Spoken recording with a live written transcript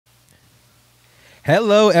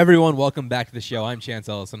Hello, everyone. Welcome back to the show. I'm Chance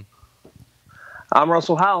Ellison. I'm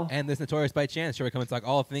Russell Howell. And this Notorious by Chance show, we come and talk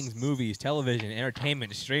all things movies, television,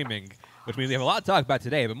 entertainment, streaming, which means we have a lot to talk about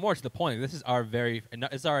today. But more to the point, this is our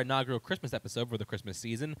inaugural Christmas episode for the Christmas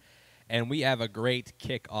season, and we have a great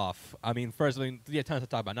kickoff. I mean, first, we have tons to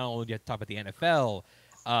talk about. Not only do you have to talk about the NFL,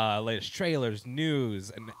 latest trailers,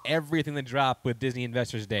 news, and everything that dropped with Disney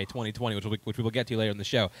Investors Day 2020, which we will get to later in the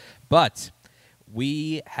show, but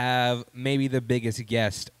we have maybe the biggest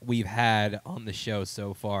guest we've had on the show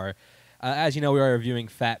so far. As you know, we are reviewing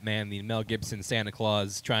Fat Man, the Mel Gibson Santa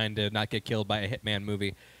Claus trying to not get killed by a hitman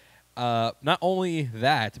movie. Not only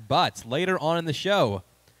that, but later on in the show,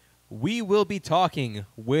 we will be talking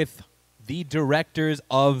with the directors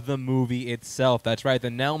of the movie itself. That's right, the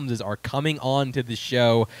Nelmses are coming on to the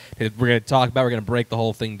show. We're going to break the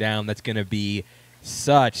whole thing down. That's going to be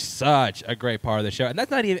such a great part of the show. And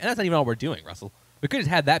that's not even all we're doing, Russell. We could have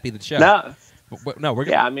had that be the show. No, no,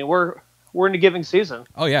 we're I mean we're in the giving season.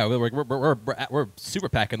 Oh yeah, we're super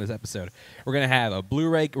packing this episode. We're gonna have a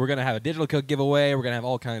Blu-ray. We're gonna have a digital code giveaway. We're gonna have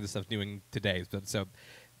all kinds of stuff doing today. So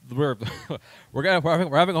we're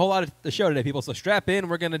having a whole lot of the show today, people. So strap in.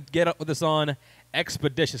 We're gonna get up with this on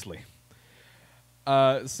expeditiously.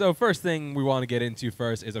 So first thing we want to get into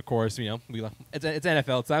first is, of course, it's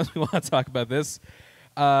NFL time. So we want to talk about this.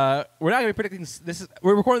 We're not going to be predicting this.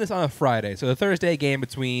 We're recording this on a Friday, so the Thursday game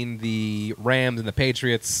between the Rams and the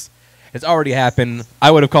Patriots has already happened.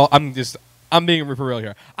 I would have called. I'm being for real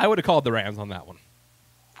here. I would have called the Rams on that one.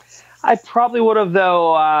 I probably would have,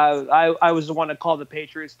 though. I was the one that called the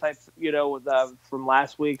Patriots type, from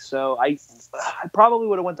last week. So I probably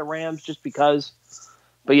would have went the Rams just because.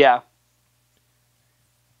 But yeah.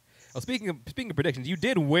 Well, speaking of predictions, you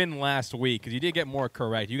did win last week because you did get more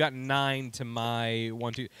correct. You got 9 to my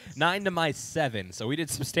 7. So we did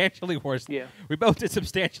substantially worse. Yeah. We both did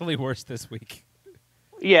substantially worse this week.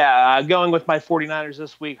 Yeah, going with my 49ers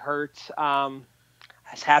this week hurt. I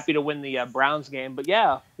was happy to win the Browns game, but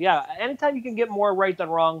yeah. Anytime you can get more right than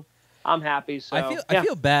wrong, I'm happy. So I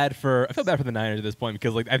feel bad for the Niners at this point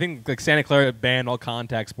because I think Santa Clara banned all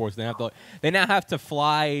contact sports. They now have to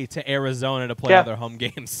fly to Arizona to play all their home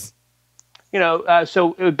games.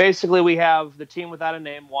 So basically we have the team without a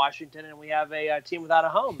name, Washington, and we have a team without a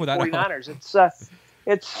home, the 49ers. It's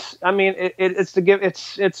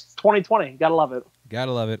 2020. Gotta love it.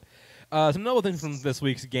 Gotta love it. Some notable things from this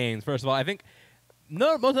week's games. First of all, I think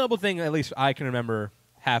the most notable thing, at least I can remember,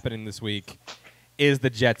 happening this week is the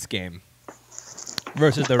Jets game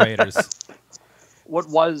versus the Raiders. What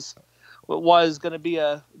was going to be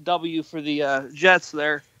a W for the Jets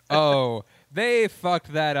there? Oh, they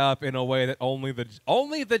fucked that up in a way that only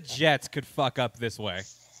the Jets could fuck up this way.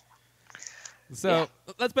 So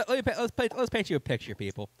let's paint you a picture,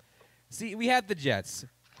 people. See, we have the Jets,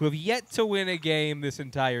 who have yet to win a game this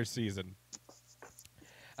entire season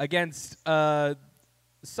against a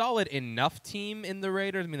solid enough team in the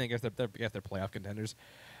Raiders. I mean, I guess they're playoff contenders.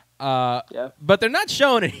 But they're not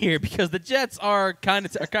showing it here because the Jets are kind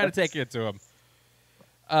of taking it to them.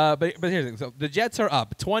 But here's the thing. So the Jets are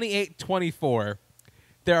up 28-24.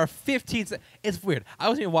 There are 15. It's weird. I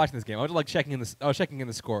wasn't even watching this game. I was checking in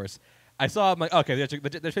the scores. I saw. I'm like, okay,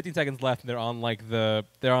 there's 15 seconds left, and they're on the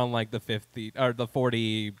 50 or the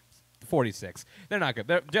 46. They're not good.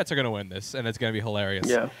 The Jets are going to win this, and it's going to be hilarious.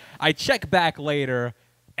 Yeah. I check back later,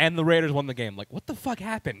 and the Raiders won the game. Like, what the fuck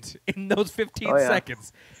happened in those 15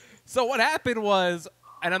 seconds? So what happened was,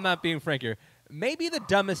 and I'm not being frank here, maybe the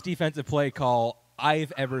dumbest defensive play call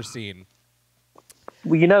I've ever seen.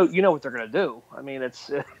 Well, you know what they're going to do. I mean,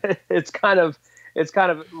 it's kind of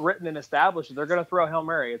written and established. They're going to throw Hail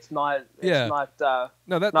Mary. It's not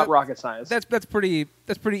rocket science. That's pretty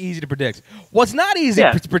easy to predict. What's not easy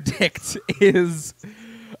to predict is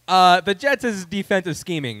the Jets' defensive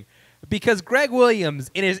scheming, because Greg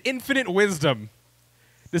Williams, in his infinite wisdom,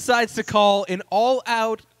 decides to call an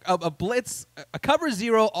all-out a blitz, a cover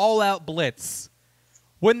zero all-out blitz.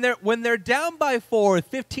 When they're down by 4,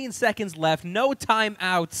 15 seconds left, no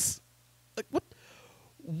timeouts. Like,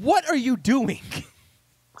 what are you doing?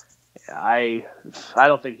 I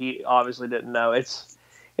don't think he obviously didn't know. It's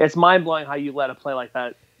mind blowing how you let a play like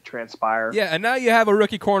that transpire. Yeah, and now you have a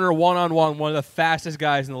rookie corner one-on-one, one of the fastest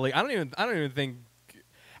guys in the league. I don't even think.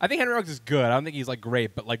 I think Henry Ruggs is good. I don't think he's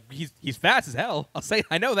great, but he's fast as hell.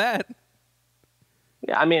 I know that.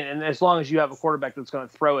 Yeah, I mean, and as long as you have a quarterback that's going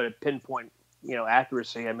to throw it at pinpoint,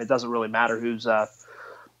 accuracy. I mean, it doesn't really matter who's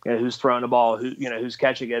throwing the ball, who's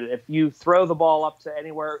catching it. If you throw the ball up to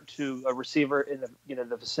anywhere to a receiver in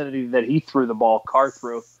the vicinity that he threw the ball, Carr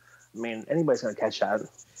threw, I mean, anybody's going to catch that.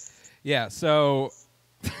 Yeah. So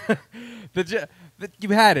you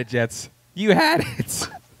had it, Jets. You had it.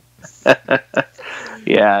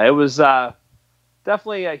 Yeah, it was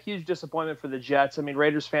definitely a huge disappointment for the Jets. I mean,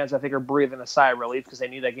 Raiders fans, I think, are breathing a sigh of relief because they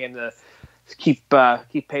need that game to keep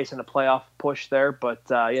pace in the playoff push there. But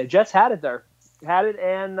yeah, Jets had it there,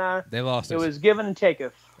 and They lost it was given and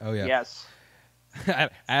taketh. Oh yeah. Yes.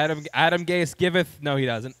 Adam Gase giveth. No, he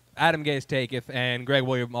doesn't. Adam Gase taketh, and Greg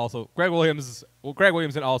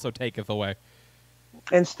Williamson also taketh away.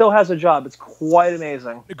 And still has a job. It's quite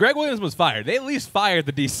amazing. Greg Williams was fired. They at least fired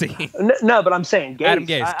the DC. No, but I'm saying Gase. Adam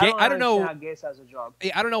Gase. I don't know how Gase has a job.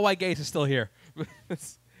 I don't know why Gase is still here.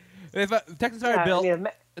 If Texans fired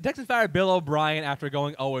the Texans fired Bill O'Brien after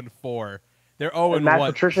going 0-4. They're 0-1.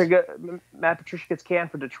 Matt Patricia gets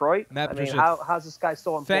canned for Detroit. How's this guy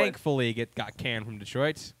still employed? Thankfully, got canned from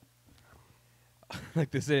Detroit.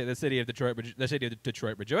 Like the city of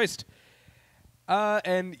Detroit rejoiced.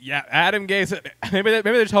 And yeah, Adam Gase. Maybe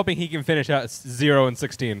they're just hoping he can finish out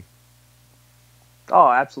 0-16. Oh,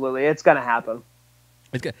 absolutely, it's gonna happen.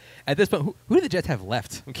 It's good. At this point, who do the Jets have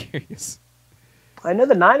left? I'm curious. I know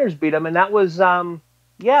the Niners beat them, and that was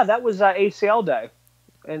ACL day,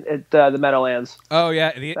 at the Meadowlands. Oh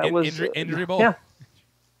yeah, the injury bowl. Yeah,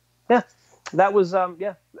 that was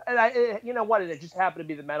yeah. And you know what? It just happened to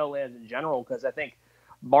be the Meadowlands in general because I think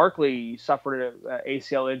Barkley suffered an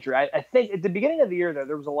ACL injury. I think at the beginning of the year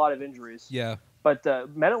there was a lot of injuries. Yeah, but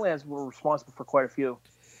Meadowlands were responsible for quite a few.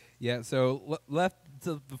 Yeah, so left.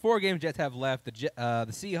 So the 4 games Jets have left: the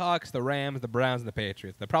Seahawks, the Rams, the Browns, and the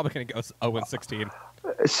Patriots. They're probably going to go 0-16.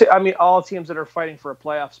 I mean, all teams that are fighting for a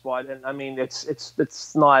playoff spot, and I mean,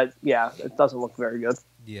 it's not. Yeah, it doesn't look very good.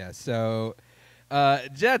 Yeah, so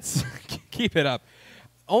Jets keep it up.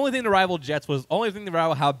 Only thing to rival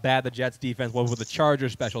how bad the Jets defense was with the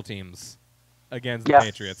Chargers special teams against the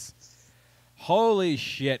Patriots. Holy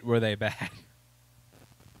shit, were they bad?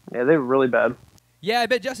 Yeah, they were really bad. Yeah, I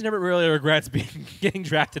bet Justin Herbert really regrets getting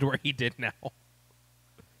drafted where he did now.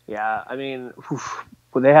 Yeah, I mean,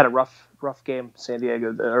 well, they had a rough game. San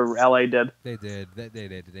Diego or LA did. They did. They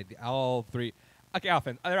did. All three. Okay,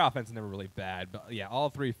 their offense is never really bad, but yeah,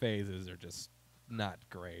 all 3 phases are just not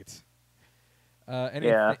great.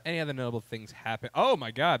 Any other notable things happen? Oh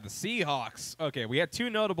my God, the Seahawks. Okay, we had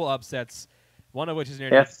 2 notable upsets. One of which is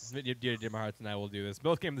near dear to my heart, and I will do this.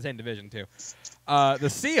 Both came in the same division too. The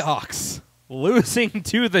Seahawks losing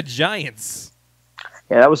to the Giants.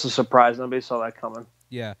 Yeah, that was a surprise. Nobody saw that coming.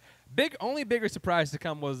 Yeah. Only bigger surprise to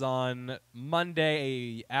come was on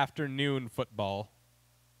Monday afternoon football.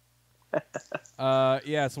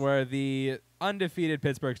 Yes, where the undefeated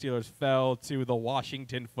Pittsburgh Steelers fell to the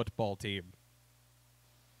Washington football team.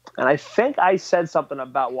 And I think I said something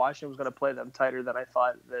about Washington was going to play them tighter than I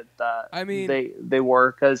thought that they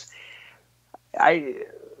were, because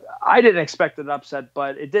I didn't expect an upset,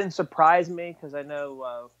 but it didn't surprise me because I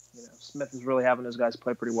know Smith is really having his guys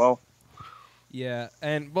play pretty well. Yeah,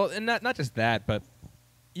 and not just that, but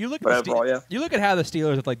you look at you look at how the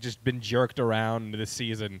Steelers have just been jerked around this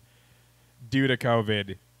season due to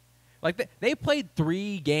COVID. Like they played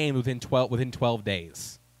 3 games within 12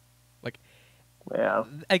 days. Yeah,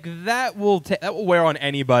 like that will wear on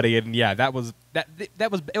anybody, and yeah, it was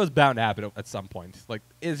bound to happen at some point. Like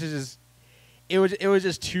it was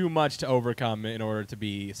just too much to overcome in order to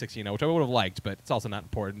be 16-0, which I would have liked, but it's also not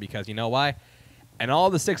important because you know why? And all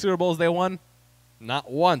the 6 Super Bowls they won, not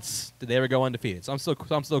once did they ever go undefeated. So I'm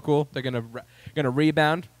still cool. They're gonna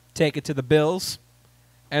rebound, take it to the Bills,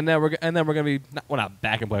 and then we're gonna be not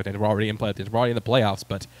back in playoff teams. We're already in playoff teams. We're already in the playoffs,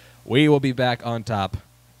 but we will be back on top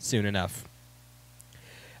soon enough.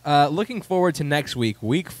 Looking forward to next week,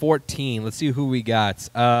 Week 14. Let's see who we got.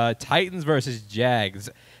 Titans versus Jags.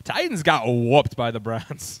 Titans got whooped by the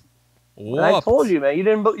Browns. Whooped. I told you, man. You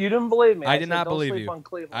didn't believe me. I did not believe you.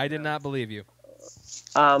 I did not believe you.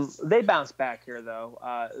 They bounced back here, though.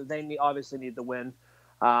 They obviously need the win.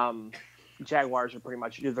 Jaguars are pretty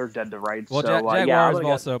much they're dead to rights. Well, so,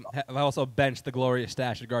 Jaguars have also benched the glorious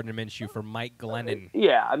stash of Gardner Minshew for Mike Glennon.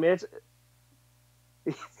 Yeah, I mean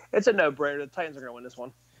it's a no-brainer. The Titans are going to win this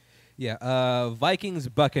one. Yeah, Vikings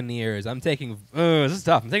Buccaneers. This is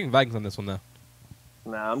tough. I'm taking Vikings on this one though.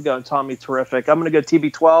 No, I'm going Tommy Terrific. I'm going to go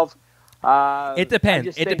TB12. It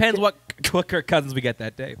depends. It depends what Kirk Cousins we get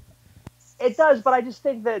that day. It does, but I just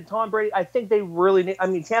think that Tom Brady. I think they really need. I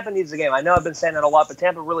mean, Tampa needs a game. I know I've been saying that a lot, but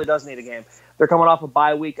Tampa really does need a game. They're coming off a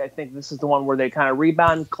bye week. I think this is the one where they kind of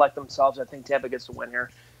rebound, collect themselves. I think Tampa gets the win here.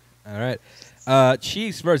 All right,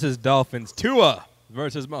 Chiefs versus Dolphins. Tua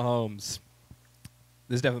versus Mahomes.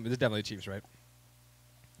 This is definitely Chiefs, right?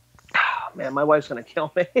 Oh, man, my wife's gonna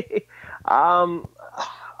kill me.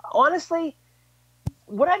 Honestly,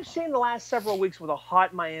 what I've seen the last several weeks with a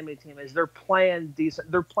hot Miami team is they're playing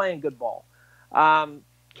decent. They're playing good ball.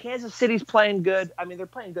 Kansas City's playing good. I mean, they're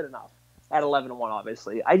playing good enough at 11-1.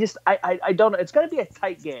 Obviously, I don't know. It's going to be a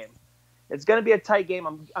tight game. It's going to be a tight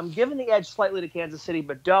game. I'm giving the edge slightly to Kansas City,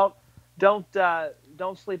 but don't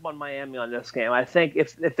sleep on Miami on this game. I think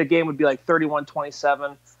if the game would be like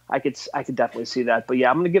 31-27, I could definitely see that. But yeah,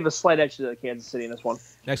 I'm going to give a slight edge to Kansas City in this one.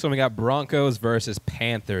 Next one we got Broncos versus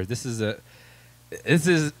Panthers. This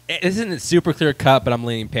isn't super clear cut, but I'm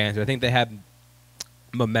leaning Panthers. I think they have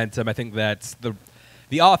momentum. I think that's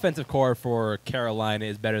the offensive core for Carolina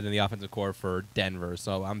is better than the offensive core for Denver.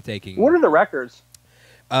 So I'm taking. What are the records?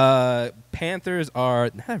 Panthers are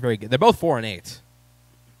not very good. They're both 4-8.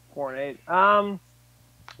 4-8.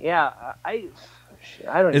 Yeah, I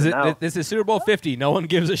don't even know. This is Super Bowl 50. No one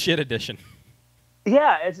gives a shit edition.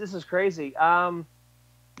 Yeah, this is crazy.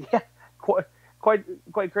 Yeah,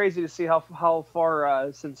 quite crazy to see how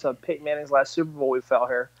far since Peyton Manning's last Super Bowl we fell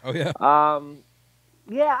here. Oh yeah.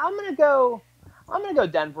 Yeah, I'm gonna go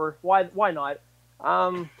Denver. Why not?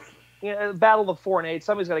 Battle of 4-8.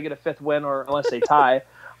 Somebody's got to get a fifth win, or unless they tie.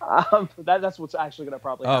 That's what's actually going to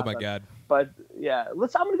probably happen. Oh my god! But yeah, I'm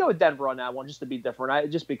going to go with Denver on that one, just to be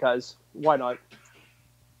different. Just because, why not?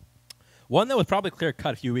 One that was probably clear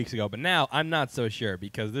cut a few weeks ago, but now I'm not so sure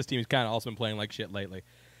because this team's kind of also been playing like shit lately.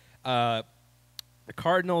 The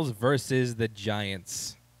Cardinals versus the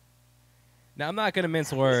Giants. Now I'm not going to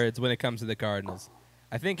mince words when it comes to the Cardinals.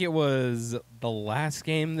 I think it was the last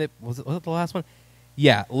game that was it the last one?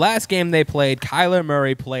 Yeah, last game they played, Kyler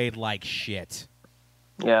Murray played like shit.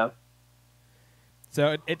 Yeah.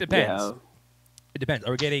 So it depends. Yeah. It depends.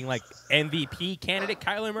 Are we getting like MVP candidate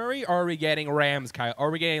Kyler Murray, or are we getting Rams Kyler? Or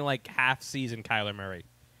are we getting like half season Kyler Murray?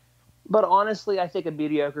 But honestly, I think a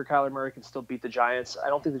mediocre Kyler Murray can still beat the Giants. I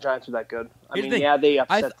don't think the Giants are that good. Here's mean, the thing. yeah, they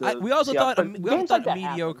upset we also thought the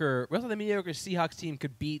mediocre Seahawks team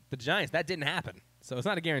could beat the Giants. That didn't happen, so it's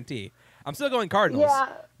not a guarantee. I'm still going Cardinals. Yeah,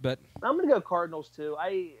 but I'm going to go Cardinals too.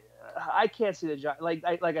 I can't see the Giants. Like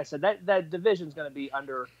I said, that division's going to be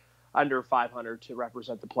under 500 to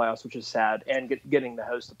represent the playoffs, which is sad, and getting to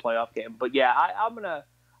host the playoff game. But yeah,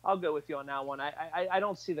 I'll go with you on that one. I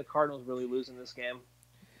don't see the Cardinals really losing this game,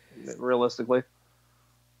 realistically.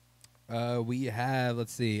 We have,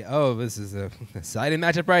 let's see. Oh, this is a exciting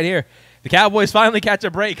matchup right here. The Cowboys finally catch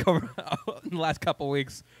a break over in the last couple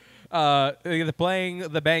weeks. They're playing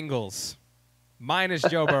the Bengals, minus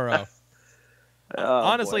Joe Burrow.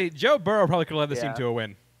 Honestly, boy. Joe Burrow probably could have led this team to a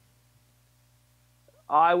win.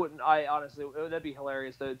 I wouldn't. I honestly, that'd be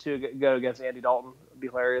hilarious to go against Andy Dalton. It'd be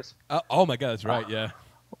hilarious. Oh my God, that's right. Yeah.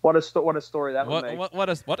 What a story that would make.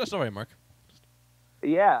 What a story, Mark.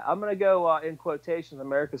 Yeah, I'm gonna go in quotations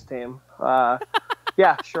America's team.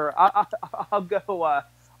 Yeah, sure. I'll go.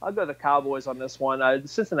 I'll go the Cowboys on this one.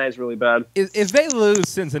 Cincinnati's really bad. If they lose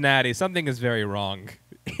Cincinnati, something is very wrong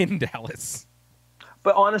in Dallas.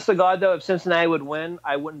 But honest to God, though, if Cincinnati would win,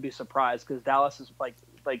 I wouldn't be surprised because Dallas is like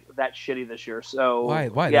that shitty this year. So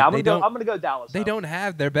why? Yeah, I'm gonna go Dallas. They don't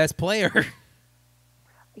have their best player.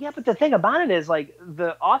 Yeah, but the thing about it is, like,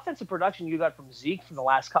 the offensive production you got from Zeke from the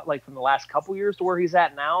last couple years to where he's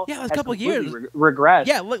at now. Yeah, last couple years regressed.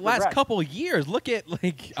 Yeah, look, last couple years. Look at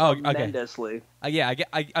tremendously. Yeah, I get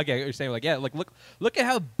what you're saying. Like, yeah, like look at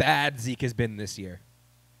how bad Zeke has been this year.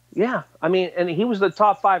 Yeah, I mean, and he was the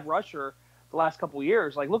top 5 rusher the last couple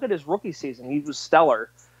years. Like, look at his rookie season; he was stellar,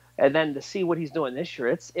 and then to see what he's doing this year,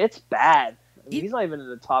 it's bad. I mean, he's not even in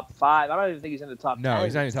the top 5. I don't even think he's in the top 10. No,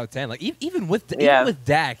 he's not even top 10. Like even with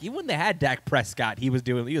Dak, even when they had Dak Prescott, he was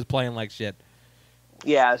playing like shit.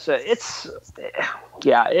 Yeah, so it's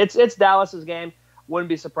Dallas's game. Wouldn't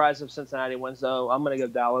be surprised if Cincinnati wins, though. I'm going to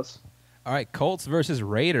go Dallas. All right, Colts versus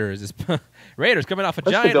Raiders. Raiders coming off a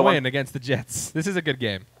giant win against the Jets. This is a good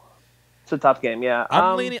game. It's a tough game, yeah.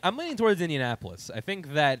 I'm leaning towards Indianapolis. I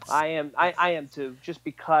think that I am too. Just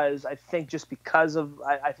because I think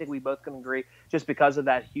we both can agree. Just because of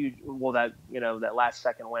that that last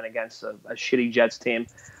second win against a shitty Jets team.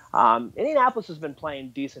 Indianapolis has been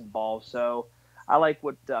playing decent ball, so I like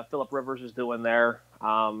what Phillip Rivers is doing there.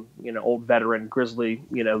 Old veteran Grizzly,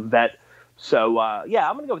 vet. So yeah,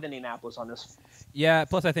 I'm gonna go with Indianapolis on this. Yeah.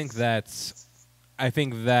 Plus, I think that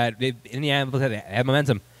Indianapolis have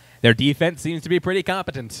momentum. Their defense seems to be pretty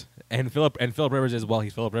competent, and Phillip Rivers is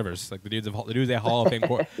he's Phillip Rivers. Like the dude's a Hall of Fame.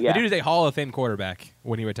 Yeah. The dude is a Hall of Fame quarterback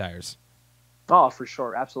when he retires. Oh, for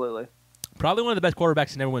sure, absolutely. Probably one of the best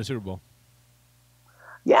quarterbacks to never win a Super Bowl.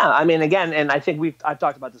 Yeah, I mean, again, and I think I've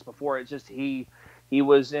talked about this before. It's just he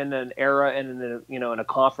was in an era and in a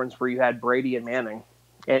conference where you had Brady and Manning,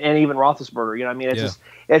 and even Roethlisberger. I mean, it's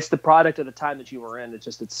just the product of the time that you were in.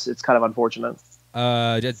 It's kind of unfortunate.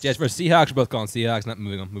 Jets versus Seahawks. We're both calling Seahawks. Not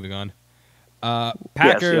moving on.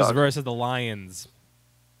 Packers versus the Lions.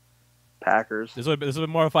 Packers. This would have been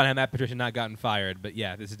more fun had Matt Patricia not gotten fired. But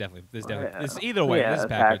yeah, this is either way. This is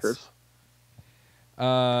Packers.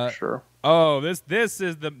 Sure. Oh, this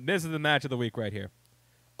is the match of the week right here.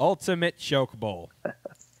 Ultimate Choke Bowl.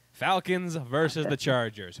 Falcons versus the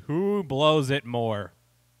Chargers. Who blows it more?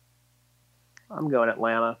 I'm going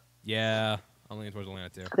Atlanta. Yeah, I'm leaning towards Atlanta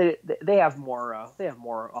too. They have more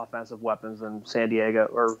offensive weapons than San Diego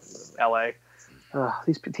or LA.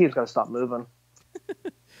 These teams got to stop moving.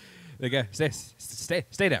 They go stay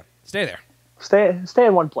down. Stay there. Stay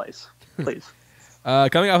in one place, please.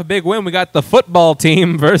 Coming off a big win, we got the football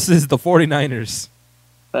team versus the 49ers.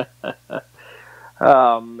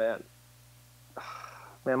 Oh man,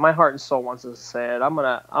 my heart and soul wants to say it. I'm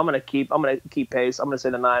gonna keep pace. I'm gonna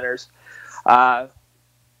say the Niners. I'm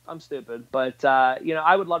stupid, but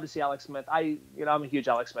I would love to see Alex Smith. I'm a huge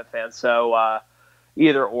Alex Smith fan, so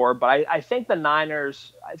either or. But I think the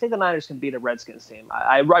Niners. I think the Niners can beat a Redskins team.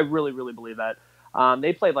 I really believe that.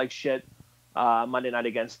 They played like shit Monday night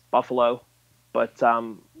against Buffalo, but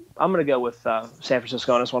I'm gonna go with San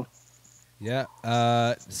Francisco on this one. Yeah,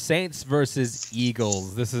 Saints versus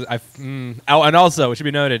Eagles. This is and also it should be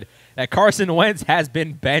noted that Carson Wentz has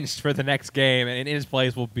been benched for the next game, and in his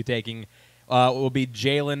place will be Jalen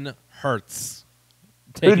Hurts.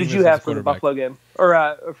 Who did you have for the Buffalo game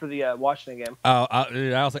or for the Washington game?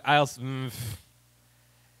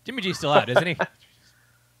 Jimmy G's still out, isn't he?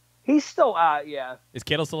 He's still out. Yeah. Is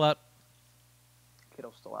Kittle still out?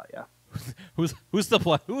 Kittle's still out. Yeah. Who's still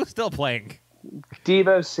playing?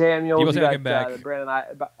 Deebo Samuel. Deebo Samuel back.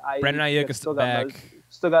 Brandon Ayuk is still back.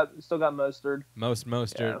 Still got Mostert.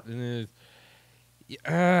 Mostert.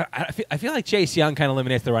 Yeah. I feel like Chase Young kind of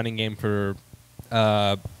eliminates the running game for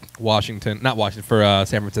San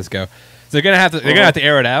Francisco. So they're gonna have to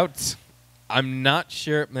air it out. I'm not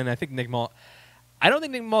sure, man. I think I don't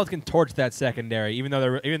think Nick Mullins can torch that secondary, even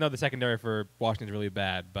though the secondary for Washington is really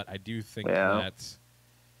bad. But I do think that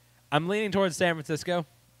I'm leaning towards San Francisco.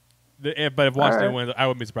 But if Washington wins, I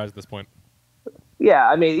wouldn't be surprised at this point. Yeah,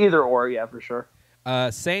 I mean either or, yeah, for sure.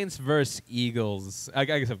 Saints versus Eagles. I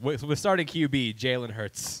guess with starting QB Jalen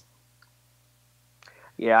Hurts.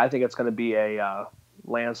 Yeah, I think it's going to be a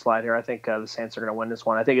landslide here. I think the Saints are going to win this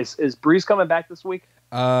one. I think is Breeze coming back this week?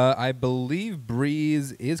 I believe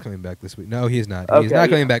Breeze is coming back this week. No, he is not. He's not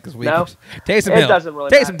coming back this week. No? Taysom Hill. Doesn't really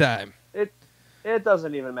Take some time. It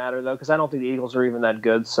doesn't even matter though, because I don't think the Eagles are even that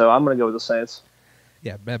good. So I'm going to go with the Saints.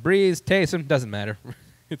 Yeah, Breeze, Taysom, doesn't matter.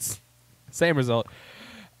 It's the same result.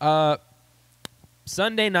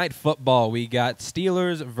 Sunday Night Football, we got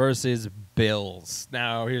Steelers versus Bills.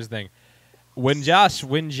 Now, here's the thing. When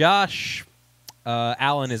Josh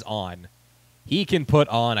Allen is on, he can put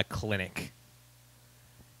on a clinic.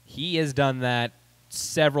 He has done that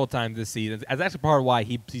several times this season. That's actually part of why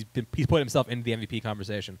he's put himself into the MVP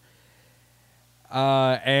conversation.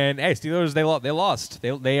 And hey, Steelers, they lost.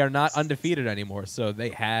 They are not undefeated anymore, so they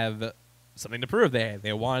have something to prove.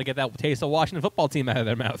 They want to get that taste of Washington football team out of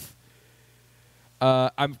their mouth.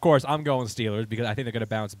 Of course, I'm going Steelers because I think they're going to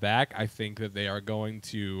bounce back. I think that they are going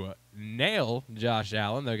to nail Josh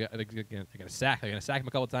Allen. They're going to sack. They're going to sack him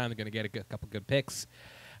a couple times. They're going to get a couple good picks.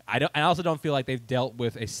 I also don't feel like they've dealt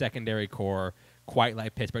with a secondary core quite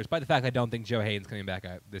like Pittsburgh, despite the fact I don't think Joe Hayden's coming back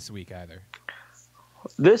this week either.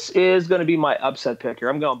 This is going to be my upset pick here.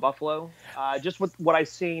 I'm going Buffalo. Just with what I've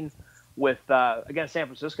seen with against San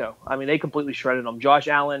Francisco. I mean, they completely shredded them. Josh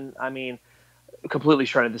Allen, I mean, completely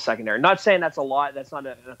shredded the secondary. Not saying that's a lot. That's not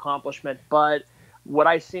an accomplishment. But what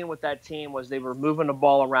I've seen with that team was they were moving the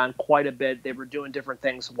ball around quite a bit. They were doing different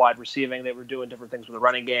things wide receiving. They were doing different things with the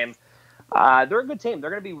running game. They're a good team. They're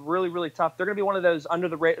going to be really, really tough. They're going to be one of those under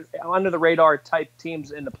the radar type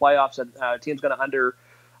teams in the playoffs that team's going to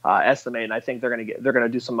underestimate. And I think they're going to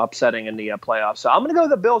do some upsetting in the playoffs. So I'm going to go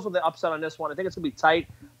with the Bills with the upset on this one. I think it's going to be tight.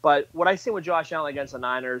 But what I see with Josh Allen against the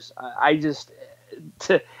Niners,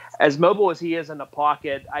 as mobile as he is in the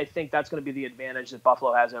pocket, I think that's going to be the advantage that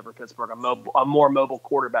Buffalo has over Pittsburgh. A more mobile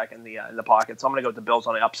quarterback in the pocket. So I'm going to go with the Bills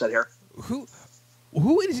on the upset here.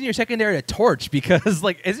 Who is in your secondary to torch? Because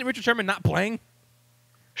isn't Richard Sherman not playing?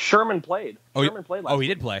 Sherman played. Sherman played last he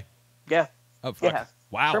did play. Yeah. Oh, fuck. Yeah.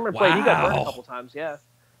 Wow. Sherman played. He got hurt a couple times. Yeah.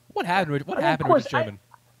 What happened? What happened to Richard Sherman?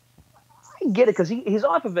 I get it because he's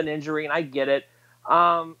off of an injury, and I get it.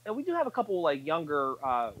 And we do have a couple younger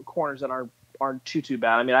corners that aren't too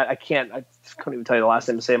bad. I mean, I couldn't even tell you the last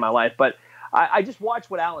name to say in my life, but I just watched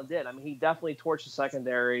what Allen did. I mean, he definitely torched the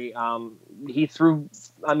secondary. He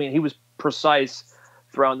was precise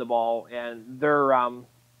throwing the ball, and they're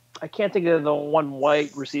I can't think of the one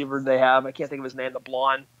white receiver they have. I can't think of his name. The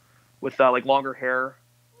blonde with like longer hair.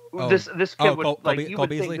 Oh. This kid would Cole you would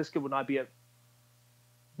Beasley? think this kid would not be a.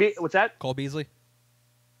 What's that? Cole Beasley?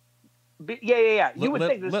 Yeah. You would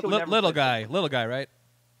think this kid would never little play. guy, right?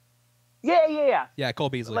 Yeah. Yeah, Cole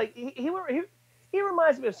Beasley. Like he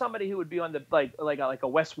reminds me of somebody who would be on the like a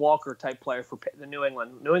Wes Walker type player for the New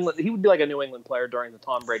England. He would be like a New England player during the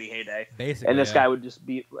Tom Brady heyday. Basically, and this guy would just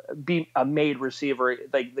be a made receiver.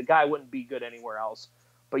 Like the guy wouldn't be good anywhere else.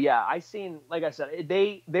 But yeah, like I said,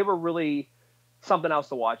 they were really something else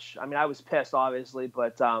to watch. I mean, I was pissed obviously,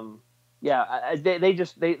 but yeah,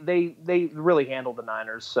 they really handled the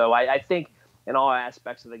Niners. So I think in all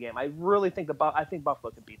aspects of the game, I really think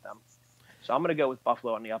Buffalo could beat them. So I'm going to go with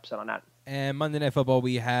Buffalo on the upset on that. And Monday Night Football,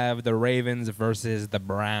 we have the Ravens versus the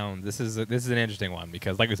Browns. This is an interesting one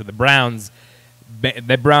because, like I said, the Browns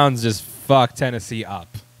just fucked Tennessee up.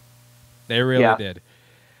 They really did.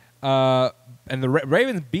 And the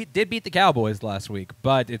Ravens did beat the Cowboys last week,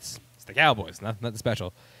 but it's the Cowboys, nothing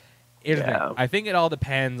special. Here's the thing. I think it all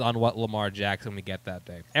depends on what Lamar Jackson we get that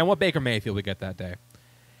day and what Baker Mayfield we get that day.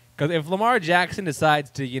 Because if Lamar Jackson decides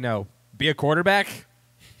to, be a quarterback,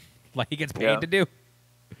 like he gets paid to do,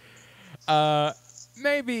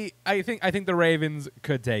 maybe I think the Ravens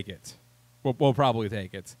could take it. We'll probably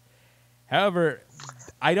take it. However,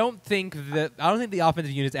 I don't think the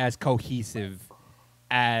offensive unit is as cohesive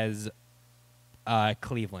as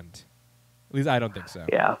Cleveland. At least I don't think so.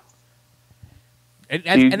 Yeah. And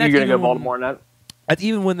you're gonna go Baltimore on that? That's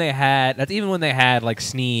even when they had like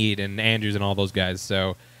Snead and Andrews and all those guys.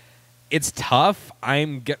 So it's tough.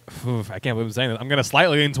 I can't believe I'm saying that. I'm gonna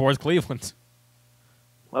slightly lean towards Cleveland.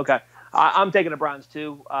 Okay. I'm taking the Browns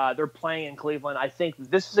too. They're playing in Cleveland. I think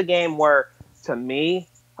this is a game where, to me,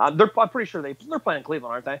 I'm pretty sure they're playing in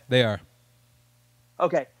Cleveland, aren't they? They are.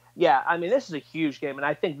 Okay. Yeah. I mean, this is a huge game, and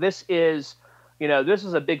I think this is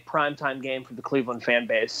a big primetime game for the Cleveland fan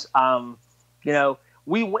base. They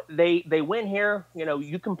win here.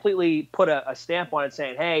 You completely put a stamp on it,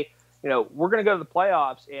 saying, hey, we're going to go to the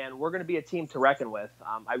playoffs, and we're going to be a team to reckon with.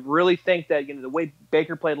 I really think that the way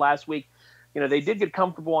Baker played last week. They did get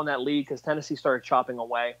comfortable on that lead because Tennessee started chopping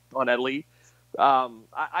away on that lead.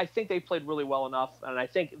 I think they played really well enough, and I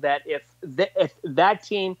think that if that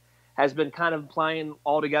team has been kind of playing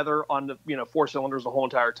all together on the four cylinders the whole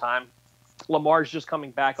entire time, Lamar's just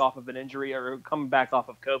coming back off of an injury or coming back off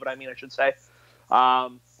of COVID. I should say,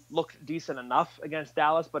 looked decent enough against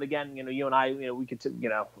Dallas, but again, you and I, we could,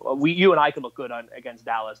 you and I could look good against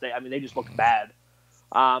Dallas. They just looked bad.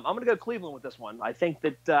 I'm going to go Cleveland with this one. I think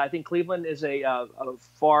Cleveland is a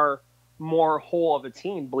far more whole of a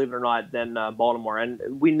team, believe it or not, than Baltimore.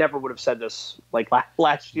 And we never would have said this like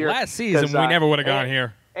last year. Last season, we never would have gone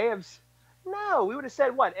here. No, we would have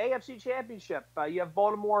said what? AFC Championship. You have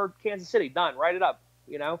Baltimore, Kansas City, done. Write it up.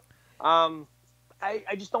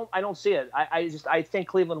 I just don't see it. I think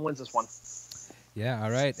Cleveland wins this one. Yeah,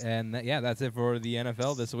 all right, and that's it for the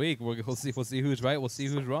NFL this week. We'll see who's right. We'll see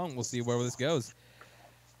who's wrong. We'll see where this goes.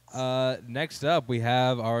 Next up, we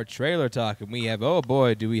have our trailer talk, and we have, oh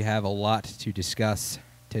boy, do we have a lot to discuss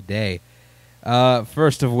today.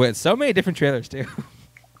 First of which, so many different trailers, too.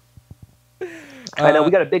 I know,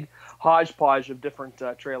 we got a big hodgepodge of different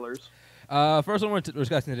trailers. First one we're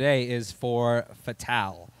discussing today is for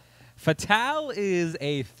Fatale. Fatale is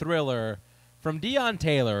a thriller from Dion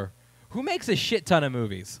Taylor, who makes a shit ton of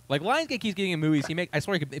movies. Like, Lionsgate keeps getting him movies. I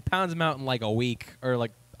swear he pounds them out in like a week or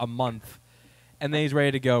like a month. And then he's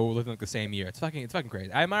ready to go within like the same year. It's fucking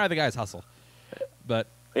crazy. I admire the guy's hustle, but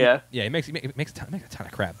he makes a ton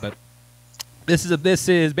of crap. But this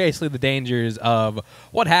is basically the dangers of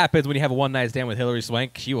what happens when you have a one night stand with Hilary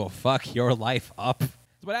Swank. She will fuck your life up. So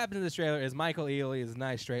what happens in this trailer is Michael Ealy is a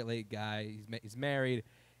nice straight late guy. He's married.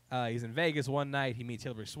 He's in Vegas one night. He meets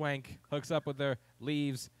Hilary Swank, hooks up with her,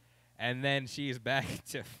 leaves, and then she's back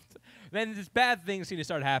to. Then these bad things seem to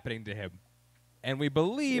start happening to him. And we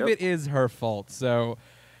believe it is her fault. So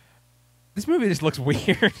this movie just looks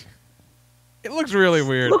weird. It looks really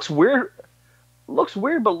weird. Looks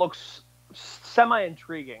weird, but looks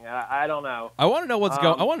semi-intriguing. I don't know. I want to know what's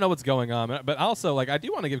going. I want to know what's going on. But also, I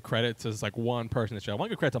do want to give credit to one person in the show. I want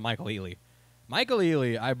to give credit to Michael Ealy. Michael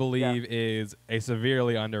Ealy, I believe, is a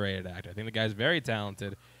severely underrated actor. I think the guy's very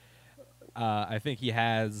talented. I think he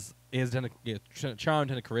has done a charm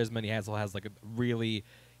and a charisma, and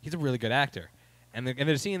he's a really good actor. And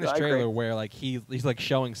they're seeing this trailer where he's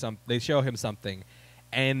showing they show him something,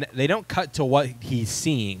 and they don't cut to what he's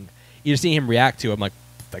seeing. You just see him react to him like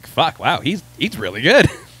fuck, wow, he's really good.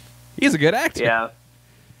 He's a good actor. Yeah.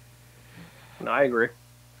 No, I agree.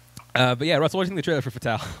 But yeah, Russell, what do you think of the trailer for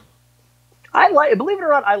Fatale? Believe it or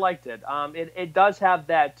not, I liked it. It does have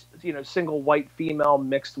that single white female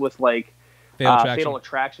mixed with like Fatal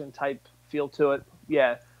Attraction type feel to it.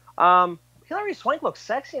 Yeah. Hilary Swank looks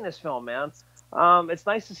sexy in this film, man. It's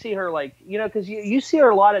nice to see her, like, because you see her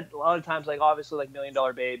a lot of times, like obviously like $1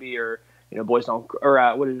 Million Baby or Boys Don't,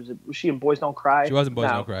 or what is it? Was she in Boys Don't Cry? She was in Boys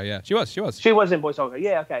Don't Cry. Yeah, she was. She was in Boys Don't Cry.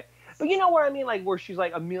 Yeah, okay. But you know what I mean, like where she's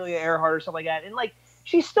like Amelia Earhart or something like that, and like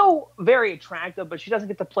she's still very attractive, but she doesn't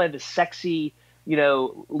get to play the sexy,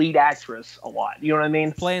 lead actress a lot. You know what I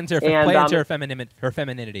mean? Play into her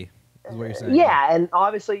femininity. Is what you're saying. Yeah, and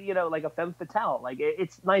obviously, like a femme fatale. Like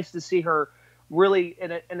it's nice to see her really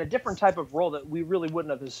in a different type of role that we really wouldn't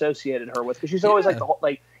have associated her with, because she's always like the whole,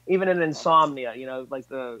 like even in Insomnia, like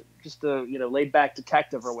the laid back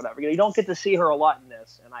detective or whatever. You don't get to see her a lot in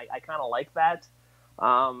this, and I kind of like that.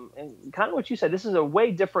 And kind of what you said, this is a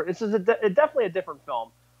way different. This is definitely a different film,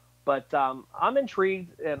 but I'm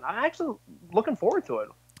intrigued and I'm actually looking forward to it.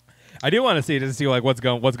 I do want to see it to see like what's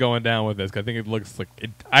going down with this. Cause I think it looks like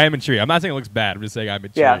I am intrigued. I'm not saying it looks bad. I'm just saying I'm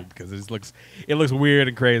intrigued because it looks weird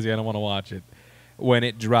and crazy. I don't want to watch it when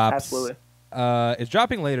it drops. Absolutely. It's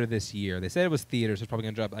dropping later this year. They said it was theaters. So it's probably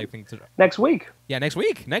gonna drop. I think next week. Yeah, next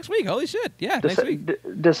week. Holy shit! Yeah, next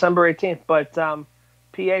week. December 18th. But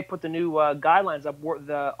PA put the new guidelines up.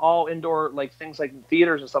 The all indoor like things like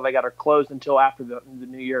theaters and stuff like that are closed until after the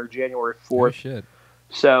new year, January 4th. Oh shit.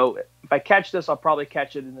 So if I catch this, I'll probably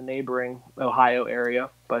catch it in the neighboring Ohio area.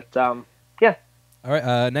 But yeah. All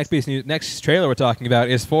right. Next piece of news. Next trailer we're talking about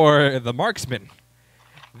is for The Marksman.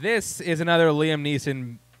 This is another Liam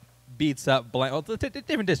Neeson beats up blank. Well, it's a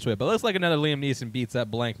different twist to it, but it looks like another Liam Neeson beats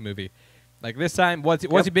up blank movie. Like this time, what's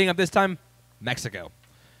he beating up this time? Mexico.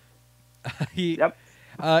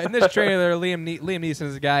 In this trailer, Liam Neeson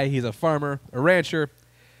is a guy. He's a farmer, a rancher,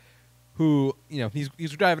 who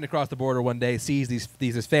he's driving across the border one day, sees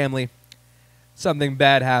his family. Something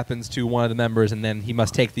bad happens to one of the members, and then he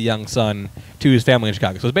must take the young son to his family in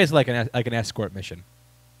Chicago. So it's basically like an escort mission.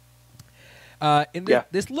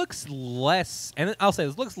 This looks less, and I'll say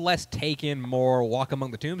this looks less Taken, more Walk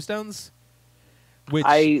Among the Tombstones. Which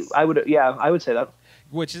I would say that.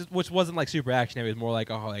 Which wasn't like super action. It was more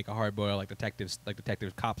like a hard boiled like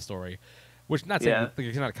detective cop story. Which not saying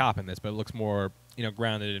he's not a cop in this, but it looks more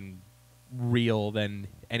grounded and real than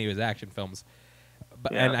any of his action films.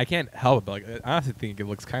 But and I can't help it, but like, I honestly think it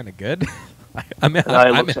looks kind of good. I'm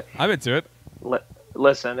into it.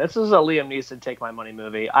 Listen, this is a Liam Neeson take my money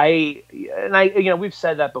movie. We've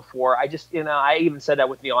said that before. I just, I even said that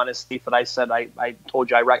with The Honest Thief that I said I told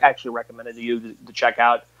you I actually recommended to you to check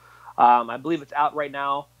out. I believe it's out right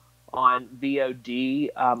now on VOD.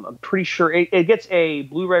 I'm pretty sure it gets a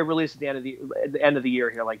Blu-ray release at the end of the year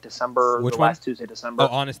here, like December. Which one? Last Tuesday, December. Oh,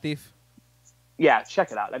 Honest Thief. Yeah,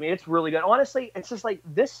 check it out. I mean, it's really good. Honestly, it's just like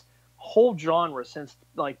this whole genre since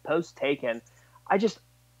like post Taken.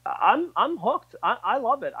 I'm hooked. I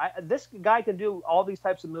love it. This guy can do all these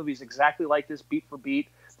types of movies exactly like this, beat for beat,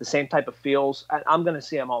 the same type of feels. I'm going to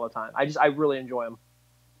see him all the time. I really enjoy him.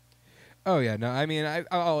 Oh yeah, no, I mean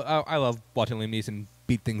I love watching Liam Neeson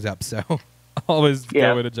beat things up. So I always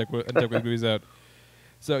go in and check what movies out.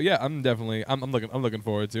 So yeah, I'm looking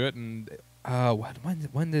forward to it. And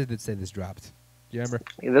when did it say this dropped? Do you remember?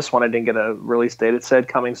 This one I didn't get a release date. It said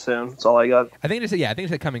coming soon. That's all I got. I think it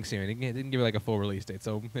said coming soon. It didn't give it like a full release date,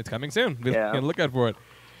 so it's coming soon. We'll look out for it.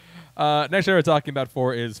 Next show we're talking about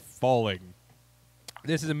is Falling.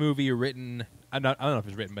 This is a movie written. I don't know if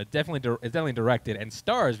it's written, but it's definitely directed and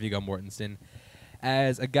stars Viggo Mortensen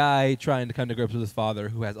as a guy trying to come to grips with his father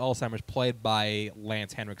who has Alzheimer's, played by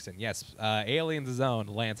Lance Henriksen. Yes, Aliens' own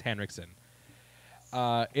Lance Henriksen.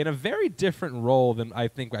 In a very different role than I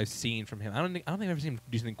think I've seen from him. I don't think I've ever seen him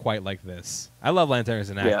do something quite like this. I love Lance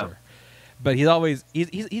Henriksen, actor, but he's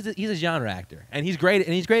a genre actor, and he's great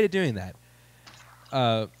at doing that.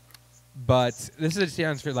 But this is a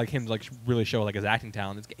chance for like him to like really show like his acting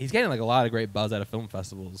talent. He's getting like a lot of great buzz out of film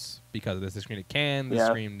festivals because of this. They screened at Cannes. They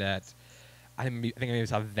screened at I think I maybe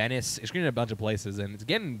saw Venice. It screened at a bunch of places, and it's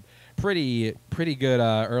getting pretty good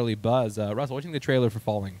early buzz. Russell, what do you think of the trailer for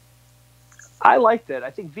Falling? I liked it.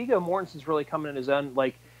 I think Viggo Mortensen's really coming in his own,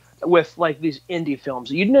 like with like these indie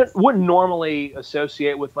films you wouldn't normally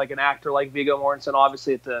associate with like an actor like Viggo Mortensen.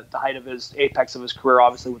 Obviously, at the height of his apex of his career,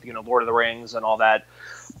 obviously with Lord of the Rings and all that.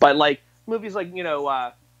 But like movies like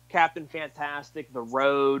Captain Fantastic, The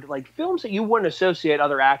Road, like films that you wouldn't associate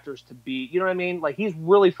other actors to be. You know what I mean? Like he's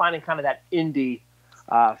really finding kind of that indie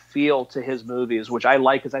feel to his movies, which I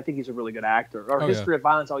like because I think he's a really good actor. Or History of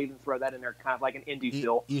Violence, I'll even throw that in there, kind of like an indie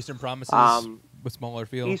feel. Eastern Promises with smaller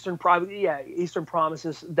feel. Eastern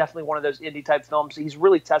Promises, definitely one of those indie type films. He's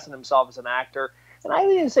really testing himself as an actor. and I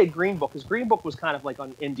didn't say Green Book because Green Book was kind of like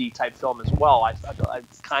an indie type film as well. I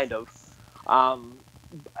kind of,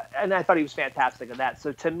 and I thought he was fantastic at that.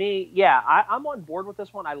 So to me, yeah, I'm on board with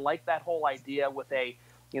this one. I like that whole idea with a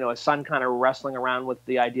son kind of wrestling around with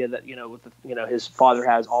the idea that his father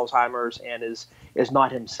has Alzheimer's and is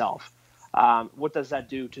not himself. What does that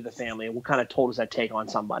do to the family, and what kind of toll does that take on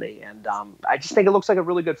somebody? And I just think it looks like a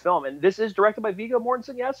really good film. And this is directed by Viggo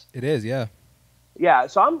Mortensen, yes? It is, yeah. Yeah,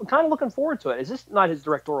 so I'm kind of looking forward to it. Is this not his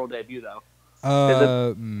directorial debut,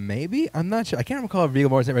 though? Maybe. I'm not sure. I can't recall if Viggo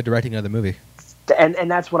Mortensen ever directing another movie.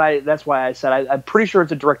 And that's why I said I'm pretty sure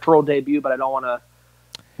it's a directorial debut, but I don't want to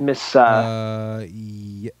miss.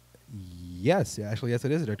 Yes, actually, yes,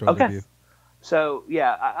 it is a directorial debut. So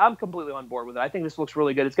yeah, I'm completely on board with it. I think this looks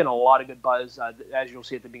really good. It's getting a lot of good buzz, as you'll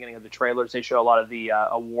see at the beginning of the trailers. They show a lot of the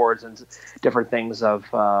awards and different things of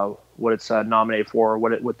what it's nominated for,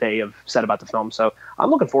 what they have said about the film. So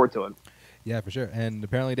I'm looking forward to it. Yeah, for sure. And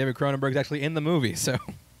apparently David Cronenberg's actually in the movie. So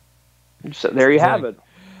there you have it.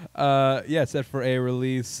 Yeah, set for a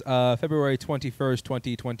release February 21st,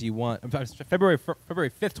 2021. February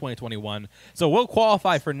 5th, 2021. So we'll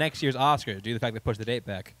qualify for next year's Oscars due to the fact they pushed the date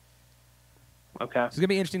back. Okay. So it's going to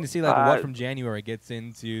be interesting to see what from January gets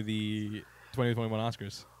into the 2021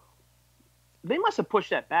 Oscars. They must have pushed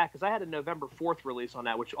that back because I had a November 4th release on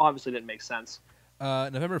that, which obviously didn't make sense.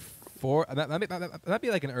 November 4th? That might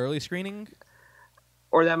be like an early screening?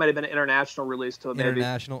 Or that might have been an international release to maybe.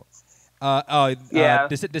 International. Yeah.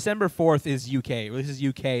 December 4th is UK. Well, this is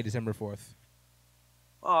UK December 4th.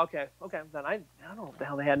 Oh, okay. Okay. Then I don't know what the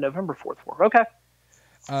hell they had November 4th for. Okay.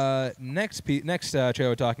 Next trailer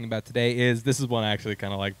we're talking about today this is one I actually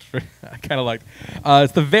kind of liked.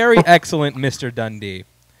 It's the very excellent Mr. Dundee.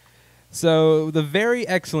 So the very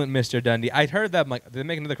excellent Mr. Dundee. I'd heard that did they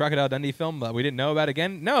make another Crocodile Dundee film that we didn't know about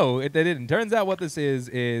again? No, they didn't. Turns out what this is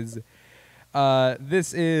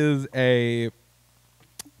this is a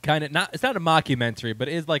kind of it's not a mockumentary, but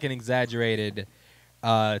it is like an exaggerated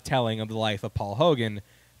telling of the life of Paul Hogan,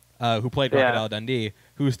 who played Crocodile Dundee,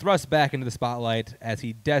 who's thrust back into the spotlight as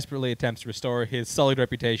he desperately attempts to restore his sullied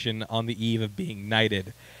reputation on the eve of being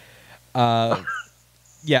knighted. Like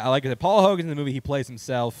I said, Paul Hogan's in the movie. He plays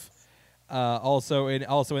himself. Also in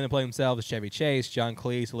the play himself is Chevy Chase, John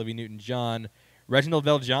Cleese, Olivia Newton-John. Reginald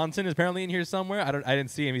VelJohnson is apparently in here somewhere. I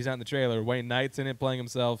didn't see him. He's not in the trailer. Wayne Knight's in it playing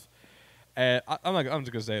himself. I'm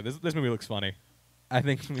just gonna say this movie looks funny. I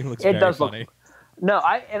think the movie looks very funny.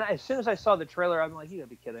 And as soon as I saw the trailer, I'm like, you gotta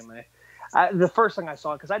be kidding me. The first thing I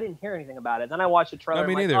saw, because I didn't hear anything about it. Then I watched the trailer. No,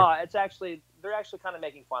 me neither. Like, they're actually kind of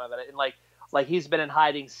making fun of it, and like he's been in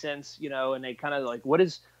hiding since, and they kind of like, what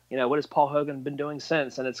has Paul Hogan been doing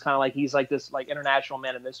since? And it's kind of like he's like this like international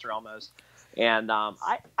man of mystery almost. And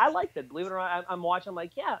I liked it. Believe it or not, I'm watching. I'm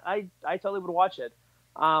like, yeah, I totally would watch it.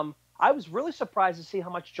 I was really surprised to see how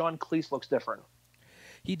much John Cleese looks different.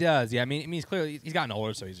 He does, yeah. I mean, he's clearly he's gotten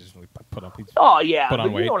older, so he's just really put on. But you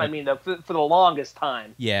weight, know what I mean, though. For the longest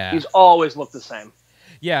time, yeah, he's always looked the same.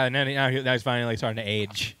 Yeah, and now he's finally starting to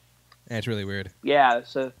age, and it's really weird. Yeah,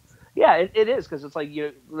 so yeah, it is because it's like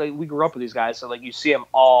we grew up with these guys, so like you see them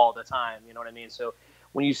all the time. You know what I mean? So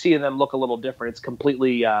when you see them look a little different, it's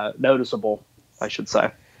completely noticeable, I should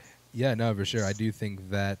say. Yeah, no, for sure. I do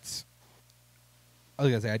think that. I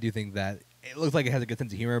was gonna say I do think that it looks like it has a good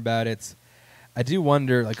sense of humor about it. I do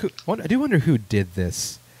wonder, who did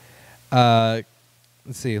this. Let's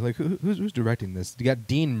see, like who's directing this? You got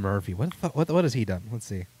Dean Murphy. What has he done? Let's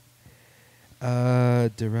see.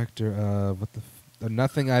 Director of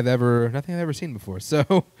nothing I've ever seen before.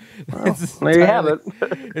 So there you have it.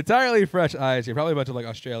 Entirely fresh eyes here. Probably a bunch of like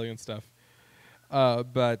Australian stuff.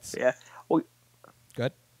 But yeah. Well,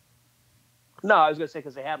 good. No, I was gonna say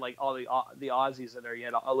because they had like all the Aussies in there. You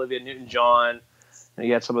had Olivia Newton-John, and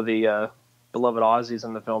you had some of the beloved Aussies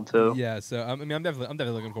in the film too. Yeah, so I'm definitely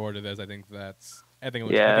looking forward to this. I think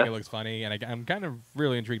it looks funny, and I'm kind of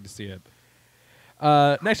really intrigued to see it.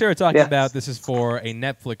 Next, we're talking about this is for a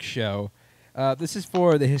Netflix show. This is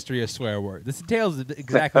for the history of swear words. This entails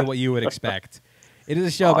exactly what you would expect. It is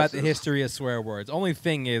a show about the history of swear words. Only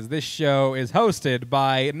thing is, this show is hosted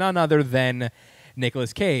by none other than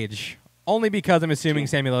Nicolas Cage. Only because I'm assuming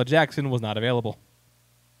Samuel L. Jackson was not available.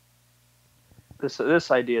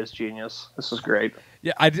 This idea is genius. This is great.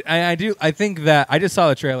 Yeah, I do. I think that I just saw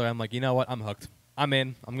the trailer. I'm like, you know what? I'm hooked. I'm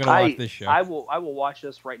in. I'm gonna watch this show. I will watch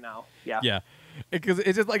this right now. Yeah. Yeah, because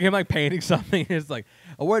it's just like him like painting something. It's like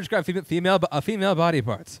a word describe female body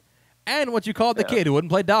parts, and what you called the kid who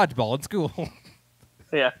wouldn't play dodgeball in school.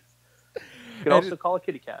 Yeah. You could also call a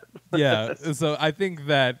kitty cat. Yeah. So I think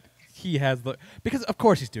that he has because of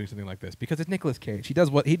course he's doing something like this because it's Nicolas Cage. He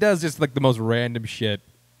does just like the most random shit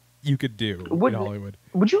you could do in Hollywood.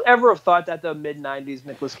 Would you ever have thought that the mid-90s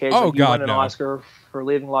Nicolas Cage Oh, like, you God, won an no. Oscar for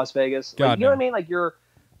Leaving Las Vegas? God, Like, you know no. what I mean? Like you're,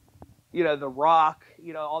 The Rock,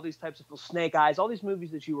 all these types of Snake Eyes, all these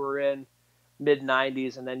movies that you were in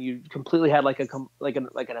mid-90s, and then you completely had like an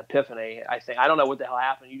epiphany. I think I don't know what the hell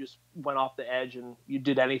happened. You just went off the edge and you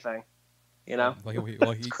did anything.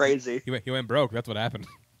 It's crazy. He went broke. That's what happened.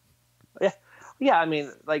 Yeah, I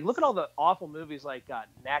mean, like, look at all the awful movies like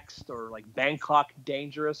Next or like Bangkok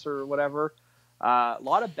Dangerous or whatever. A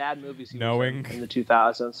lot of bad movies. Knowing in the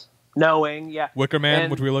 2000s. Knowing, yeah. Wicker Man,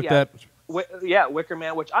 which we looked at. Wicker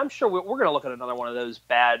Man, which I'm sure we're going to look at another one of those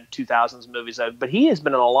bad 2000s movies. But he has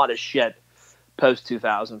been in a lot of shit post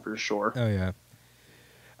 2000 for sure. Oh yeah.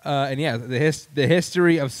 And yeah, the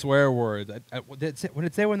history of swear words. What did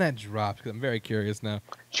it say when that dropped? Because I'm very curious now.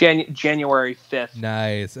 January 5th.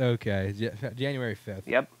 Nice. Okay. January 5th.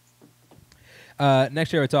 Yep. Next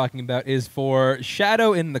show we're talking about is for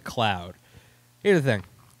Shadow in the Cloud. Here's the thing.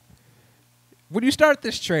 When you start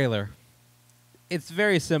this trailer, it's a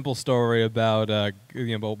very simple story about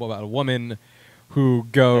about a woman who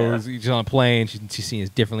goes she's on a plane. She's seen as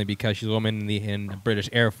differently because she's a woman in the British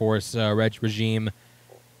Air Force regime.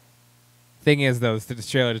 Thing is, though, this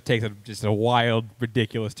trailer just takes just a wild,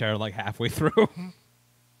 ridiculous turn like halfway through.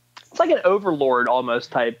 It's like an Overlord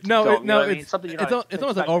almost type. Film, it's something. It's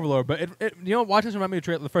almost like Overlord, but watching this remind me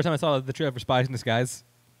of the first time I saw the trailer for Spies in Disguise.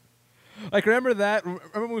 Like, remember that?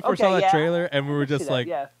 Remember when we first saw that trailer, and we were just like,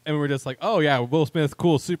 oh yeah, Will Smith,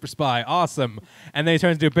 cool, super spy, awesome. And then he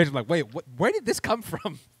turns into a bitch. I'm like, wait, where did this come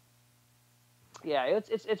from? Yeah,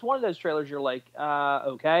 it's one of those trailers you're like,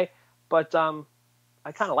 okay, but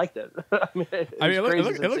I kind of liked it.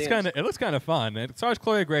 It looks kind of fun. It stars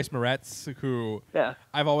Chloe Grace Moretz, who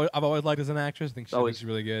I've always liked as an actress. I think she's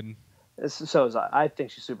really good. So is I. I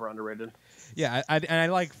think she's super underrated. Yeah, I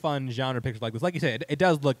like fun genre pictures like this. Like you said, it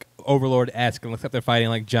does look Overlord-esque, except they're fighting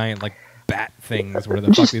like giant like bat things. Where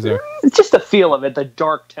the fuck these are? It's just the feel of it, the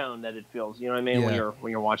dark tone that it feels. You know what I mean? Yeah.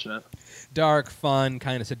 When you're watching it. Dark, fun,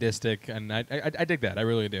 kind of sadistic, and I dig that. I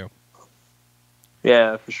really do.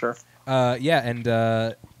 Yeah, for sure. I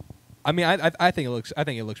mean, I think it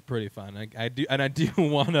looks pretty fun. I do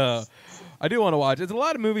want to watch. There's a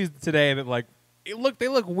lot of movies today that like they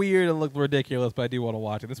look weird and look ridiculous, but I do want to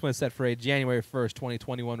watch it. This one is set for a January 1st,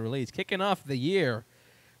 2021 release, kicking off the year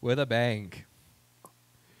with a bang.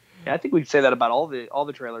 Yeah, I think we could say that about all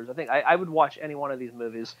the trailers. I think I would watch any one of these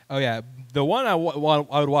movies. Oh yeah, the one I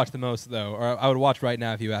would watch the most though, or I would watch right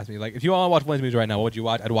now if you asked me. Like, if you want to watch one of these movies right now, what would you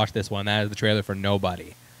watch? I'd watch this one. That is the trailer for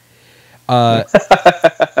Nobody.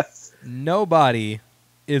 Nobody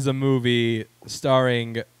is a movie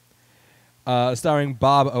starring Bob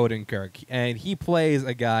Odenkirk, and he plays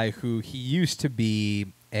a guy who used to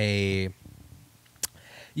be a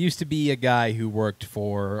guy who worked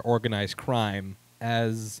for organized crime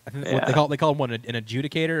as I think what they call him an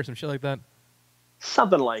adjudicator or some shit like that.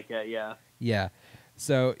 Something like it, yeah. Yeah.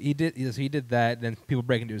 So he did that. Then people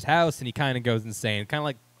break into his house, and he kind of goes insane. Kind of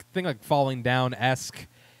like Falling Down-esque,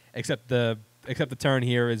 except the turn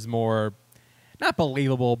here is more not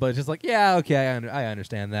believable, but it's just like, yeah, okay, I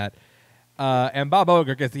understand that. And Bob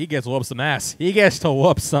Odenkirk gets to whoop some ass. He gets to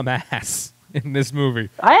whoop some ass in this movie.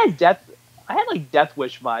 I had like Death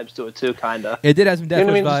Wish vibes to it too, kind of. It did have some Death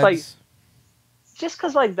Wish vibes. Just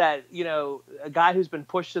because like that, a guy who's been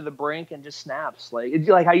pushed to the brink and just snaps,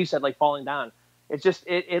 like how you said, like falling down. It's just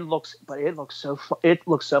it looks so it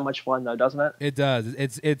looks so much fun though, doesn't it? It does.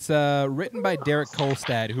 It's written by Derek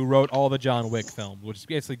Kolstad, who wrote all the John Wick films, which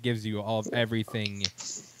basically gives you all of everything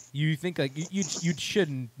you think like you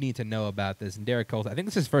shouldn't need to know about this. And Derek Kolstad, I think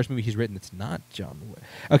this is his first movie he's written. It's not John Wick.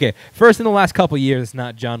 Okay, first in the last couple of years, it's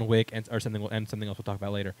not John Wick or something else we'll talk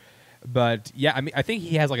about later. But yeah, I mean, I think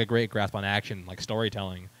he has like a great grasp on action, like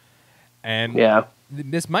storytelling, and maybe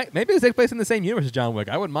this takes place in the same universe as John Wick.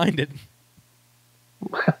 I wouldn't mind it.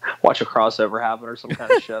 Watch a crossover happen or some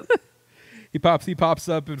kind of shit. He pops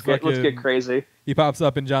up in fucking. Let's get crazy. He pops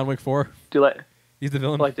up in John Wick 4. He's the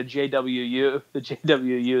villain. Like the JWU, the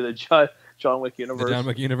John Wick universe. The John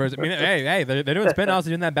Wick universe. I mean, hey, they're doing spin-offs,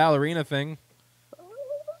 they're doing that ballerina thing.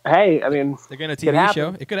 Hey, I mean, they're getting a TV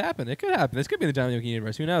show. It could happen. This could be the John Wick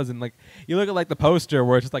universe. Who knows? And like, you look at like the poster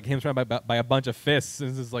where it's just like him surrounded by a bunch of fists. And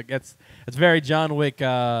it's just like it's very John Wick.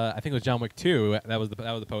 I think it was John Wick 2. That was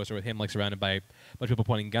the poster with him like surrounded by a bunch of people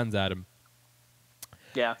pointing guns at him.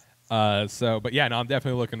 Yeah. But yeah, no, I'm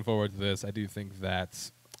definitely looking forward to this. I think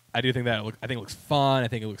it looks fun. I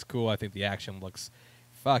think it looks cool. I think the action looks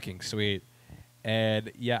fucking sweet.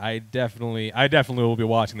 And yeah, I definitely will be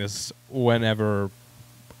watching this whenever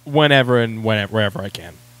and wherever I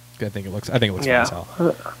can. I think it looks fun as hell.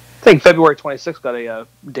 I think February 26th got a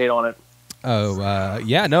date on it. Oh,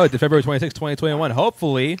 yeah, no, it's February 26th, 2021.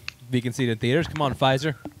 Hopefully, we can see it in theaters. Come on,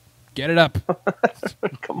 Pfizer. Get it up.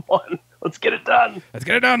 Come on. Let's get it done. Let's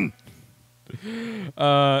get it done.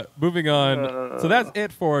 Moving on. So that's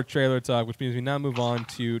it for trailer talk, which means we now move on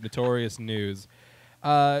to Notorious News.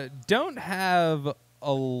 Don't have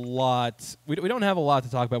a lot. We don't have a lot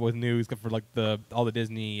to talk about with news, except for like all the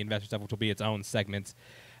Disney investor stuff, which will be its own segments.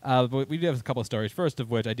 But we do have a couple of stories. First of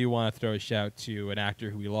which, I do want to throw a shout to an actor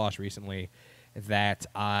who we lost recently. That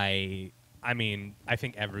I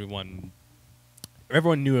think everyone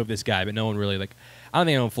knew of this guy, but no one really I don't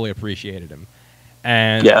think anyone fully appreciated him.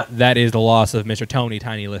 And that is the loss of Mr. Tony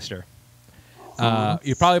Tiny Lister.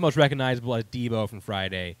 You're probably most recognizable as Debo from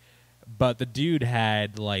Friday, but the dude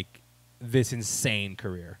had this insane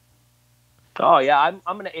career. Oh yeah, I'm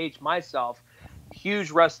gonna age myself.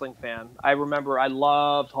 Huge wrestling fan. I remember I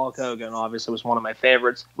loved Hulk Hogan. Obviously, was one of my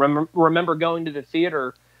favorites. Remember going to the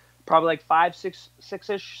theater, probably 5, 6,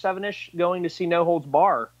 6-ish, 7-ish, going to see No Holds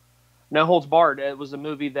Barred. No Holds Barred. It was a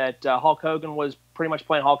movie that Hulk Hogan was pretty much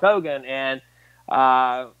playing Hulk Hogan, and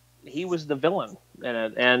he was the villain in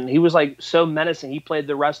it. And he was so menacing. He played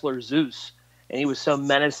the wrestler Zeus, and he was so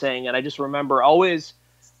menacing. And I just remember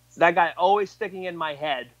that guy always sticking in my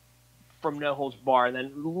head from No Holds Barred.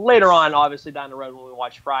 And then later on, obviously down the road when we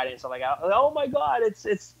watched Friday and stuff like that, oh my God,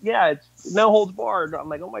 it's No Holds Barred. I'm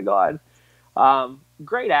like, oh my God.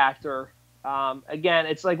 Great actor. Again,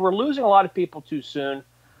 it's we're losing a lot of people too soon.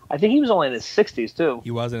 I think he was only in his 60s too.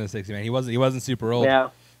 He was in his 60s, man. He wasn't super old.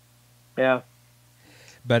 Yeah.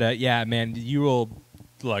 But yeah, man, you will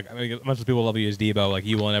look. I mean, as much as people love you as Debo,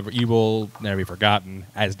 you will never be forgotten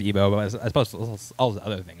as Debo. But I suppose all the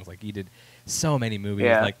other things, he did so many movies.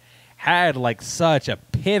 Yeah. Had such a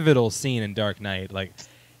pivotal scene in Dark Knight.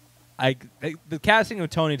 The casting of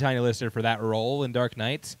Tony Tiny Lister for that role in Dark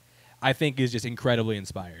Knight, I think is just incredibly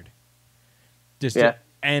inspired.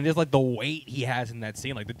 And just the weight he has in that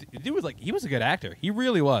scene, the dude was he was a good actor. He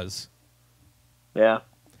really was. Yeah.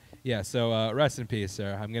 Yeah. So rest in peace,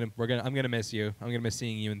 sir. I'm gonna miss you. I'm gonna miss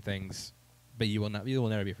seeing you in things, but you will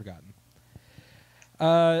never be forgotten.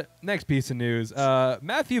 Next piece of news.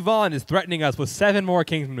 Matthew Vaughn is threatening us with 7 more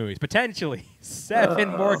Kingsman movies. Potentially 7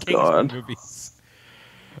 more Kingsman movies.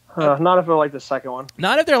 Not if they're the second one.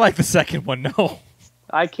 Not if they're the second one, no.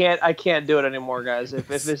 I can't do it anymore, guys. If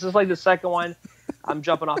this is the second one, I'm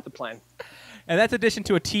jumping off the plane. And that's in addition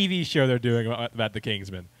to a TV show they're doing about the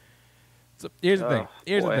Kingsman. So here's the thing.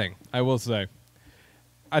 Here's the thing. I will say.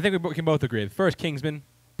 I think we can both agree. The first Kingsman,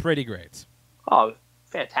 pretty great. Oh,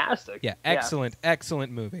 fantastic. Yeah,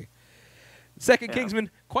 excellent movie. Second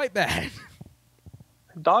Kingsman, quite bad.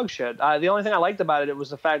 Dog shit. The only thing I liked about it was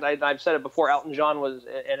the fact, I've said it before, Elton John was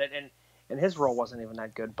in it, and his role wasn't even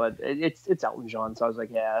that good, but it's Elton John, so I was like,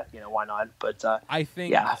 yeah, why not? But I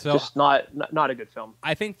think just not a good film.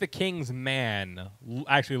 I think The King's Man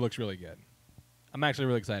actually looks really good. I'm actually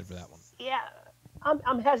really excited for that one. Yeah,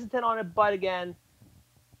 I'm hesitant on it, but again,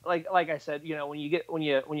 like I said, when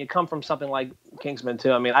you come from something like Kingsman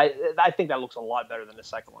 2, I mean, I think that looks a lot better than the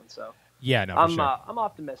second one. So yeah, no, for sure. I'm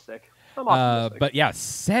optimistic. But yeah,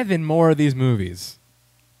 7 more of these movies.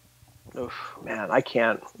 Oof, man, I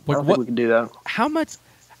can't. I don't think we can do that. How much?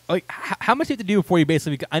 How much do you have to do before you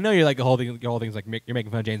basically? I know you're the whole thing's you're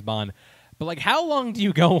making fun of James Bond, but how long do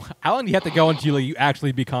you go? How long do you have to go until you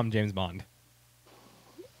actually become James Bond?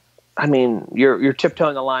 I mean, you're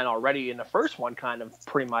tiptoeing the line already in the first one, kind of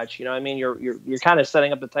pretty much. I mean, you're kind of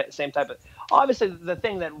setting up the same type of. Obviously, the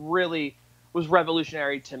thing that really was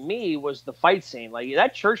revolutionary to me was the fight scene.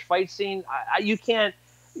 That church fight scene. You can't.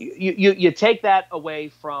 You take that away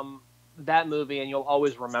from that movie, and you'll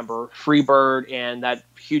always remember Freebird and that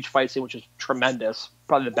huge fight scene, which is tremendous.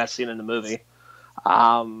 Probably the best scene in the movie.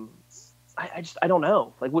 I don't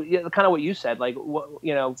know. Kind of what you said.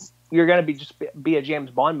 You're going to be a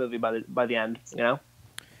James Bond movie by the end,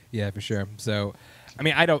 Yeah, for sure. So, I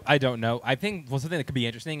mean, I don't know. I think something that could be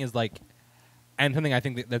interesting is and something I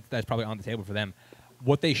think that's probably on the table for them.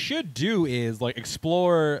 What they should do is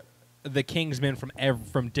explore the Kingsmen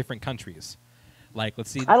from different countries. Let's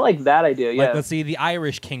see. I like that idea. Yeah. Let's see the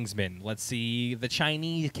Irish Kingsmen. Let's see the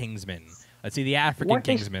Chinese Kingsmen. Let's see the African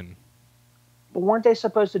Kingsmen. But weren't they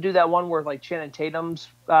supposed to do that one where Channing Tatum's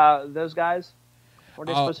those guys? Weren't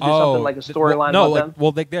they supposed to do something like a storyline about them?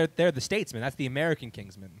 Well, they're the Statesmen. That's the American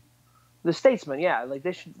Kingsmen. The Statesmen, yeah.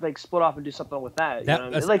 They should split off and do something with that.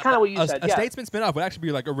 Kind of what you said. A Statesman spin-off would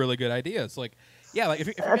actually be a really good idea. It's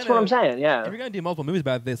if that's what I'm saying. Yeah. If you're gonna do multiple movies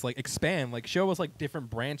about this, expand, show us different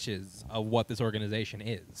branches of what this organization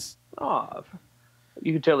is. Oh,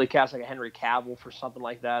 you could totally cast a Henry Cavill for something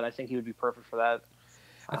like that. I think he would be perfect for that.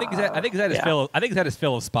 I think he's had his fill. I think he's had his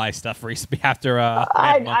fill of spy stuff recently after.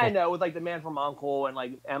 I know, with like the Man from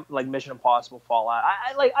U.N.C.L.E. and like Mission Impossible Fallout.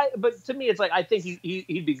 But to me, it's like I think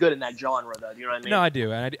he'd be good in that genre, though. Do you know what I mean? No, I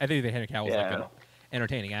do, and I think that Henry Cavill's like an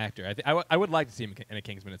entertaining actor. I would like to see him in a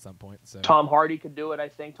Kingsman at some point. So Tom Hardy could do it. I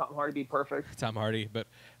think Tom Hardy be perfect. Tom Hardy, but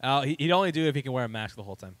he'd only do it if he can wear a mask the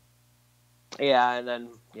whole time. Yeah, and then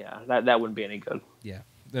that wouldn't be any good. Yeah.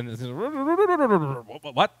 Then this is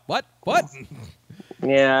what?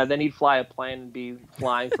 Yeah, then he'd fly a plane and be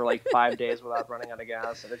flying for like 5 days without running out of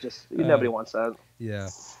gas, and it just nobody wants that. Yeah.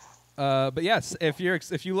 But yes, if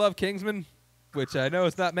you love Kingsman, which I know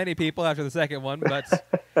it's not many people after the second one, but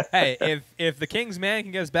hey, if the King's Man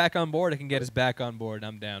can get us back on board, it can get us back on board.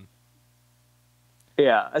 I'm down.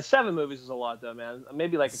 Yeah, 7 movies is a lot, though, man.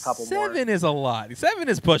 Maybe like a couple more. 7 is a lot. 7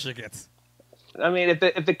 is pushing it. I mean,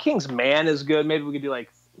 if the King's Man is good, maybe we could do like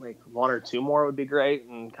 1 or 2 more would be great,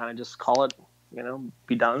 and kind of just call it,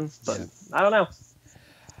 be done. But yeah. I don't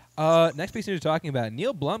know. Next piece we're talking about,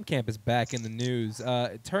 Neil Blomkamp is back in the news.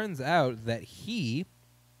 It turns out that he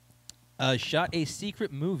shot a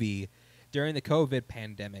secret movie during the COVID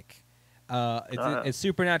pandemic. It's a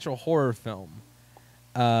supernatural horror film.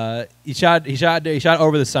 He shot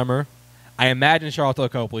over the summer. I imagine Charlton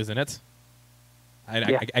Copley's in it.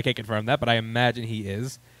 I can't confirm that, but I imagine he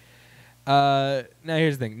is. Now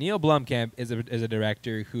here's the thing: Neil Blomkamp is a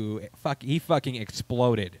director who fucking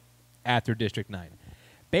exploded after District 9.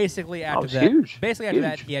 Basically after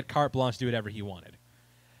that, he had carte blanche to do whatever he wanted.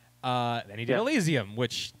 Then he did Elysium,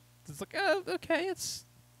 which is like, okay, it's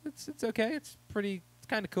okay, it's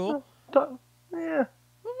kind of cool. Yeah.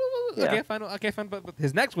 Okay, fine. But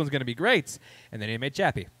his next one's gonna be great, and then he made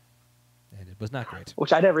Chappie. And it was not great.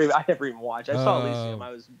 Which I never even watched. I saw Elysium.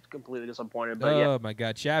 I was completely disappointed. But my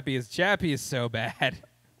God, Chappie is so bad.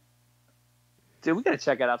 Dude, we gotta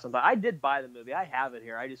check it out sometime. I did buy the movie. I have it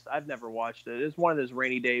here. I've never watched it. It's one of those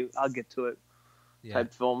rainy day, I'll get to it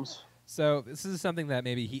type films. So this is something that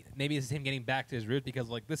maybe this is him getting back to his roots because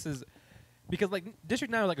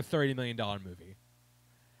District 9 was like a $30 million movie.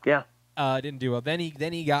 Yeah. Didn't do well. Then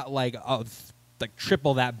he got like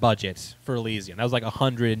triple that budget for Elysium. That was like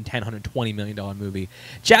 $120 million movie.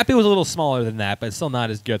 Chappie was a little smaller than that, but still not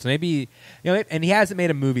as good. So maybe, and he hasn't made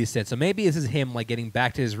a movie since. So maybe this is him like getting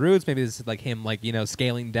back to his roots. Maybe this is like him like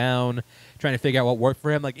scaling down, trying to figure out what worked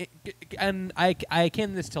for him. And I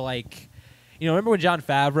akin this to like, remember when Jon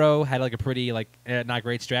Favreau had like a pretty like not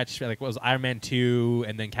great stretch, like what was Iron Man 2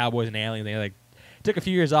 and then Cowboys and Alien. They like took a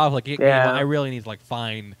few years off. Like I really need to like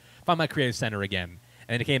find my creative center again.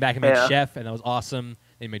 And then he came back and made Chef, and that was awesome.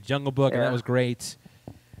 Then he made Jungle Book, and that was great.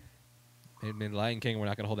 He made Lion King. We're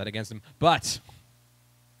not going to hold that against him. But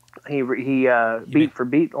he beat for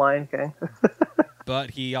beat Lion King.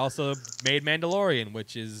 But he also made Mandalorian,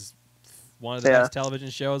 which is one of the best television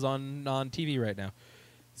shows on TV right now.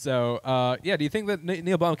 So, do you think that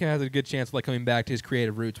Neil Blomkamp has a good chance of like coming back to his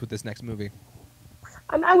creative roots with this next movie?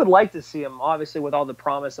 I would like to see him, obviously, with all the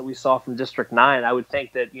promise that we saw from District 9. I would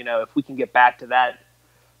think that, if we can get back to that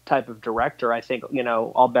type of director, I think,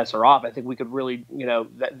 all bets are off. I think we could really,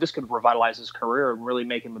 that this could revitalize his career and really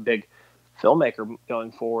make him a big filmmaker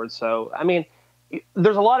going forward. So, I mean,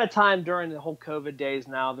 there's a lot of time during the whole COVID days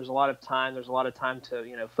now. There's a lot of time. There's a lot of time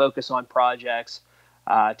to, focus on projects,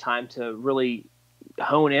 time to really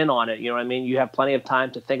hone in on it. You know what I mean? You have plenty of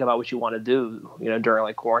time to think about what you want to do, during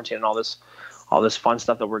like quarantine and all this fun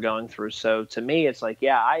stuff that we're going through. So to me, it's like,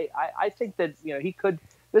 I think that,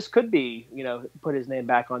 this could be, put his name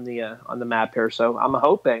back on the map here. So I'm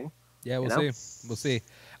hoping. Yeah, we'll see.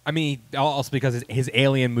 I mean, also because his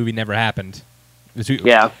Alien movie never happened. Because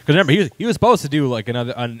remember, he was supposed to do like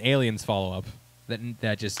an Aliens follow up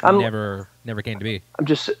that just never came to be.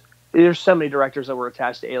 There's so many directors that were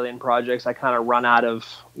attached to Alien projects. I kind of run out of,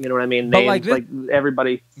 you know what I mean? Names, like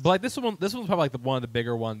everybody. But like this one's probably like one of the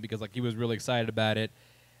bigger ones because like he was really excited about it.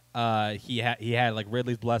 He had like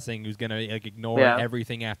Ridley's blessing, who's gonna like ignore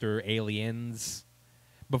everything after Aliens.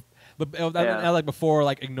 But like before,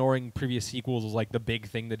 like ignoring previous sequels was like the big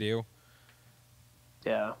thing to do.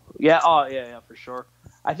 Yeah. Oh, for sure.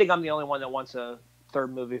 I think I'm the only one that wants a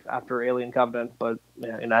third movie after Alien Covenant, but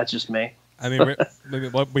that's just me. I mean,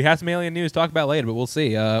 we have some Alien news to talk about later, but we'll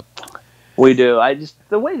see. We do.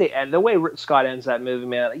 The way Scott ends that movie,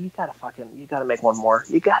 man. You gotta make one more.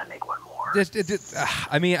 You gotta make one more.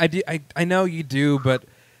 I mean, I know you do, but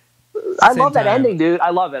I love that ending, dude. I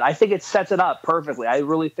love it. I think it sets it up perfectly. I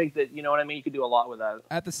really think that you know what I mean. You could do a lot with that.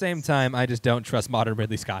 At the same time, I just don't trust modern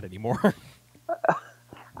Ridley Scott anymore.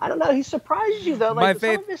 I don't know. He surprises you though. Like,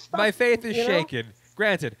 my faith is shaken.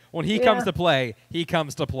 Granted, when he comes to play, he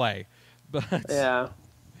comes to play. But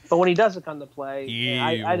But when he doesn't come to play,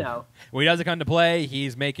 I know. When he doesn't come to play,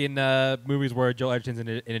 he's making movies where Joel Edgerton's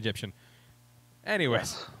an Egyptian.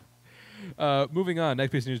 Anyways, moving on.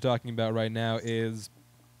 Next piece of news talking about right now is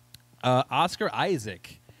Oscar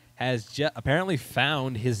Isaac has apparently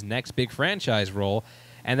found his next big franchise role,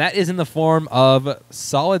 and that is in the form of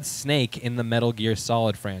Solid Snake in the Metal Gear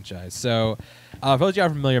Solid franchise. So, for those of you who are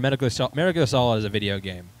familiar, Metal Gear Solid is a video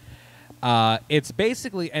game. It's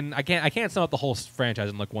basically, and I can't sum up the whole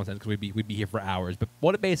franchise in like one sentence because we'd be here for hours. But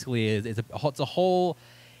what it basically is, it's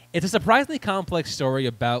a surprisingly complex story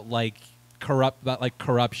about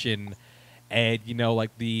corruption, and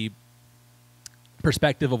like the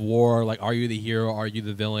perspective of war. Like, are you the hero? Are you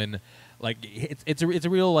the villain? Like, it's a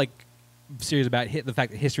real like series about the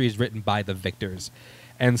fact that history is written by the victors.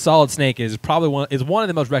 And Solid Snake is probably one of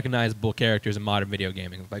the most recognizable characters in modern video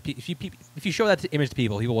gaming. Like, if you show that image to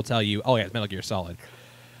people will tell you, oh yeah, it's Metal Gear Solid.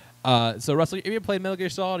 So Russell, have you ever played Metal Gear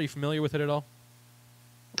Solid? Are you familiar with it at all?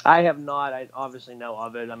 I have not. I obviously know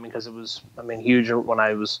of it. I mean, because it was huge when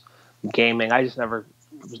I was gaming. It was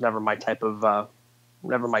never my type of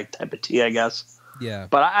tea, I guess. Yeah.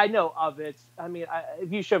 But I know of it. I mean,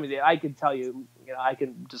 if you show me I could tell you. I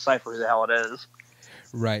can decipher who the hell it is.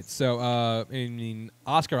 Right. So,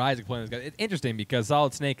 Oscar Isaac playing this guy. It's interesting because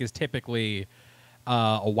Solid Snake is typically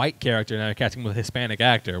a white character, and they're casting with a Hispanic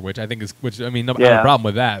actor, I have a problem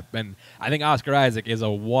with that. And I think Oscar Isaac is a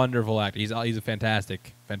wonderful actor. He's a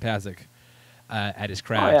fantastic at his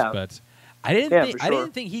craft. Oh, yeah. But I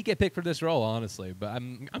didn't think he'd get picked for this role, honestly. But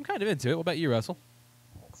I'm kind of into it. What about you, Russell?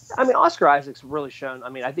 I mean, Oscar Isaac's really shown. I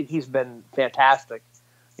mean, I think he's been fantastic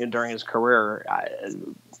during his career.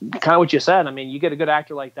 Kind of what you said. I mean, you get a good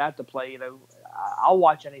actor like that to play. I'll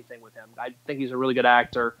watch anything with him. I think he's a really good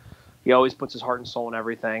actor. He always puts his heart and soul in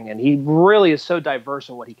everything, and he really is so diverse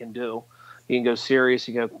in what he can do. He can go serious,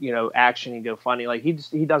 he can go action, he can go funny. Like he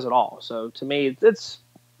does it all. So to me, it's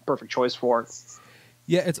perfect choice for it.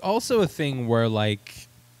 Yeah, it's also a thing where like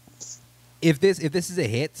if this is a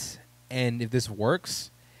hit and if this works,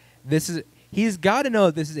 he's got to know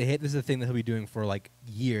that this is a hit. This is a thing that he'll be doing for like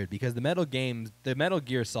years because the Metal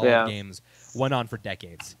Gear Solid games went on for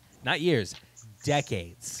decades, not years,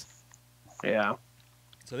 decades. Yeah.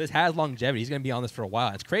 So this has longevity. He's going to be on this for a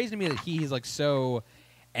while. It's crazy to me that he's like so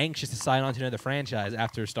anxious to sign on to another franchise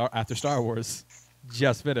after Star Wars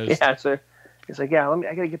just finished. Yeah. So he's like, I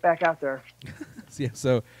got to get back out there.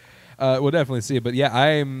 So we'll definitely see. But yeah,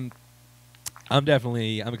 I'm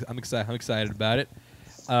excited about it.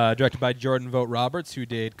 Directed by Jordan Vogt Roberts, who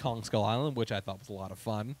did Kong Skull Island, which I thought was a lot of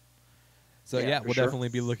fun. So we'll definitely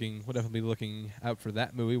be looking out for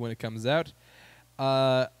that movie when it comes out.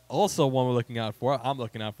 Also, one I'm looking out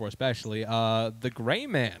for especially, The Gray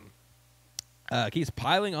Man. Keeps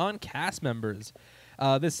piling on cast members.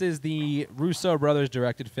 This is the Russo brothers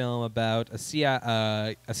directed film about a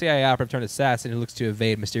CIA operative turned assassin who looks to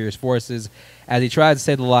evade mysterious forces as he tries to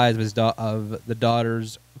save the lives of the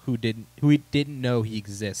daughters who he didn't know he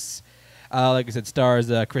exists. Like I said,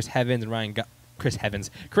 stars Chris Evans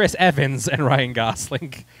and Ryan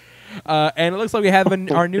Gosling. And it looks like we have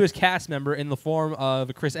our newest cast member in the form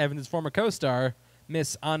of Chris Evans' former co-star,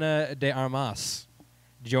 Miss Ana de Armas,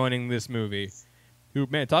 joining this movie. Who,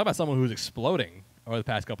 man, talk about someone who's exploding over the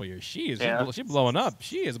past couple of years. She's blowing up.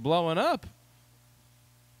 She is blowing up.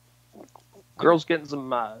 Girl's getting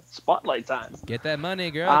some spotlight time. Get that money,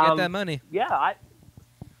 girl. Get that money.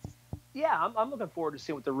 I'm looking forward to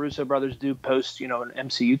seeing what the Russo brothers do post, an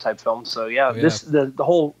MCU type film. So the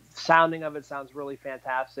whole sounding of it sounds really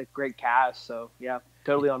fantastic. Great cast. So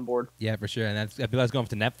totally on board. Yeah, for sure. And I feel that's going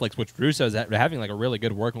to Netflix, which Russo's having like a really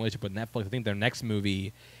good working relationship with Netflix. I think their next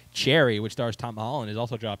movie, Cherry, which stars Tom Holland, is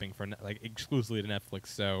also dropping for like exclusively to Netflix.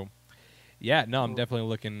 So I'm definitely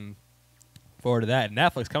looking forward to that.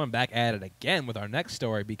 Netflix coming back at it again with our next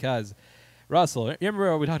story because Russell, you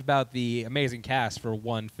remember we talked about the amazing cast for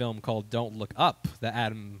one film called Don't Look Up that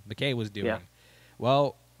Adam McKay was doing? Yeah.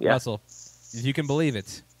 Well, Russell, if you can believe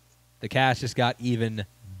it, the cast just got even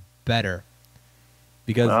better.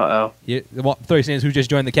 Because 30 seconds who just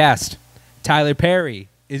joined the cast. Tyler Perry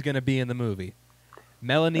is going to be in the movie.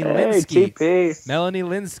 Melanie Linsky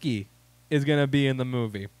is going to be in the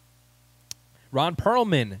movie. Ron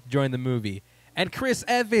Perlman joined the movie. And Chris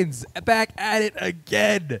Evans back at it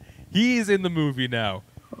again. He's in the movie now.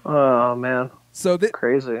 Oh man! So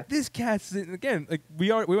crazy. This cast again. Like we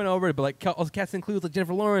went over it, but like also cast includes like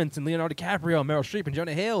Jennifer Lawrence and Leonardo DiCaprio, and Meryl Streep, and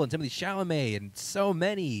Jonah Hill, and Timothée Chalamet, and so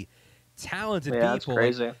many talented people. That's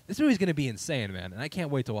crazy. Like, this movie's gonna be insane, man, and I can't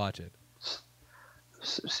wait to watch it.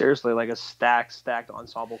 Seriously, like a stacked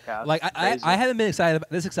ensemble cast. Like I haven't been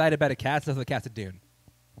this excited about a cast since the cast of Dune.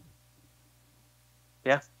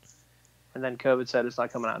 Yeah. and then COVID said it's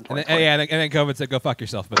not coming out in And 2020. then, and then COVID said, "Go fuck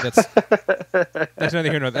yourself." But that's neither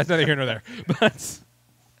here nor there. But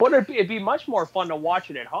It'd be much more fun to watch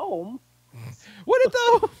it at home. would it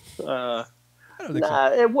though? I don't think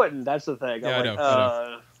so. It wouldn't. That's the thing. Yeah, I'm I like,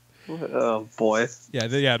 know. Oh boy.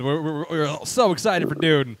 Yeah. We're so excited for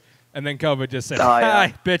Dune, and then COVID just said, Oh, yeah.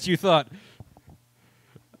 "I bet you thought."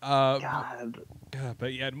 God.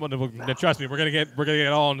 But yeah, trust me, we're gonna get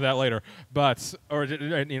all into that later, or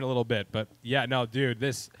in a little bit. But yeah, no, dude,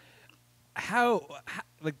 how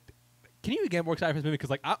like, can you get more excited for this movie? Because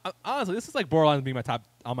like, honestly, this is like borderline being my top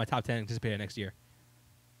 10 anticipated next year.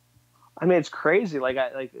 I mean, it's crazy. Like,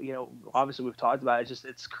 obviously we've talked about it.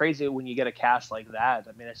 It's crazy when you get a cast like that.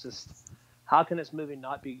 I mean, it's just, how can this movie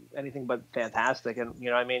not be anything but fantastic? And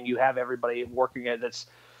you have everybody working at that's,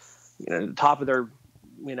 top of their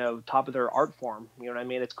art form.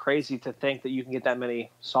 It's crazy to think that you can get that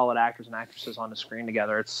many solid actors and actresses on the screen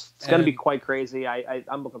together. It's going to be quite crazy.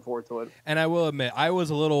 I'm looking forward to it. And I will admit, I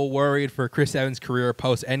was a little worried for Chris Evans' career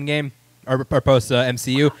post Endgame or post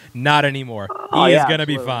MCU. Not anymore. He is going to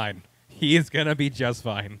be fine. He is going to be just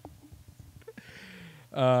fine.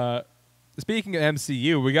 Speaking of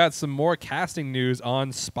MCU, we got some more casting news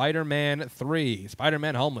on Spider-Man 3.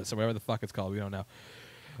 Spider-Man Homeless, or whatever the fuck it's called. We don't know.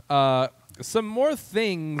 Some more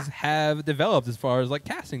things have developed as far as like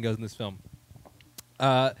casting goes in this film.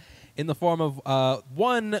 In the form of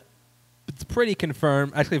one, it's pretty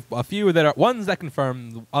confirmed. Actually, a few that are ones that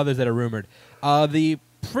confirmed, others that are rumored. The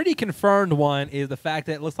pretty confirmed one is the fact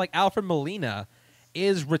that it looks like Alfred Molina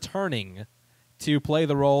is returning to play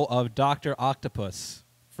the role of Dr. Octopus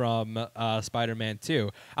from Spider-Man 2.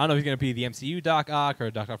 I don't know if he's going to be the MCU Doc Ock or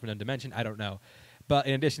Doc Ock from another dimension. I don't know. But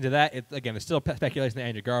in addition to that, there's still speculation that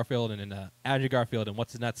Andrew Garfield and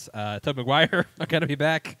what's his nuts, Tobey Maguire are going to be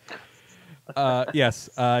back. Yes,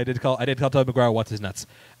 I did call Tobey Maguire what's his nuts.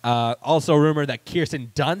 Also rumored that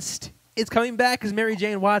Kirsten Dunst is coming back as Mary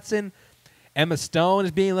Jane Watson. Emma Stone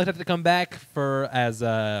is being looked at to come back as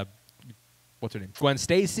what's her name, Gwen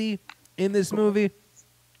Stacy in this movie.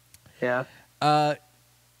 Yeah. Not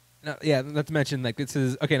to mention like this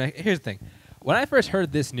is okay. Now here's the thing. When I first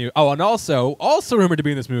heard this news, and also rumored to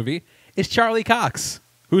be in this movie is Charlie Cox.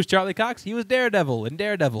 Who's Charlie Cox? He was Daredevil in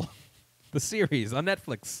Daredevil, the series on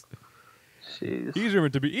Netflix. Jeez. He's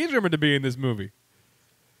rumored to be in this movie.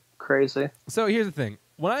 Crazy. So here's the thing.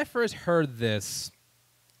 When I first heard this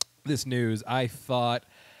news, I thought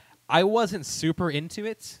I wasn't super into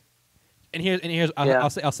it. And here's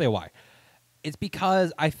I'll say why. It's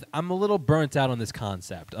because I'm a little burnt out on this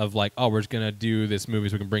concept of like, oh, we're just gonna do this movie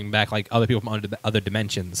so we can bring back like other people from other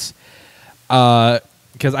dimensions.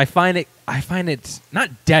 Because I find it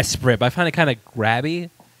not desperate, but I find it kind of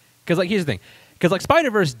grabby. Because like here's the thing, because like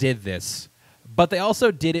Spider-Verse did this, but they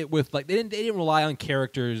also did it with like they didn't rely on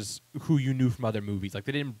characters who you knew from other movies. Like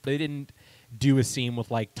they didn't do a scene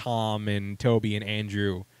with like Tom and Toby and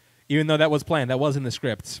Andrew, even though that was planned, that was in the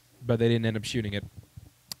script, but they didn't end up shooting it.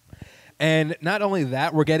 And not only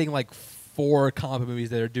that, we're getting like 4 comic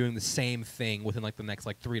movies that are doing the same thing within like the next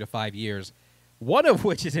like 3 to 5 years. One of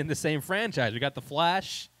which is in the same franchise. We got The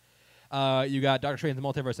Flash, you got Doctor Strange: The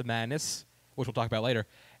Multiverse of Madness, which we'll talk about later,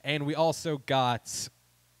 and we also got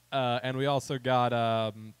what's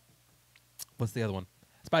the other one?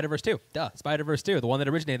 Spider-Verse 2. Spider-Verse 2, the one that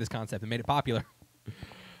originated this concept and made it popular.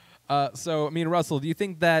 So, I mean, Russell, do you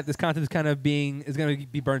think that this content is kind of is going to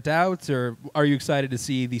be burnt out, or are you excited to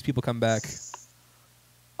see these people come back?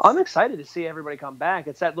 I'm excited to see everybody come back.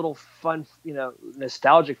 It's that little fun,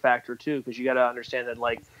 nostalgic factor too, because you got to understand that,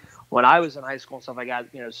 like, when I was in high school and stuff, I got,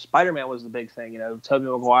 Spider-Man was the big thing, Tobey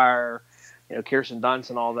Maguire, Kirsten Dunst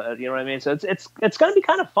and all that, you know what I mean? So it's going to be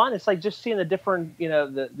kind of fun. It's like just seeing the different,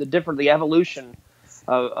 the evolution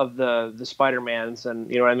of the Spider-Mans, and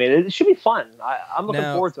you know what I mean. It should be fun. I'm looking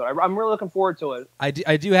forward to it. I'm really looking forward to it. I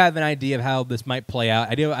do have an idea of how this might play out.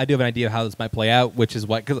 I do have an idea of how this might play out, which is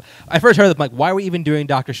what, because I first heard like, why are we even doing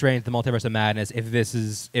Doctor Strange: The Multiverse of Madness if this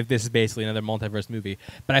is basically another multiverse movie?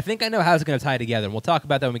 But I think I know how it's going to tie together, and we'll talk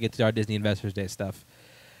about that when we get to our Disney Investors Day stuff.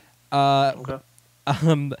 Okay.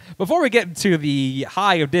 Before we get to the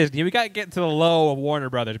high of Disney, we got to get to the low of Warner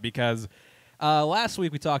Brothers, because last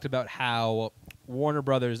week we talked about how Warner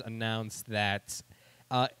Brothers announced that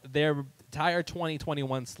their entire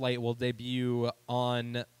 2021 slate will debut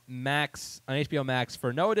on HBO Max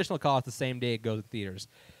for no additional cost the same day it goes to theaters.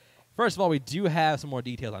 First of all, we do have some more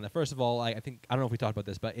details on that. First of all, I don't know if we talked about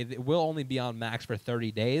this, but it will only be on Max for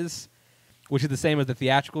 30 days, which is the same as the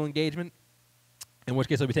theatrical engagement, in which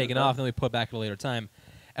case it'll be taken off and then we put back at a later time.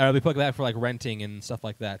 Or it'll be put back for like renting and stuff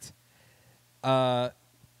like that.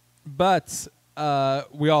 But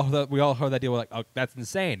we all heard that deal. We're like, oh, that's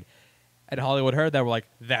insane. And Hollywood heard that, were like,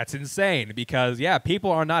 that's insane because, yeah,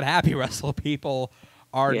 people are not happy, Russell. People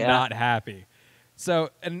are not happy.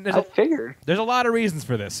 So, and I figured. There's a lot of reasons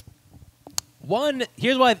for this. One,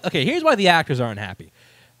 here's why the actors aren't happy.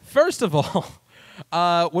 First of all,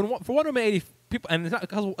 for Wonder Woman 80 people, and it's not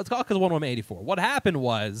because of Wonder Woman 84. What happened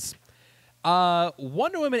was,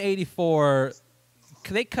 Wonder Woman 84,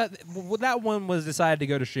 they cut when that one was decided to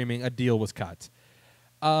go to streaming. A deal was cut.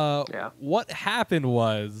 What happened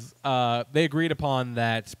was they agreed upon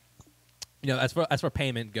that, as far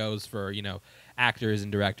payment goes for actors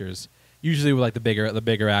and directors, usually with like the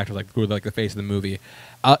bigger actors, like who are like the face of the movie.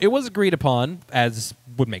 It was agreed upon, as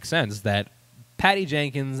would make sense, that Patty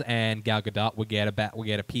Jenkins and Gal Gadot would get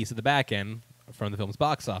a piece of the back end from the film's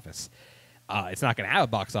box office. It's not going to have a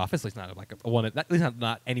box office, at least not like a one, at least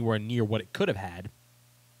not anywhere near what it could have had.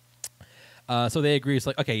 So they agreed. It's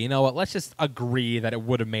like, okay, you know what? Let's just agree that it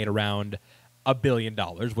would have made around $1 billion,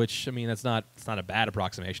 which it's not a bad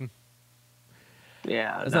approximation.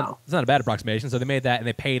 Yeah, it's not a bad approximation. So they made that, and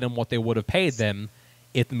they paid them what they would have paid them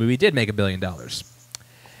if the movie did make $1 billion,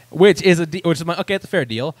 which is like, okay, it's a fair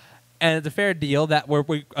deal, and it's a fair deal that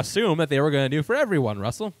we assume that they were going to do for everyone.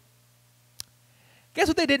 Russell, guess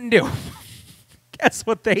what they didn't do? Guess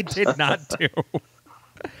what they did not do?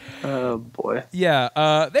 Oh boy.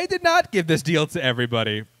 Yeah, they did not give this deal to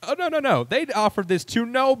everybody. Oh no. They offered this to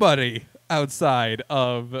nobody outside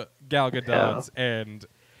of Gal Gadot and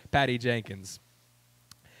Patty Jenkins.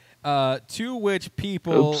 To which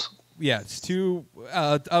people, to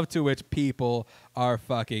which people are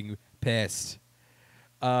fucking pissed.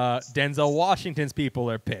 Denzel Washington's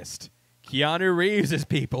people are pissed. Keanu Reeves'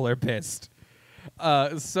 people are pissed.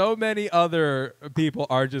 So many other people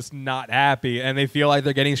are just not happy, and they feel like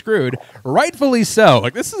they're getting screwed. Rightfully so.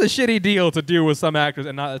 Like, this is a shitty deal to do with some actors,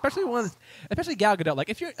 and not especially Gal Gadot. Like,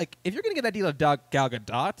 if you're gonna get that deal of Gal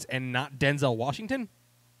Gadot and not Denzel Washington,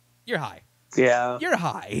 you're high. Yeah, you're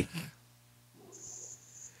high.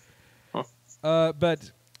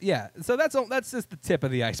 But yeah, so that's just the tip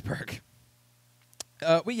of the iceberg.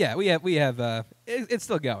 We have it's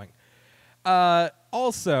still going.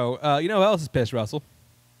 Also, you know who else is pissed, Russell?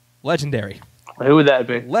 Legendary. Who would that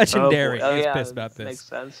be? Legendary is pissed about this. Makes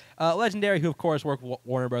sense. Legendary, who of course worked with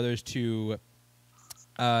Warner Brothers to,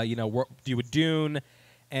 do with Dune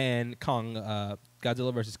and Kong,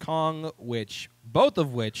 Godzilla vs. Kong, both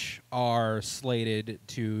of which are slated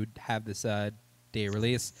to have this day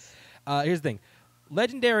release. Here's the thing: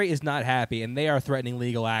 Legendary is not happy, and they are threatening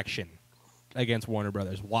legal action against Warner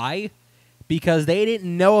Brothers. Why? Because they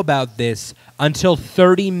didn't know about this until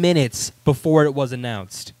 30 minutes before it was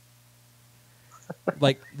announced.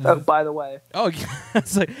 Like, by the way,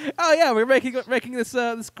 it's like, we're making this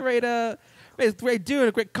great Dune,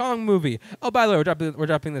 a great Kong movie. Oh, by the way, we're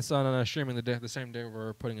dropping this on streaming the same day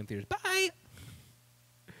we're putting it in theaters. Bye.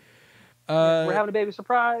 We're having a baby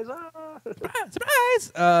surprise.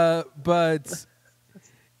 Surprise! But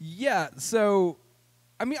yeah, so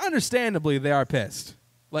understandably, they are pissed.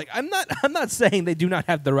 Like, I'm not saying they do not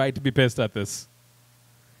have the right to be pissed at this.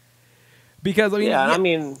 Because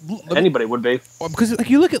anybody would be. Because like,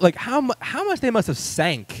 you look at like how much they must have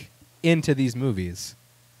sank into these movies.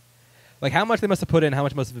 Like, how much they must have put in, how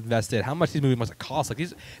much must have invested, how much these movies must have cost. Like,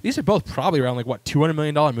 these are both probably around like what, $200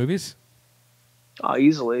 million movies? Oh,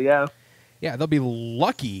 easily, yeah. Yeah, they'll be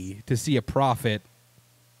lucky to see a profit.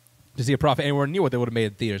 Anywhere near what they would have made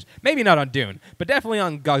in theaters. Maybe not on Dune, but definitely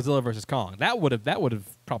on Godzilla vs. Kong. That would have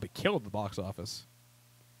probably killed the box office.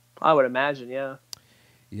 I would imagine, yeah.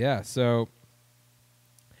 Yeah, so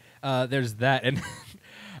there's that, and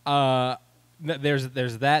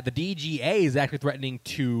there's that. The DGA is actually threatening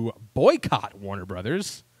to boycott Warner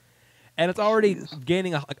Brothers, and it's already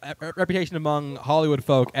gaining a reputation among Hollywood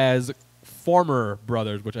folk as former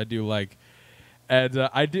brothers, which I do like. And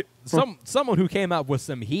someone who came up with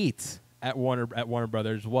some heat at Warner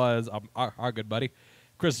Brothers was our good buddy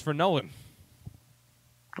Christopher Nolan.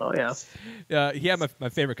 Oh yeah. He had my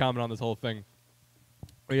favorite comment on this whole thing.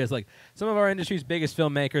 Where he was like, some of our industry's biggest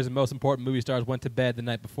filmmakers and most important movie stars went to bed the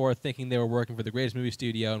night before thinking they were working for the greatest movie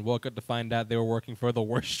studio and woke up to find out they were working for the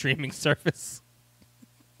worst streaming service.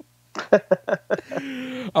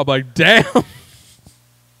 I'm like, damn.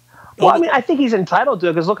 Well, I think he's entitled to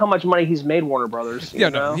it because look how much money he's made Warner Brothers.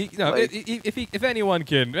 If anyone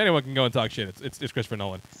can go and talk shit, it's Christopher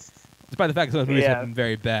Nolan. Despite the fact that those movies have been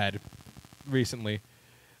very bad recently.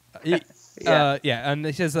 And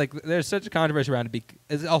he says like there's such a controversy around it.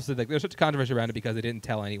 There's such a controversy around it because they didn't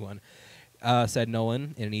tell anyone. Said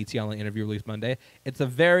Nolan in an ET Online interview released Monday. It's a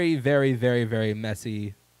very, very, very, very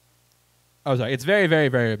messy. Oh, sorry. It's very, very,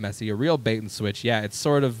 very messy. A real bait and switch. Yeah, it's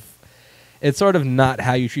sort of. it's sort of not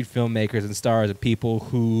how you treat filmmakers and stars and people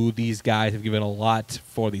who these guys have given a lot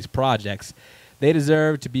for these projects. They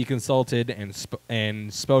deserve to be consulted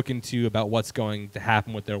and spoken to about what's going to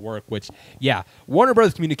happen with their work, which, yeah, Warner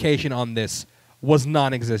Brothers communication on this was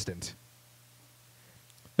non-existent.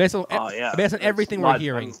 Based on everything we're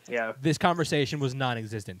hearing, this conversation was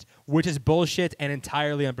non-existent, which is bullshit and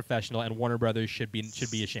entirely unprofessional, and Warner Brothers should be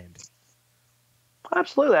ashamed.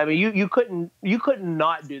 Absolutely. I mean, you couldn't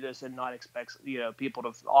not do this and not expect people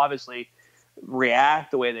to obviously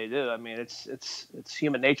react the way they do. I mean, it's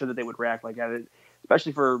human nature that they would react like that,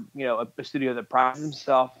 especially for a studio that prides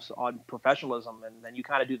themselves on professionalism, and then you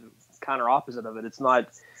kind of do the counter opposite of it. It's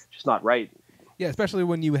just not right. Yeah, especially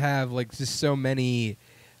when you have like just so many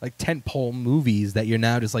like tentpole movies that you're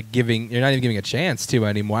now just like you're not even giving a chance to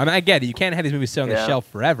anymore. I mean, I get it. You can't have these movies sit on the shelf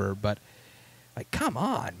forever, but like, come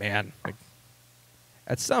on, man. Like,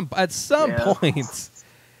 at some point,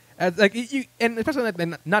 like and especially when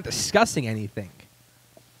they're not discussing anything.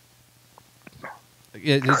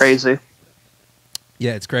 It's crazy.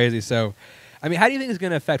 Yeah, it's crazy. So, I mean, how do you think it's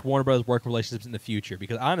going to affect Warner Bros. Working relationships in the future?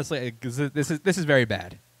 Because honestly, this is very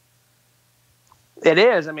bad. It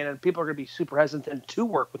is. I mean, and people are going to be super hesitant to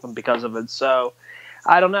work with them because of it. So,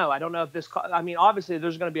 I don't know. I don't know if this. I mean, obviously,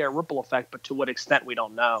 there's going to be a ripple effect, but to what extent, we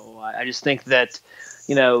don't know. I just think that,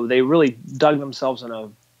 they really dug themselves in a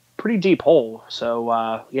pretty deep hole. So,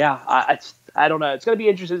 I don't know. It's going to be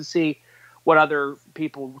interesting to see what other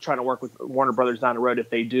people trying to work with Warner Brothers down the road,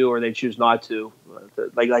 if they do or they choose not to.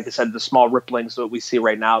 Like I said, the small ripplings that we see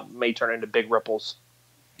right now may turn into big ripples.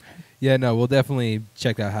 Yeah, no, we'll definitely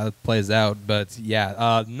check out how it plays out. But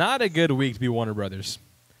yeah, not a good week to be Warner Brothers.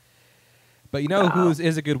 But who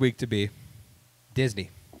is a good week to be? Disney.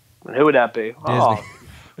 And who would that be? Disney. Oh.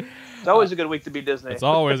 It's always a good week to be Disney. It's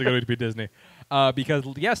always a good week to be Disney. Because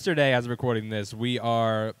yesterday, as of recording this, we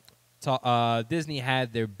are Disney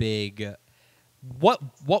had their big. What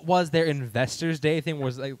was their Investors Day thing?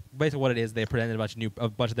 Was like basically what it is. They presented a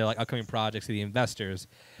bunch of their like upcoming projects to the investors,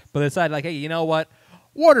 but they decided like, hey, you know what?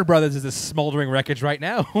 Warner Brothers is a smoldering wreckage right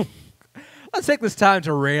now. Let's take this time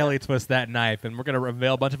to really twist that knife, and we're going to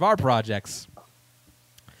reveal a bunch of our projects.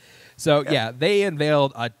 So yeah, they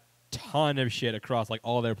unveiled a ton of shit across like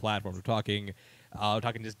all their platforms. We're talking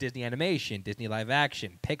just Disney Animation, Disney Live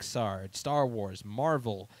Action, Pixar, Star Wars,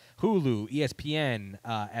 Marvel, Hulu, ESPN,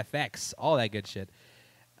 FX, all that good shit.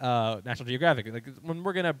 National Geographic. Like we're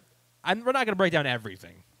not gonna break down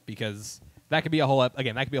everything because that could be a whole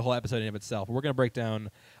episode in of itself. We're gonna break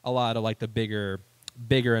down a lot of like the bigger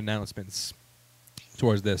announcements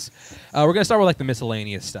towards this. We're gonna start with like the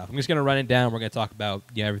miscellaneous stuff. I'm just gonna run it down. We're gonna talk about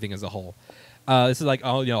everything as a whole. This is like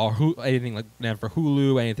anything like announced for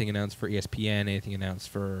Hulu, anything announced for ESPN, anything announced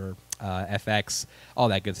for FX, all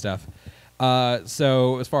that good stuff.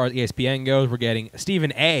 So as far as ESPN goes, we're getting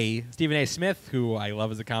Stephen A. Smith, who I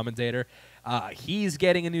love as a commentator. He's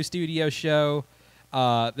getting a new studio show.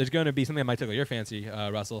 There's going to be something that might tickle your fancy,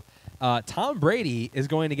 Russell. Tom Brady is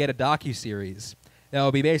going to get a docuseries that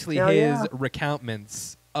will be basically his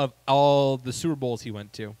recounts of all the Super Bowls he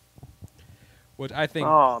went to, which I think.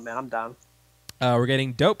 Oh man, I'm down. We're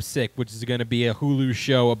getting Dope Sick, which is going to be a Hulu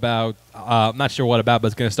show about, I'm not sure what about, but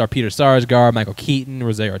it's going to star Peter Sarsgaard, Michael Keaton,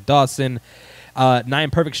 Rosario Dawson. 9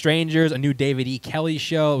 Perfect Strangers, a new David E. Kelly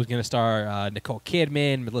show. It was going to star Nicole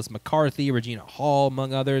Kidman, Melissa McCarthy, Regina Hall,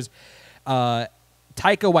 among others. Taika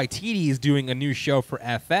Waititi is doing a new show for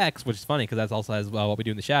FX, which is funny because that's also as well what we do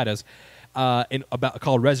in the shadows.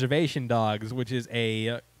 Called Reservation Dogs, which is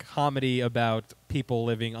a comedy about people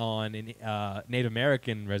living on a Native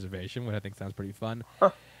American reservation, which I think sounds pretty fun.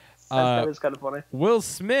 That is kind of funny. Will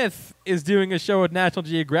Smith is doing a show with National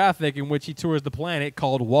Geographic in which he tours the planet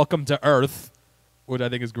called Welcome to Earth, which I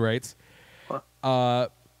think is great. There's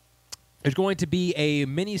going to be a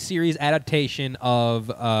mini-series adaptation of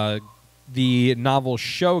the novel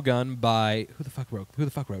Shogun by who the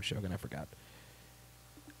fuck wrote Shogun? I forgot.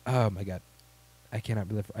 Oh my god, I cannot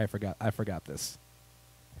believe I forgot this.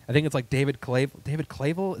 I think it's like David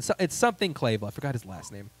Clavel. It's something Clavel. I forgot his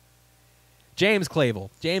last name. James Clavel.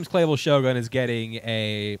 James Clavel Shogun is getting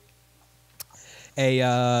a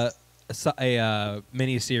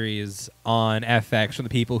mini series on FX from the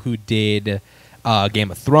people who did Game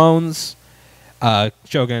of Thrones.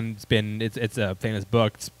 Shogun's it's a famous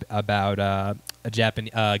book about a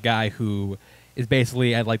Japanese guy who is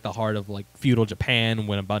basically at like the heart of like feudal Japan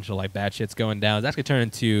when a bunch of like bad shit's going down. It's actually turned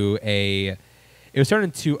into a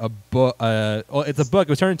book. It's a book. It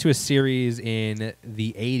was turned into a series in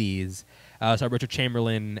the 80s. So Richard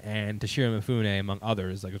Chamberlain and Toshiro Mifune, among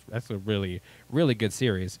others. Like that's a really, really good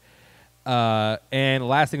series. And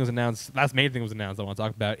last main thing was announced I want to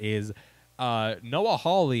talk about is Noah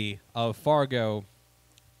Hawley of Fargo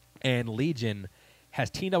and Legion has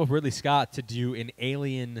teamed up with Ridley Scott to do an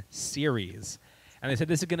Alien series. And they said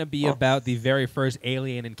this is going to be about the very first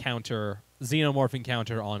alien encounter, xenomorph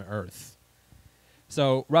encounter on Earth.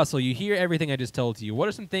 So, Russell, you hear everything I just told you. What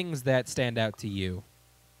are some things that stand out to you?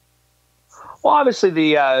 Well, obviously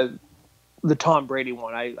the Tom Brady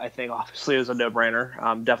one, I think obviously is a no-brainer.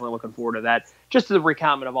 I'm definitely looking forward to that. Just the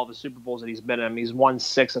recountment of all the Super Bowls that he's been in. He's won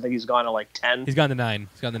 6. I think he's gone to like 10. He's gone to 9.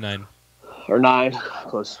 Or 9.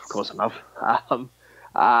 Close enough.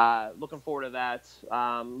 Looking forward to that.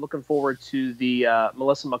 Looking forward to the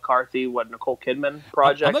Melissa McCarthy, Nicole Kidman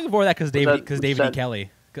project. I'm looking forward to that because David E. Kelly.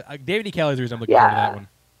 David E. Kelly is the reason I'm looking forward to that one.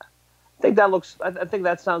 I think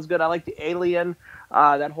that sounds good. I like the Alien.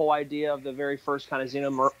 That whole idea of the very first kind of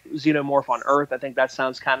xenomorph on Earth. I think that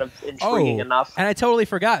sounds kind of intriguing enough. And I totally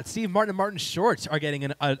forgot. Steve Martin and Martin Short are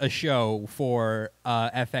getting a show for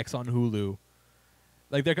FX on Hulu.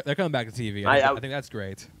 Like they're coming back to TV. I think that's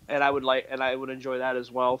great. And I would enjoy that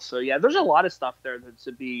as well. So yeah, there's a lot of stuff there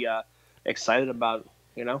to be excited about.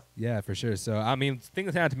 You know? Yeah, for sure. So I mean, things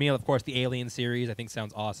that sound to me, of course, the Alien series I think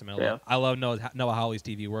sounds awesome. I love Noah Hawley's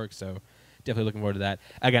TV work, so definitely looking forward to that.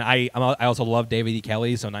 Again, I also love David E.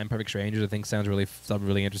 Kelly, so Nine Perfect Strangers I think sounds something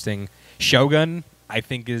really interesting. Shogun I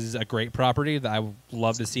think is a great property that I would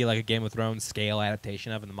love to see like a Game of Thrones scale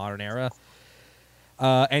adaptation of in the modern era.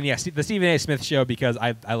 And yeah, the Stephen A. Smith show because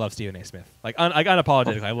I love Stephen A. Smith. Like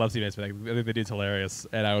unapologetically, I love Stephen A. Smith. I think the dude's hilarious,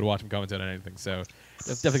 and I would watch him commentate on anything. So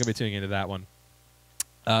definitely gonna be tuning into that one.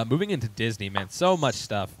 Moving into Disney, man, so much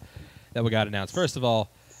stuff that we got announced. First of all,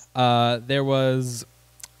 there was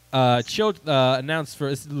announced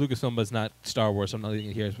for Lucasfilm, but it's not Star Wars, so I'm not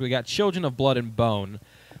leaving it here. So we got Children of Blood and Bone,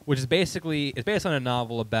 which is it's based on a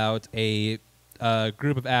novel about a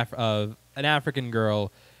group of an African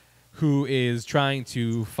girl who is trying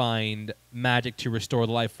to find magic to restore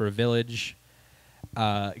the life for a village.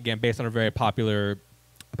 Again, based on a very popular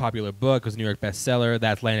book. It was a New York bestseller.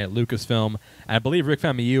 That's landed at Lucasfilm. And I believe Rick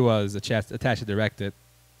Famuyiwa is attached to direct it.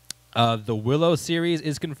 The Willow series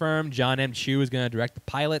is confirmed. John M. Chu is going to direct the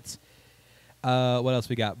pilot. What else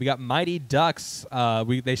we got? We got Mighty Ducks.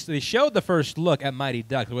 They showed the first look at Mighty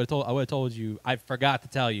Ducks. I would have told you. I forgot to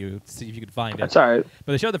tell you to see if you could find it. That's all right.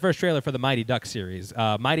 But they showed the first trailer for the Mighty Ducks series.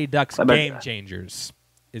 Mighty Ducks Game Changers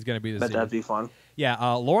is going to be the series. That'd be fun.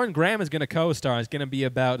 Yeah, Lauren Graham is going to co-star. It's going to be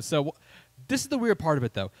about this is the weird part of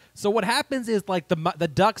it, though. So what happens is like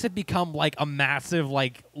the Ducks have become like a massive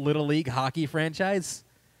like Little League hockey franchise.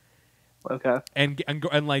 Okay. And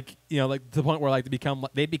like like to the point where like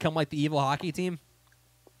they become like the evil hockey team.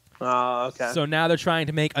 Okay. So now they're trying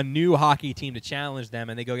to make a new hockey team to challenge them,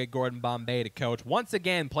 and they go get Gordon Bombay to coach once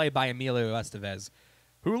again, played by Emilio Estevez,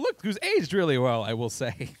 who's aged really well, I will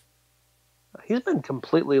say. He's been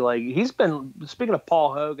completely speaking of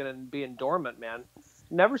Paul Hogan and being dormant, man.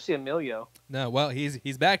 Never see Emilio. No, well,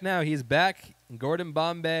 he's back now. He's back. Gordon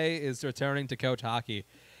Bombay is returning to coach hockey,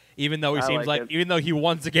 even though even though he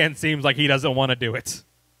once again seems like he doesn't want to do it.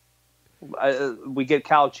 We get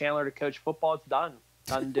Kyle Chandler to coach football. It's done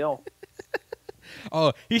deal.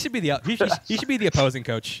 Oh, he should be the opposing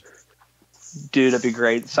coach. Dude, that'd be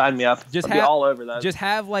great. Sign me up. I'll be all over that. Just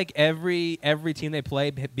have like every team they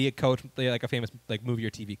play be a coach, like a famous like movie or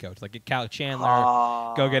TV coach. Like get Kyle Chandler,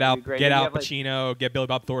 go get Al Pacino, get Billy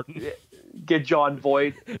Bob Thornton, get John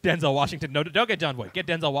Voight, Denzel Washington. No, don't get John Voight. Get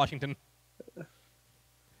Denzel Washington.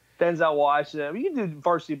 Denzel Washington. You can do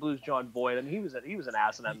Varsity Blues. John Voight. I mean, he was an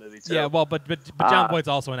ass in that movie too. Yeah, well, but John Voight's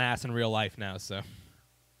also an ass in real life now. So.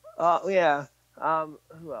 Yeah.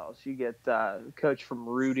 Who else? You get coach from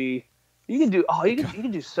Rudy. You can do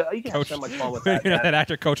have so much fun with that. That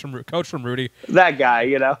actor, coach from Rudy. That guy,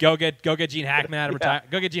 Go get Gene Hackman out of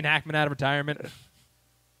Go get Gene Hackman out of retirement.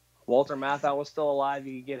 Walter Matthau was still alive.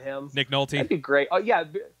 You could get him. Nick Nolte. That'd be great. Oh yeah,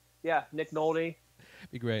 Nick Nolte.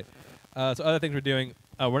 Be great. So other things we're doing.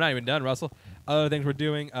 We're not even done, Russell. Other things we're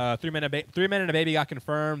doing. 3 Men and a Baby got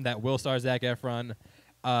confirmed that will star Zac Efron.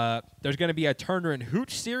 There's going to be a Turner and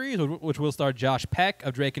Hooch series, which will star Josh Peck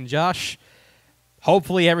of Drake and Josh.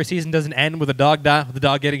 Hopefully, every season doesn't end with the dog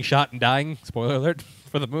getting shot and dying. Spoiler alert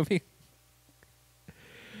for the movie.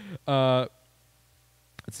 Let's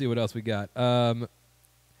see what else we got.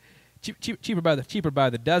 Cheaper by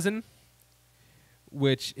the dozen,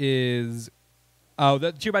 which is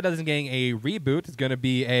the Cheaper by the Dozen getting a reboot. It's going to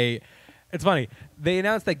be It's funny. They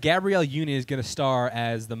announced that Gabrielle Union is going to star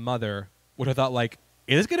as the mother, which I thought like,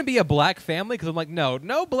 is this going to be a black family? Because I'm like,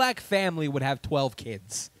 no black family would have 12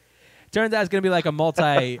 kids. Turns out it's going to be like a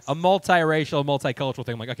multiracial, multicultural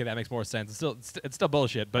thing. I'm like, okay, that makes more sense. It's still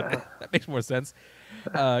bullshit, but that makes more sense.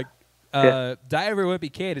 Diary of a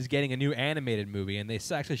Wimpy Kid is getting a new animated movie, and they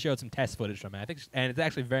actually showed some test footage from it. And it's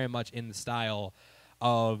actually very much in the style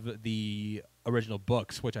of the original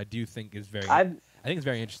books, which I do think is I think it's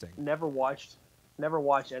very interesting. Never watched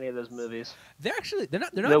any of those movies. They're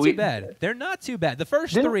not too bad. They're not too bad. The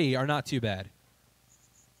first three are not too bad.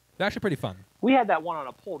 They're actually pretty fun. We had that one on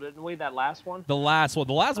a poll, didn't we? That last one. The last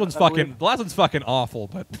one's fucking awful,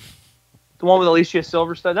 but. The one with Alicia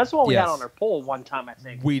Silverstone. That's the one we had on our poll one time, I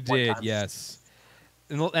think. We did, yes.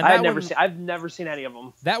 And I've never seen any of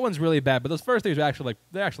them. That one's really bad, but those first three are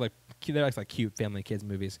actually cute family kids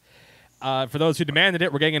movies. For those who demanded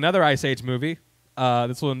it, we're getting another Ice Age movie.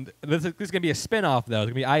 This is gonna be a spin-off though. It's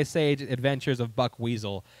gonna be Ice Age Adventures of Buck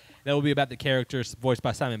Weasel. That will be about the characters voiced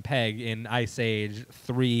by Simon Pegg in Ice Age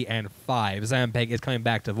 3 and 5. Simon Pegg is coming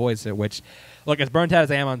back to voice it, which, look, as burnt out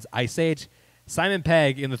as I am on Ice Age, Simon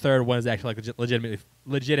Pegg in the third one is actually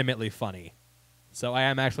legitimately funny. So I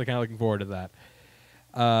am actually kind of looking forward to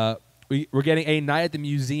that. We're getting a Night at the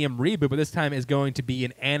Museum reboot, but this time is going to be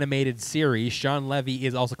an animated series. Sean Levy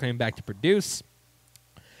is also coming back to produce.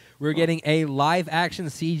 We're getting a live-action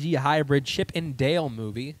CG hybrid Chip and Dale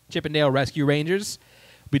movie, Chip and Dale Rescue Rangers.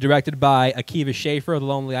 Will be directed by Akiva Schaffer of The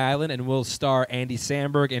Lonely Island and will star Andy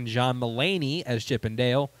Samberg and John Mulaney as Chip and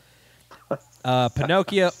Dale.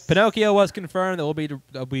 Pinocchio was confirmed that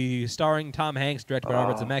will be starring Tom Hanks, directed by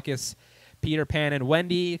Robert Zemeckis. Peter Pan and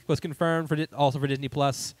Wendy was confirmed also for Disney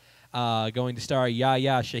Plus. Going to star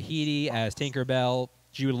Yahya Shahidi as Tinkerbell.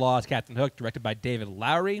 Jude Law as Captain Hook, directed by David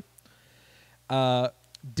Lowery.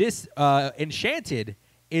 Enchanted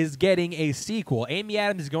is getting a sequel. Amy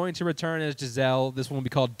Adams is going to return as Giselle. This one will be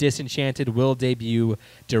called Disenchanted. Will debut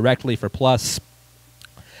directly for Plus.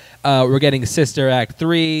 We're getting Sister Act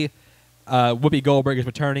 3. Whoopi Goldberg is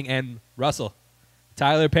returning, and Russell,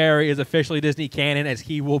 Tyler Perry is officially Disney canon as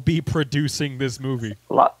he will be producing this movie.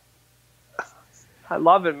 I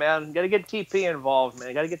love it, man. Got to get TP involved,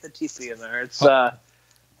 man. Got to get the TP in there. It's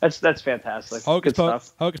that's fantastic. Hocus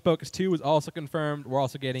Pocus 2 was also confirmed. We're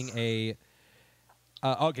also getting a.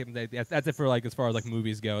 Okay, that's it for as far as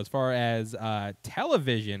movies go. As far as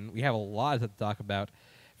television, we have a lot to talk about.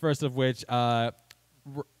 First of which,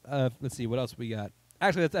 let's see what else we got.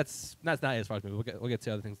 Actually, that's not as far as movies. We'll get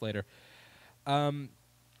to other things later.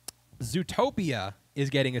 Zootopia is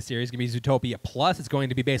getting a series. It's going to be Zootopia Plus. It's going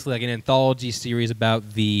to be basically an anthology series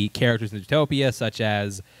about the characters in Zootopia, such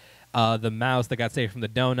as the mouse that got saved from the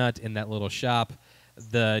donut in that little shop,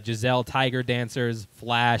 the Giselle Tiger Dancers,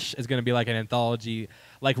 Flash is going to be an anthology,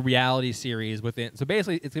 reality series within. So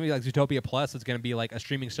basically, it's going to be Zootopia Plus. It's going to be a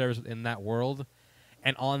streaming service in that world,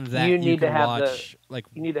 and on that you can watch.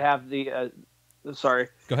 You need to have the. Sorry.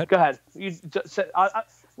 Go ahead. Go ahead.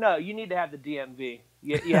 No, you need to have the DMV.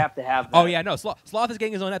 You have to have that. Oh, yeah, no. Sloth is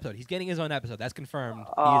getting his own episode. He's getting his own episode. That's confirmed.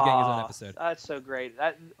 He's getting his own episode. That's so great.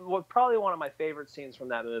 That was probably one of my favorite scenes from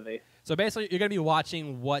that movie. So basically, you're going to be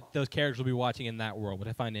watching what those characters will be watching in that world, which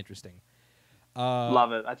I find interesting.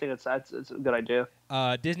 Love it. I think it's a good idea.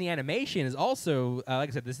 Disney Animation is also, like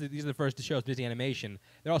I said, these are the first shows Disney Animation.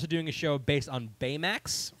 They're also doing a show based on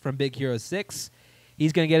Baymax from Big Hero 6.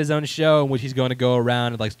 He's going to get his own show in which he's going to go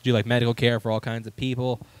around and do medical care for all kinds of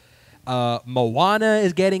people. Moana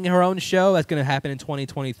is getting her own show. That's going to happen in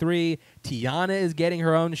 2023. Tiana is getting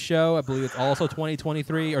her own show. I believe it's also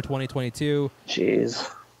 2023 or 2022.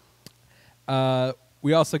 Jeez.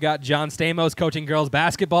 We also got John Stamos coaching girls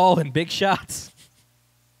basketball in Big Shots.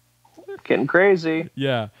 Getting crazy.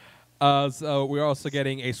 Yeah. So we're also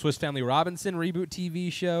getting a Swiss Family Robinson reboot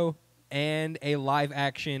TV show and a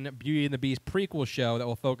live-action Beauty and the Beast prequel show that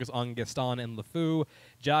will focus on Gaston and LeFou.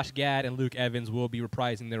 Josh Gad and Luke Evans will be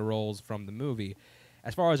reprising their roles from the movie.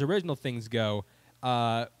 As far as original things go,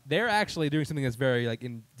 they're actually doing something that's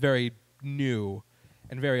very very new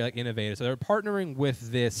and very innovative. So they're partnering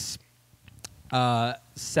with this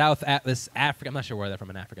this African. I'm not sure where they're from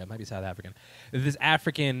in Africa. It might be South African. This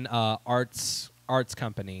African arts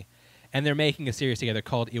company. And they're making a series together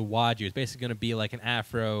called Iwaju. It's basically going to be an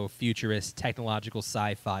Afro-futurist technological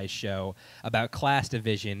sci-fi show about class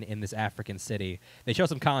division in this African city. They show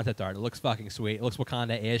some concept art. It looks fucking sweet. It looks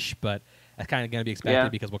Wakanda-ish, but that's kind of going to be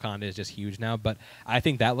expected because Wakanda is just huge now. But I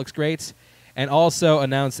think that looks great. And also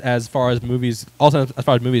announced as far as movies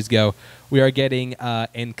go, we are getting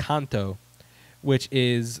Encanto, which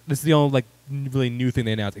is the only really new thing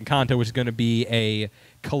they announced. Encanto, which is going to be a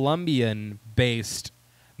Colombian-based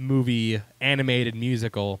animated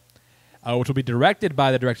musical, which will be directed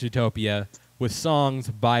by the director of Zootopia with songs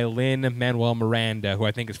by Lin-Manuel Miranda, who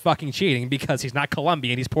I think is fucking cheating because he's not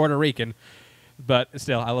Colombian, he's Puerto Rican. But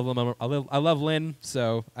still, I love Lin,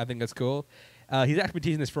 so I think that's cool. He's actually been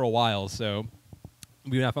teasing this for a while, so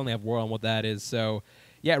We now finally have word on what that is. So,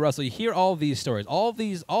 yeah, Russell, you hear all these stories, all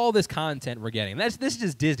this content we're getting. And this is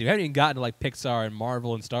just Disney. We haven't even gotten to like Pixar and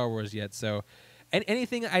Marvel and Star Wars yet. So,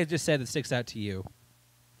 anything I just said that sticks out to you,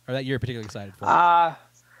 or that you're particularly excited for?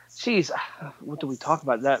 Geez, what do we talk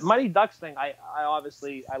about? That Mighty Ducks thing. I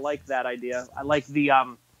obviously like that idea. I like the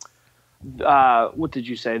what did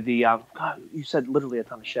you say? The God, you said literally a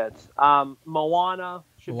ton of shits. Moana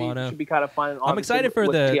should be kind of fun. I'm excited for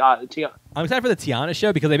I'm excited for the Tiana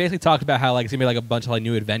show because they basically talked about how like it's gonna be like a bunch of like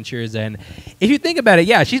new adventures, and if you think about it,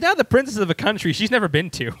 yeah, she's now the princess of a country she's never been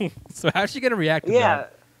to. So how's she gonna react to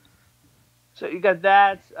that? So you got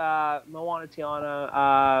that Moana,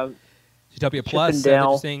 Tiana, Zootopia Plus,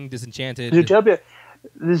 interesting, Disenchanted. The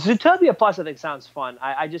Zootopia Plus, I think, sounds fun.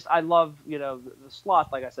 I love, the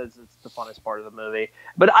sloth. Like I said, it's the funnest part of the movie.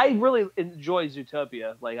 But I really enjoy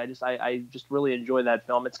Zootopia. Like I just really enjoy that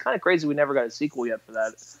film. It's kind of crazy we never got a sequel yet for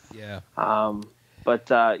that. Yeah.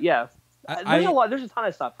 Yeah. There's a ton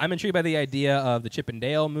of stuff. I'm intrigued by the idea of the Chip and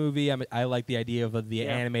Dale movie. I like the idea of the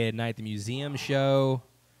animated Night at the Museum show.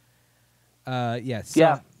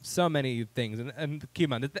 So many things, and keep in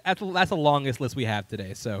mind that's the longest list we have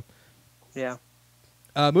today. So. Yeah.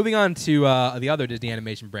 Moving on to the other Disney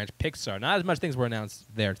animation branch, Pixar. Not as much things were announced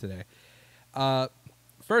there today.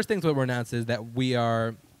 First things that were announced is that we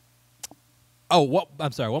are...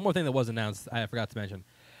 I'm sorry. One more thing that was announced I forgot to mention.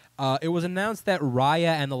 It was announced that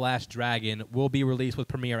Raya and the Last Dragon will be released with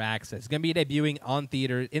Premiere Access. It's going to be debuting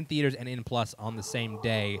in theaters and in Plus on the same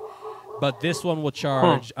day. But this one will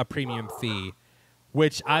charge a premium fee.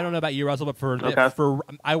 Which I don't know about you, Russell, but I don't know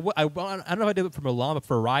if I do it for Mulan, but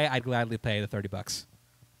for Raya, I'd gladly pay the $30.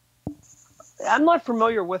 I'm not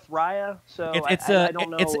familiar with Raya, so I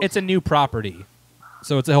don't know. It's a new property,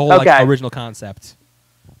 so it's a whole like original concept.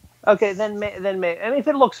 Okay, then if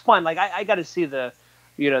it looks fun, like I got to see the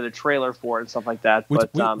trailer for it and stuff like that.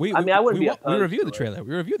 But I wouldn't be opposed. We reviewed the trailer.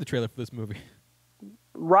 We reviewed the trailer for this movie.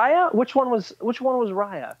 Raya? Which one was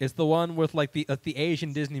Raya? It's the one with like the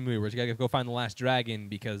Asian Disney movie where you gotta go find the last dragon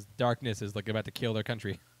because darkness is like about to kill their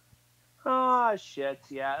country. Oh shit!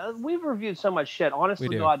 Yeah, we've reviewed so much shit.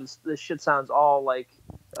 Honestly, God, this shit sounds all like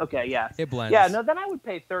okay. Yeah, it blends. Yeah, no, then I would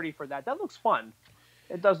pay $30 for that. That looks fun.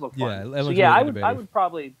 It does look fun. Yeah, I would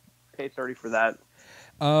probably pay $30 for that.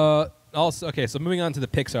 Also, okay, so moving on to the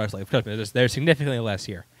Pixar slate. There's significantly less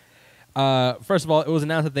here. First of all, it was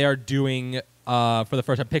announced that they are doing for the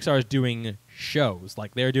first time. Pixar is doing shows.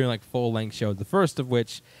 Like they're doing like full length shows. The first of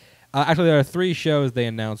which, actually, there are 3 shows they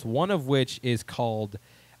announced. One of which is called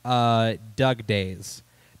Doug Days.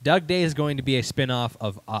 Doug Days is going to be a spin-off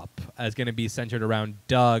of Up. It's going to be centered around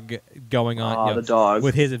Doug going on the dog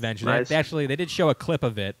with his adventures. Nice. They did show a clip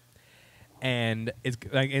of it, and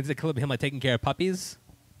it's a clip of him like taking care of puppies,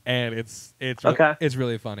 and it's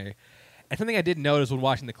really funny. And something I did notice when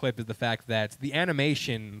watching the clip is the fact that the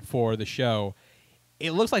animation for the show,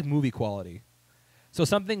 it looks like movie quality. So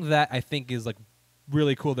something that I think is like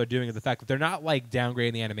really cool they're doing is the fact that they're not like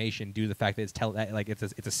downgrading the animation due to the fact that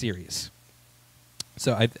it's a series.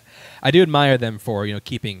 So I do admire them for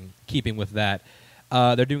keeping with that.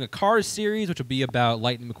 They're doing a Cars series which will be about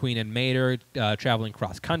Lightning McQueen and Mater traveling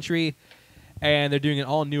cross country, and they're doing an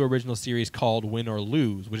all new original series called Win or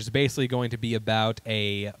Lose, which is basically going to be about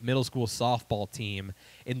a middle school softball team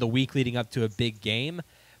in the week leading up to a big game.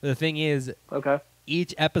 But the thing is,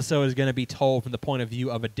 each episode is going to be told from the point of view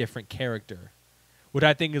of a different character, which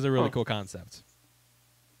I think is a really cool concept.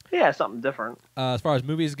 Yeah, something different. As far as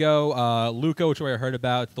movies go, Luca, which I heard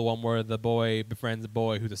about, it's the one where the boy befriends a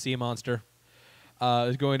boy who's a sea monster,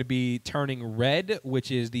 is going to be Turning Red,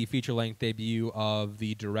 which is the feature-length debut of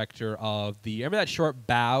the director of remember that short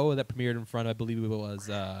Bow that premiered in front of, I believe it was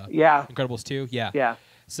Incredibles 2? Yeah. Yeah.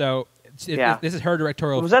 So this is her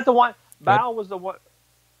directorial... Was that the one? Bow was the one...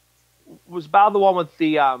 Was Bow the one with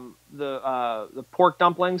the pork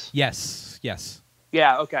dumplings? Yes.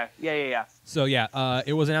 Yeah, okay. Yeah. So,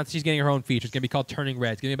 it was announced she's getting her own feature. It's going to be called Turning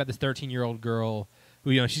Red. It's going to be about this 13-year-old girl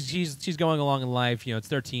who, she's going along in life. It's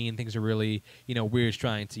 13. Things are really, weird. She's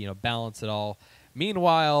trying to, balance it all.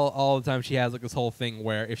 Meanwhile, all the time she has like this whole thing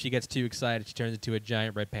where if she gets too excited, she turns into a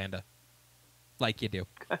giant red panda. Like you do.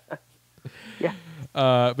 Yeah.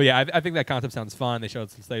 But yeah, I think that concept sounds fun. They showed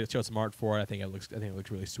some art for it. I think it looks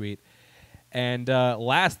really sweet. And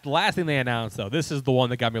last thing they announced, though, this is the one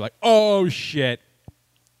that got me like, oh shit.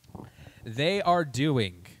 They are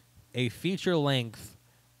doing a feature-length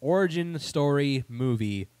origin story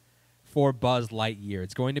movie for Buzz Lightyear.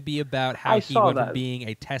 It's going to be about how he went from being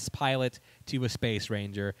a test pilot to a space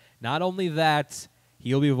ranger. Not only that,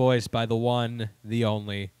 he'll be voiced by the one, the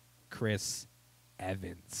only, Chris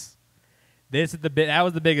Evans. This is that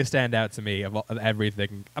was the biggest standout to me of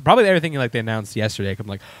everything. Probably everything like they announced yesterday. I'm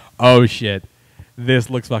like, oh shit, this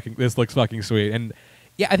looks fucking sweet. And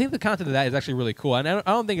yeah, I think the content of that is actually really cool. And I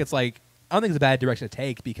don't think it's a bad direction to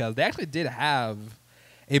take, because they actually did have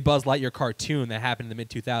a Buzz Lightyear cartoon that happened in the mid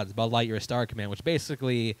 2000s, Buzz Lightyear: A Star Command, which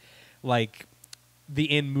basically like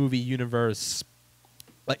the in-movie universe.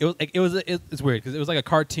 Like it's weird because it was like a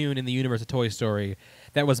cartoon in the universe of Toy Story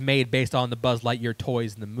that was made based on the Buzz Lightyear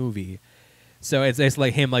toys in the movie. So it's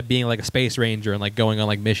like him like being like a space ranger and like going on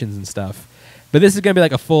like missions and stuff. But this is gonna be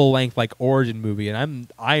like a full length like origin movie, and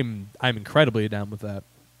I'm incredibly down with that.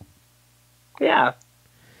 Yeah.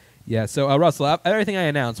 Yeah. So Russell, everything I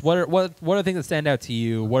announced, what are things that stand out to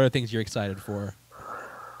you? What are things you're excited for?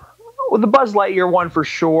 Well, the Buzz Lightyear one for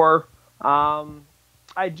sure.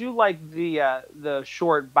 I do like the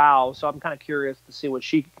short bow, so I'm kind of curious to see what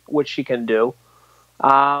she can do.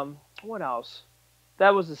 What else?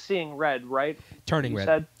 That was the Seeing Red, right? Turning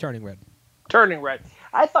Red. Turning Red.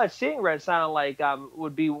 I thought Seeing Red sounded like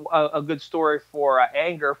would be a good story for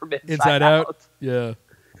Anger from Inside Out. Yeah.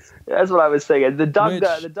 That's what I was thinking. The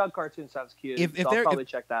Doug cartoon sounds cute. I'll probably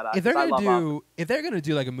check that out. If they're gonna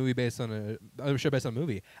do like a movie based on a show based on a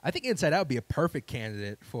movie, I think Inside Out would be a perfect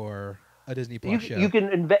candidate for a Disney Plus show. You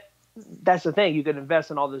can that's the thing. You can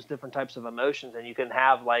invest in all those different types of emotions, and you can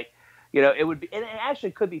have like, it would be, and it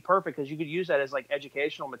actually could be perfect because you could use that as like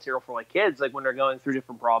educational material for like kids, like when they're going through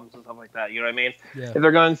different problems and stuff like that. You know what I mean? Yeah. If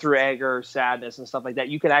they're going through anger, or sadness, and stuff like that,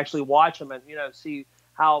 you could actually watch them and see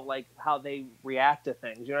how they react to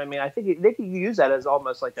things. You know what I mean? I think they could use that as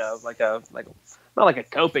almost like a not like a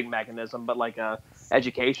coping mechanism, but like a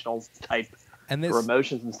educational type. And for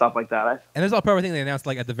emotions and stuff like that. And there's all perfect thing they announced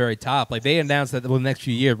like at the very top. Like they announced that in the next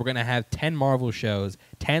few years we're going to have 10 Marvel shows,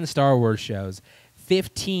 10 Star Wars shows,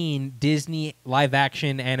 15 Disney live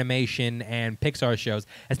action animation and Pixar shows.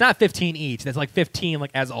 It's not 15 each. That's like 15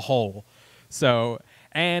 like as a whole. So,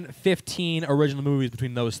 and 15 original movies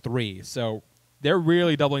between those three. So they're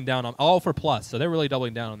really doubling down on all for Plus. So they're really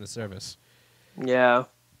doubling down on this service. Yeah.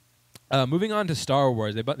 Moving on to Star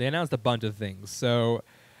Wars, they announced a bunch of things. So,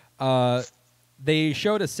 they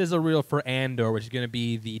showed a sizzle reel for Andor, which is going to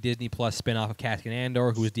be the Disney Plus spinoff of Cassian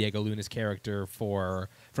Andor, who is Diego Luna's character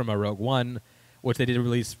from a Rogue One, which they did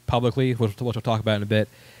release publicly, which we'll talk about in a bit.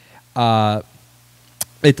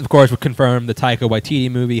 It, of course, would confirm the Taika Waititi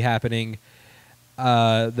movie happening.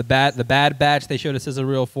 The Bad Batch they showed a sizzle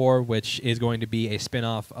reel for, which is going to be a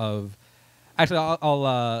spinoff of... Actually,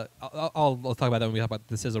 I'll talk about that when we talk about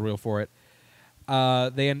the sizzle reel for it.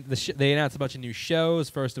 They announced a bunch of new shows.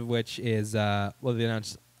 First of which is they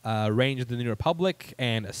announced Rangers of the New Republic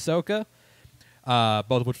and Ahsoka,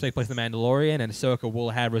 both of which take place in The Mandalorian. And Ahsoka will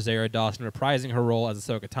have Rosario Dawson reprising her role as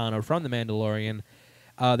Ahsoka Tano from The Mandalorian.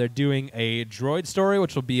 They're doing a droid story,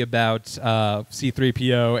 which will be about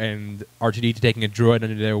C-3PO and R2-D2 taking a droid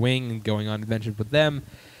under their wing and going on adventures with them.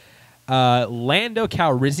 Lando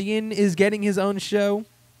Calrissian is getting his own show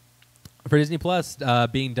for Disney Plus,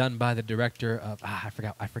 being done by the director of I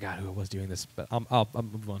forgot who was doing this, but I'll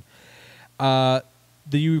move on.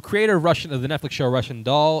 The creator of the Netflix show Russian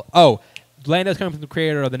Doll. Oh, Lando's coming from the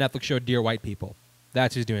creator of the Netflix show Dear White People.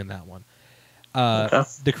 That's who's doing that one.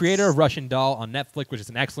 The creator of Russian Doll on Netflix, which is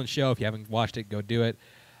an excellent show. If you haven't watched it, go do it.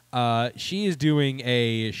 She is doing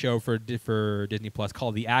a show for Disney Plus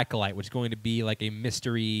called The Acolyte, which is going to be like a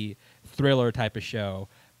mystery thriller type of show,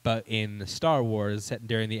 but in Star Wars, set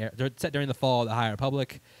during the fall of the High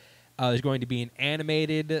Republic. There's going to be an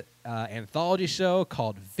animated anthology show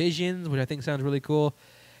called Visions, which I think sounds really cool.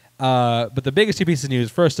 But the biggest two pieces of news,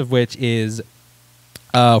 first of which is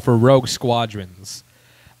for Rogue Squadrons.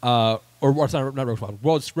 Not Rogue Squadron,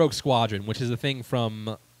 Rogue Squadron, which is a thing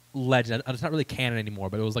from Legend. It's not really canon anymore,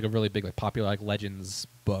 but it was like a really big, like popular like Legends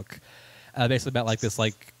book. Basically about like this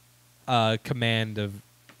like command of,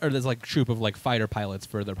 or this like troop of like fighter pilots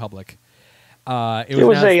for the Republic. It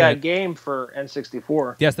was a game for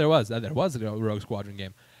N64. Yes, there was. There was a Rogue Squadron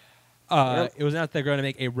game. Yep. It was announced they're going to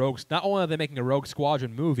make a Rogue. Not only are they making a Rogue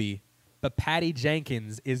Squadron movie, but Patty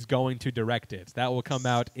Jenkins is going to direct it. That will come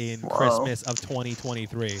out in Christmas of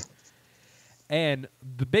 2023. And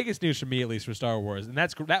the biggest news for me, at least for Star Wars, and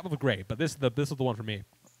that was great, but this is the one for me.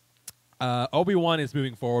 Obi-Wan is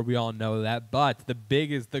moving forward. We all know that. But the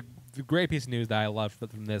great piece of news that I loved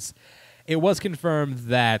from this, it was confirmed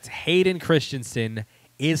that Hayden Christensen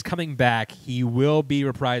is coming back. He will be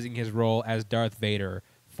reprising his role as Darth Vader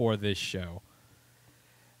for this show.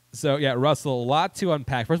 So, yeah, Russell, a lot to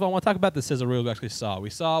unpack. First of all, I want to talk about the sizzle reel we actually saw. We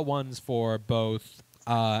saw ones for both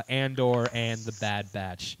Andor and the Bad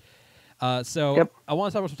Batch. I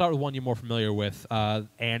want to start with one you're more familiar with,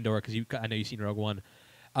 Andor, because I know you've seen Rogue One.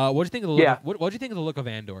 What do you think of the look? What do you think of the look of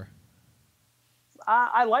Andor?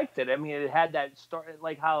 I liked it. I mean, it had that story,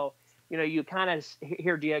 like how you kind of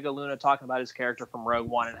hear Diego Luna talking about his character from Rogue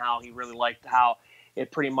One and how he really liked how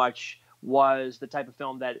it pretty much was the type of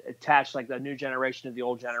film that attached like the new generation to the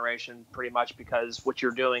old generation, pretty much because what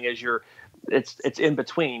you're doing is it's in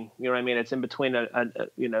between. You know what I mean? It's in between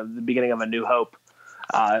the beginning of A New Hope,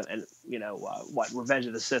 and Revenge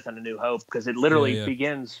of the Sith and A New Hope, because it literally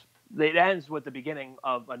begins. It ends with the beginning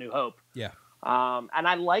of A New Hope. Yeah. And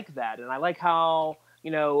I like that, and I like how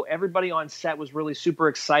everybody on set was really super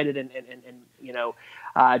excited, and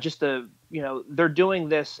they're doing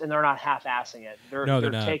this and they're not half-assing it.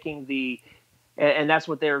 They're taking and that's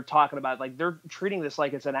what they're talking about. Like, they're treating this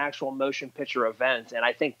like it's an actual motion picture event, and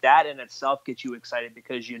I think that in itself gets you excited,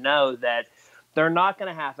 because that they're not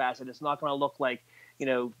going to half-ass it. It's not going to look like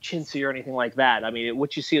chintzy or anything like that. I mean,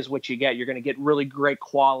 what you see is what you get. You're going to get really great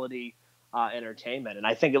quality entertainment, and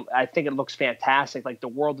I think it looks fantastic. Like the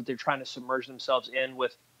world that they're trying to submerge themselves in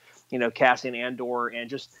with, Cassian Andor, and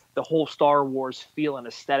just the whole Star Wars feel and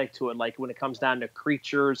aesthetic to it. Like when it comes down to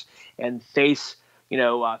creatures and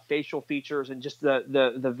facial features, and just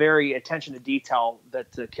the very attention to detail that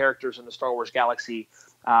the characters in the Star Wars galaxy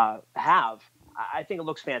have. I think it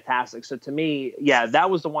looks fantastic. So to me, yeah, that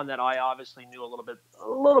was the one that I obviously knew a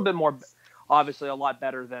little bit more. Obviously, a lot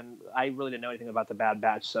better than I really didn't know anything about the Bad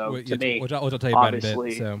Batch. So which I'll tell you about in a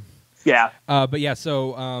bit. So yeah,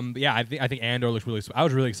 I think Andor looks really. I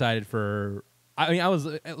was really excited for. I mean, I was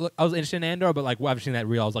interested in Andor, but like after seeing that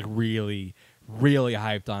reel, I was like really, really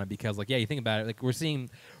hyped on it, because like you think about it, like we're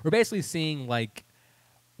basically seeing like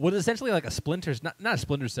what is essentially like a not a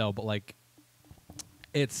Splinter Cell, but like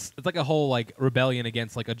it's like a whole like rebellion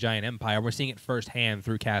against like a giant empire. We're seeing it firsthand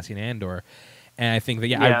through Cassian Andor. And I think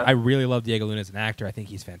that I really love Diego Luna as an actor. I think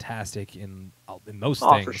he's fantastic in most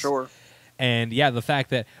things. For sure. And the fact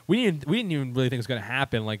that we didn't even really think it was going to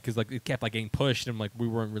happen, like because like it kept like getting pushed, and like we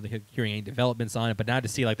weren't really hearing any developments on it. But now to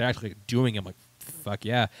see like they're actually doing it, I'm like, fuck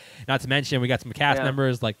yeah! Not to mention we got some cast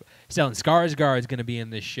members like Stellan Skarsgård is going to be in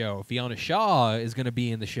this show. Fiona Shaw is going to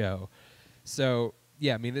be in the show. So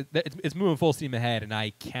yeah, I mean it's moving full steam ahead, and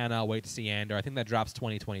I cannot wait to see Andor. I think that drops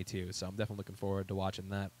 2022, so I'm definitely looking forward to watching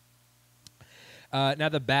that. Now,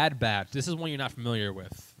 the Bad Batch. This is one you're not familiar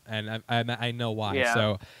with, and I know why. Yeah.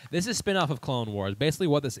 So this is a spinoff of Clone Wars. Basically,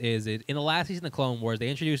 what this is in the last season of Clone Wars, they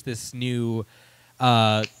introduced this new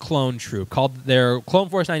clone troop called their Clone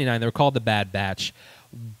Force 99. They were called the Bad Batch.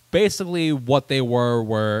 Basically, what they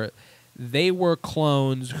were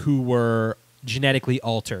clones who were genetically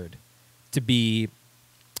altered to be,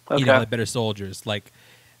 like better soldiers. Like.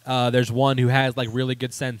 There's one who has like really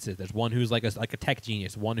good senses. There's one who's like a tech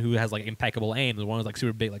genius. One who has like impeccable aim. There's one who's like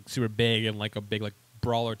super big and like a big like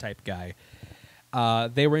brawler type guy.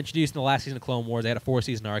 They were introduced in the last season of Clone Wars. They had a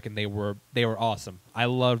 4-season arc, and they were awesome. I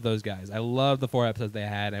loved those guys. I loved the 4 episodes they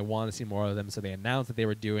had. I wanted to see more of them. So they announced that they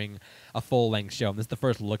were doing a full length show. And this is the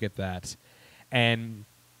first look at that, and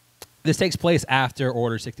this takes place after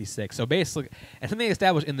Order 66. So basically, and something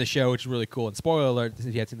established in the show, which is really cool. And spoiler alert, if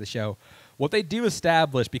you haven't seen the show. What they do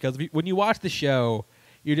establish, because when you watch the show,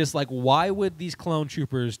 you're just like, why would these clone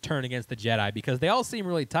troopers turn against the Jedi? Because they all seem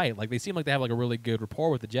really tight. Like, they seem like they have like a really good rapport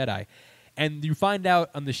with the Jedi. And you find out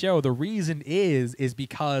on the show the reason is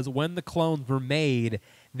because when the clones were made,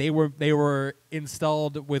 they were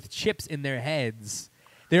installed with chips in their heads.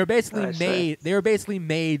 They were basically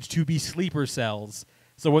made to be sleeper cells.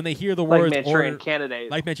 So when they hear the words Manchurian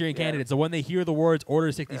Candidate. So when they hear the words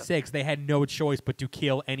Order 66, they had no choice but to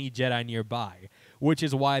kill any Jedi nearby, which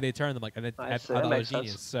is why they turned them like. And I thought that was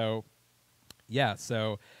genius. So, yeah.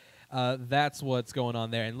 So that's what's going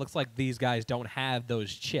on there. And it looks like these guys don't have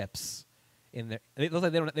those chips in there. It looks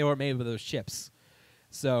like they weren't made with those chips.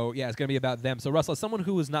 So yeah, it's going to be about them. So Russell, as someone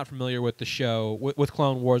who is not familiar with the show, with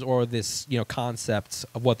Clone Wars or this concept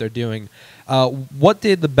of what they're doing, what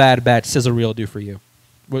did the Bad Batch sizzle reel do for you?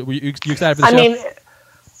 Were you excited for the show? I mean,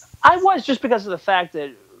 I was, just because of the fact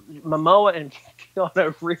that Momoa and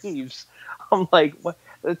Keanu Reeves, I'm like, what?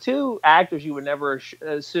 The two actors you would never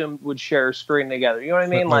assume would share a screen together. You know what I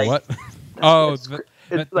mean? What?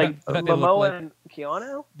 It's like Momoa and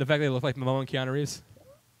Keanu? The fact they look like Momoa and Keanu Reeves?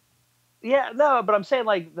 Yeah, no, but I'm saying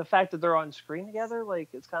like the fact that they're on screen together, like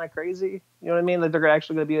it's kind of crazy. You know what I mean? Like they're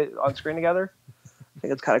actually going to be on screen together. I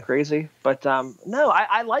think it's kind of crazy, but no,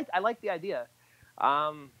 I like the idea.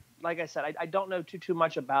 Like I said, I don't know too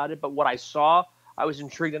much about it, but what I saw, I was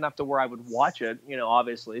intrigued enough to where I would watch it,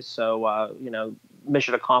 obviously. So,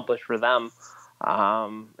 mission accomplished for them.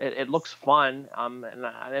 It looks fun.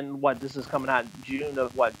 And what, this is coming out June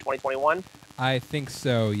of 2021? I think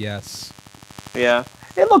so, yes. Yeah.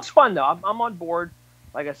 It looks fun though. I'm on board.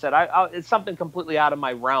 like I said, it's something completely out of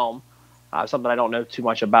my realm, something I don't know too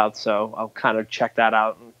much about. So I'll kind of check that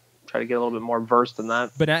out and try to get a little bit more versed in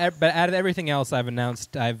that. But out of everything else I've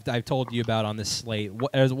announced, I've told you about on this slate,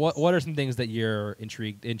 what are some things that you're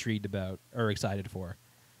intrigued about or excited for?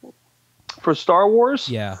 For Star Wars,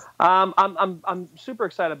 yeah, I'm super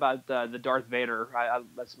excited about the Darth Vader.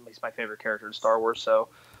 He's my favorite character in Star Wars. So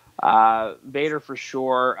Vader for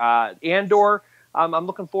sure. Andor, I'm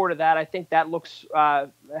looking forward to that. I think that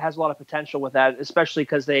has a lot of potential with that, especially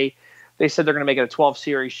because they said they're going to make it a 12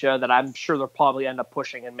 series show that I'm sure they'll probably end up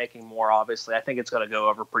pushing and making more. Obviously, I think it's going to go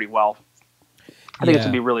over pretty well. I think it's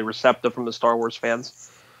going to be really receptive from the Star Wars fans.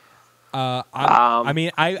 I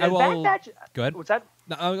will. Go ahead. What's that?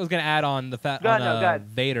 No, I was going to add on the fact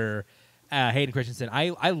Vader, Hayden Christensen.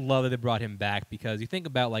 I love that they brought him back because you think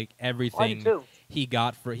about like everything he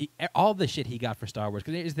got for all the shit he got for Star Wars.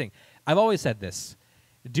 Because here's the thing, I've always said this: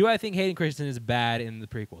 do I think Hayden Christensen is bad in the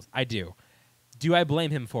prequels? I do. Do I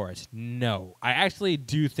blame him for it? No. I actually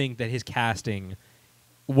do think that his casting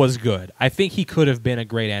was good. I think he could have been a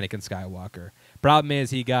great Anakin Skywalker. Problem is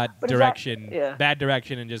he got bad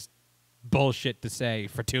direction, and just bullshit to say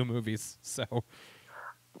for 2 movies. So.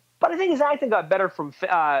 But I think his acting got better from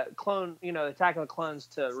Attack of the Clones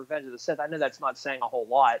to Revenge of the Sith. I know that's not saying a whole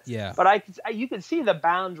lot. Yeah. But you can see the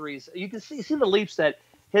boundaries. You can see the leaps that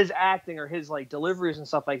his acting or his like deliveries and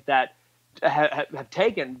stuff like that have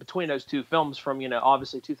taken between those 2 films from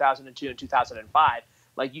obviously 2002 and 2005.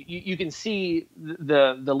 Like you can see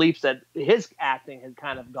the leaps that his acting had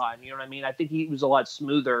kind of gotten. You know what I mean? I think he was a lot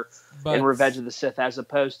smoother in Revenge of the Sith as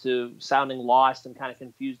opposed to sounding lost and kind of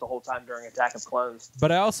confused the whole time during Attack of Clones.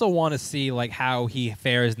 But I also want to see like how he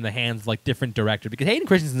fares in the hands of like different directors because Hayden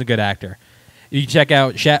Christensen's a good actor. You check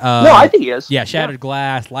out no, I think he is. Yeah, Shattered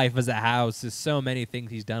Glass, Life as a House. There's so many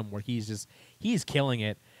things he's done where he's killing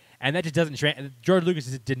it, and that just doesn't. George Lucas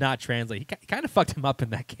did not translate. He kind of fucked him up in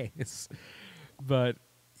that case. But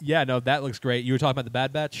yeah, no, that looks great. You were talking about the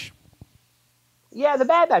Bad Batch? Yeah, the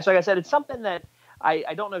Bad Batch. Like I said, it's something that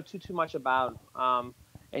I don't know too much about. And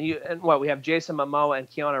we have Jason Momoa and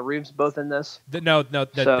Keanu Reeves both in this. They're not.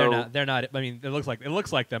 They're not. I mean, it looks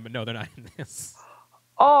like them, but no, they're not in this.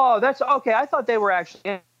 Oh, that's okay. I thought they were actually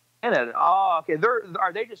in it. Oh, okay.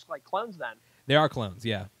 Are they just like clones then? They are clones,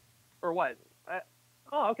 yeah. Or what?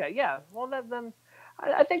 Okay, yeah. Well, then.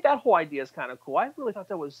 I think that whole idea is kind of cool. I really thought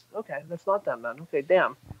that was okay. That's not them, then. Okay,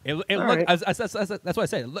 damn. That's what I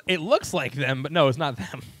say. It looks like them, but no, it's not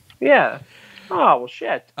them. Yeah. Oh well,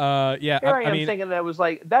 shit. Yeah. Here I am thinking that it was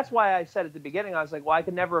like. That's why I said at the beginning. I was like, well, I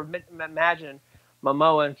could never imagine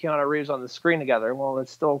Momoa and Keanu Reeves on the screen together. Well,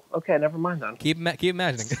 it's still okay. Never mind then. Keep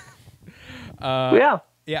imagining. Yeah.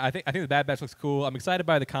 Yeah, I think the Bad Batch looks cool. I'm excited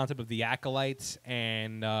by the concept of the Acolytes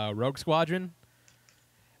and Rogue Squadron.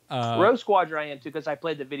 Rogue Squadron I am too because I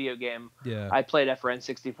played the video game. Yeah. I played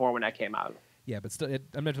FRN64 when that came out. Yeah, but still,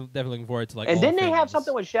 I'm definitely looking forward to like. And didn't they have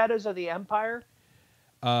something with Shadows of the Empire?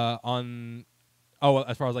 As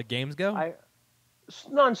far as like games go.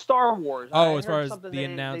 On Star Wars. As far as the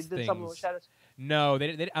announced they did things. Something with Shadows. No,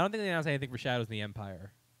 they I don't think they announced anything for Shadows of the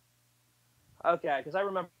Empire. Okay, because I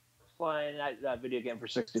remember playing that video game for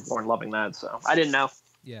 64 and loving that, so I didn't know.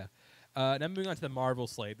 Yeah. Now moving on to the Marvel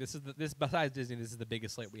slate. This besides Disney, this is the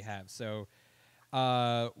biggest slate we have. So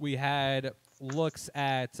we had looks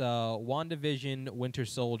at WandaVision, Winter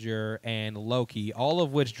Soldier, and Loki, all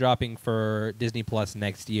of which dropping for Disney Plus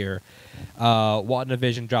next year.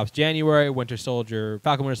 WandaVision drops January,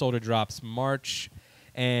 Falcon Winter Soldier drops March,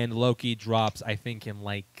 and Loki drops, I think, in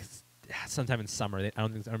like sometime in summer. I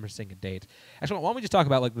don't think I'm seeing a date. Actually, why don't we just talk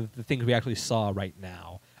about like the things we actually saw right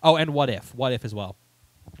now? Oh, and What If as well.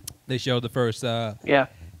 They showed the first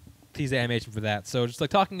teaser animation for that. So just like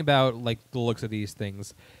talking about like the looks of these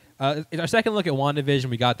things. In our second look at WandaVision,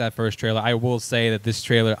 we got that first trailer. I will say that this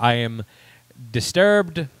trailer, I am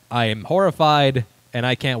disturbed, I am horrified, and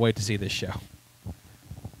I can't wait to see this show.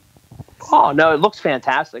 Oh, no, it looks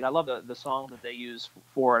fantastic. I love the song that they use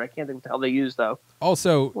for it. I can't think what the hell they used, though.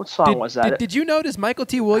 Also, what song was that? Did you notice Michael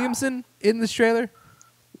T. Williamson in this trailer?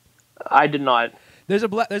 I did not. There's a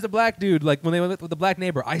black dude, like when they went with the black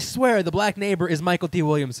neighbor. I swear the black neighbor is Michael T.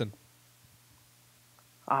 Williamson.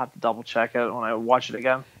 I'll have to double check it when I watch it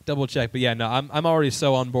again. Double check, but yeah, no, I'm already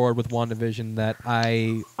so on board with WandaVision that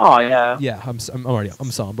I. Oh yeah. Yeah, I'm so on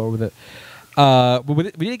board with it. But we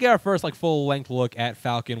did get our first like full length look at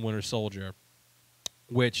Falcon Winter Soldier,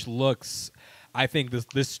 which looks. I think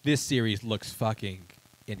this series looks fucking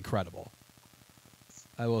incredible.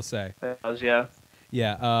 I will say. It does, yeah.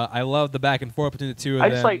 Yeah, I love the back and forth between the two of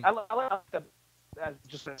them. I like the. I was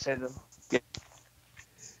just gonna say the.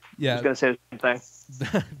 Yeah. I was gonna say the same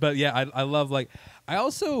thing. But yeah, I love like I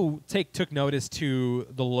also took notice to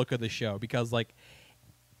the look of the show because like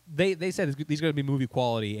they said these are going to be movie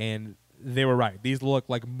quality, and they were right. These look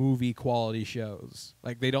like movie quality shows.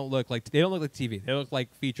 Like they don't look like TV. They look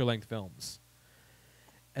like feature length films.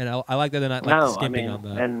 And I like that they're not like skimping on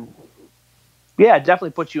that. And yeah, it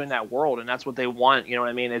definitely puts you in that world, and that's what they want. You know what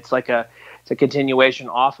I mean? It's a continuation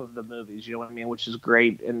off of the movies. You know what I mean? Which is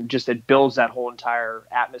great, and just it builds that whole entire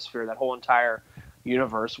atmosphere, that whole entire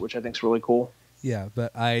universe, which I think is really cool. Yeah,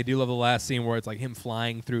 but I do love the last scene where it's like him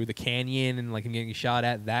flying through the canyon and like him getting shot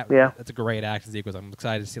at. That's a great action sequence. I'm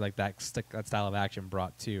excited to see like that style of action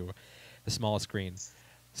brought to the small screen.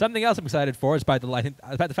 Something else I'm excited for, despite the fact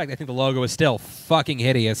that I think the logo is still fucking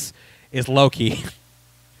hideous, is Loki.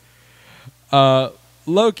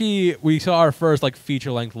 Loki, we saw our first like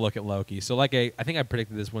feature length look at Loki. So like I think I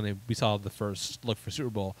predicted this when we saw the first look for Super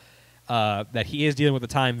Bowl, that he is dealing with the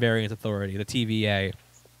Time Variance Authority, the TVA.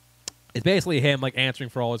 It's basically him like answering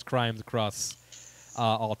for all his crimes across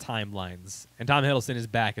all timelines. And Tom Hiddleston is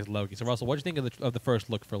back as Loki. So Russell, what do you think of the first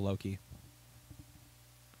look for Loki?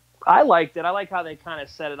 I liked it. I like how they kind of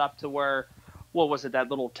set it up to where, what was it, that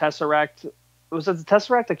little Tesseract? Was it the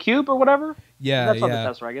Tesseract, the cube or whatever? Yeah, that's not the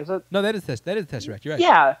Tesseract, is it? No, that is the Tesseract. You're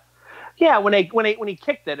right. Yeah. When he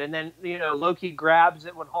kicked it, and then Loki grabs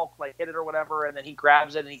it when Hulk like hit it or whatever, and then he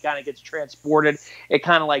grabs it and he kind of gets transported. It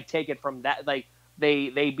kind of like take it from that like.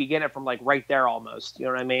 They begin it from like right there almost, you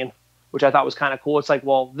know what I mean? Which I thought was kind of cool. It's like,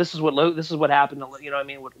 well, this is what happened. You know what I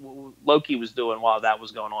mean? What Loki was doing while that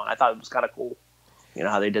was going on. I thought it was kind of cool. You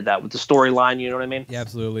know how they did that with the storyline. You know what I mean? Yeah,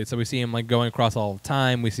 absolutely. So we see him like going across all the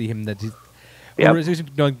time. We see him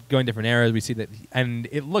going different eras. We see that, and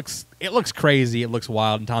it looks crazy. It looks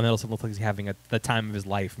wild. And Tom Hiddleston looks like he's having the time of his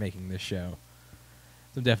life making this show.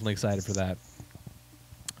 So I'm definitely excited for that.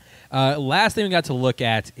 Last thing we got to look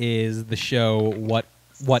at is the show What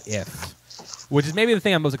If, which is maybe the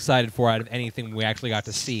thing I'm most excited for out of anything we actually got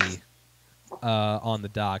to see on the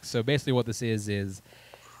dock. So basically what this is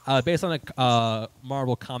based on a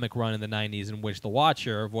Marvel comic run in the 90s in which the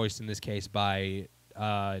Watcher, voiced in this case by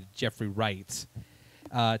Jeffrey Wright,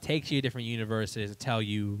 takes you to different universes to tell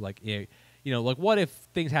you, like, like what if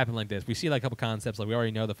things happen like this. We see like a couple concepts. Like we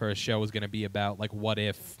already know the first show was going to be about like what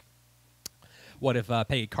if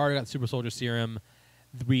Peggy Carter got the super soldier serum.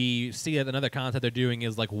 We see that another concept they're doing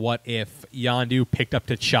is like what if Yondu picked up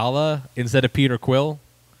T'Challa instead of Peter Quill.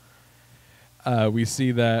 We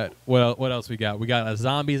see that. What else we got? We got a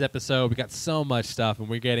zombies episode. We got so much stuff, and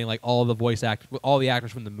we're getting like all the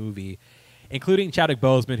actors from the movie, including Chadwick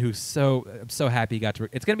Boseman, who's I'm so happy he got to.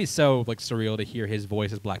 It's gonna be so like surreal to hear his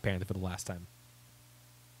voice as Black Panther for the last time.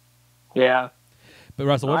 Yeah, but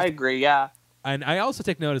Russell, I agree. Yeah. And I also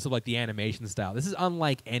take notice of like the animation style. This is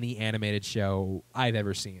unlike any animated show I've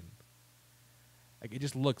ever seen. Like it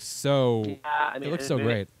just looks so. Yeah, I mean, it looks so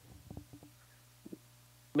great.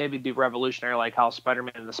 Maybe be revolutionary, like how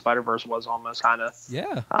Spider-Man and the Spider-Verse was almost kind of.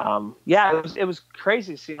 Yeah. It was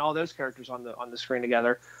crazy seeing all those characters on the screen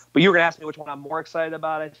together. But you were gonna ask me which one I'm more excited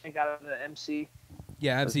about. I think out of the MC.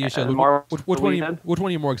 Yeah, MCU show. Which one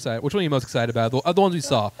are you more excited? Which one are you most excited about? The ones we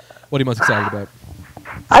saw. What are you most excited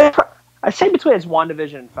about? I'd say between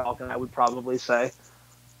WandaVision and Falcon, I would probably say.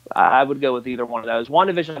 I would go with either one of those.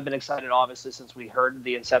 WandaVision, I've been excited, obviously, since we heard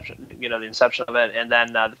the inception of it. And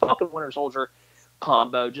then the Falcon Winter Soldier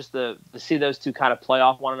combo, just to see those two kind of play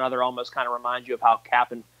off one another almost kind of reminds you of how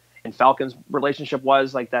Cap and Falcon's relationship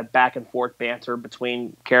was, like that back and forth banter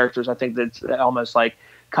between characters. I think that's almost like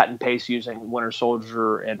cut and paste using Winter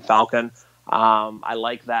Soldier and Falcon. I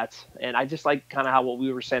like that. And I just like kind of how what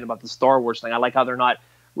we were saying about the Star Wars thing. I like how they're not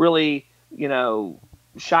really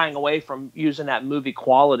shying away from using that movie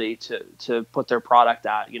quality to put their product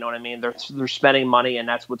out. You know what I mean? They're spending money, and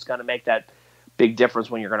that's what's going to make that big difference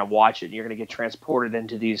when you're going to watch it. You're going to get transported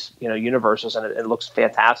into these universes, and it looks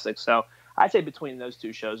fantastic. So I'd say between those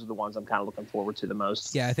two shows are the ones I'm kind of looking forward to the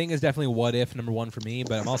most. Yeah, I think it's definitely What If number one for me,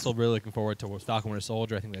 but I'm also really looking forward to Falcon Winter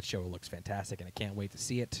Soldier. I think that show looks fantastic, and I can't wait to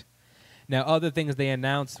see it. Now, other things they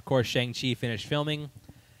announced, of course, Shang-Chi finished filming.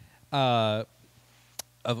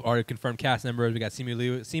 Of already confirmed cast members, we got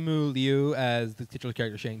Simu Liu as the titular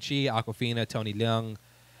character Shang-Chi, Awkwafina, Tony Leung.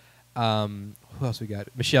 Who else we got?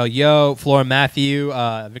 Michelle Yeoh, Flora Matthew,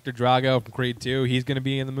 Victor Drago from Creed 2. He's going to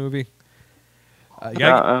be in the movie. You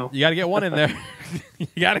got to get one in there.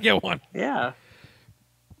 You got to get one. Yeah.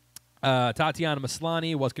 Tatiana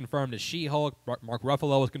Maslany was confirmed as She-Hulk. Mark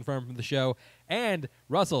Ruffalo was confirmed from the show. And,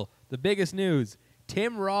 Russell, the biggest news,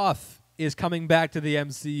 Tim Roth is coming back to the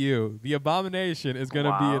MCU. The Abomination is going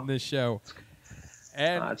to be in this show.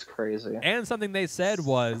 And that's crazy. And something they said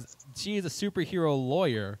was she is a superhero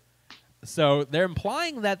lawyer, So they're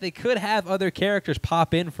implying that they could have other characters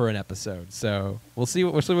pop in for an episode. So we'll see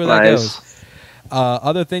where that goes.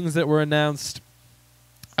 Other things that were announced.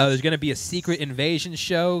 There's going to be a Secret Invasion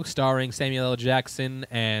show starring Samuel L. Jackson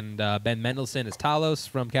and Ben Mendelsohn as Talos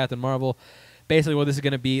from Captain Marvel. Basically, what this is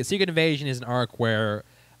going to be, Secret Invasion is an arc where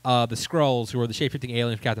the Skrulls, who are the shape-shifting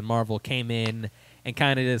aliens from Captain Marvel, came in and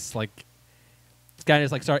kind of just start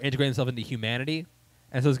integrating themselves into humanity.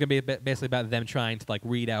 And so it's going to be basically about them trying to like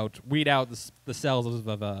weed out the cells of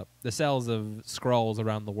Skrulls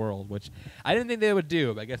around the world, which I didn't think they would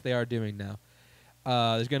do, but I guess they are doing now.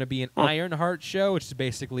 There's going to be an Ironheart show, which is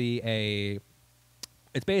basically a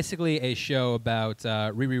show about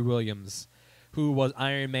Riri Williams, who was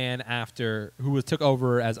took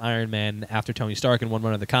over as Iron Man after Tony Stark in one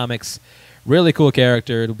run of the comics. Really cool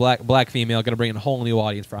character, black female, going to bring in a whole new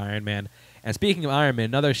audience for Iron Man. And speaking of Iron Man,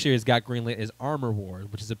 another series got greenlit is Armor Wars,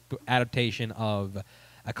 which is an adaptation of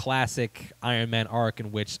a classic Iron Man arc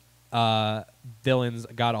in which villains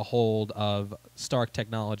got a hold of Stark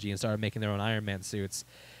technology and started making their own Iron Man suits.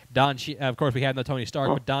 Of course, we had no Tony Stark,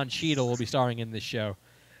 but Don Cheadle will be starring in this show.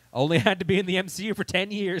 Only had to be in the MCU for 10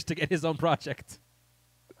 years to get his own project.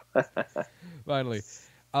 Finally.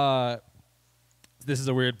 This is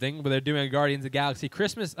a weird thing, but they're doing a Guardians of the Galaxy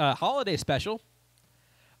Christmas holiday special.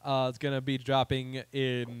 It's going to be dropping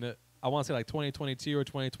in, I want to say like 2022 or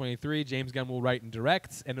 2023. James Gunn will write and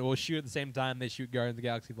direct, and it will shoot at the same time they shoot Guardians of the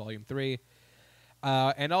Galaxy Volume 3.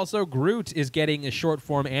 And also, Groot is getting a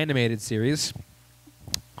short-form animated series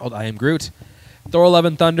called I Am Groot. Thor: Love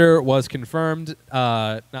and Thunder was confirmed.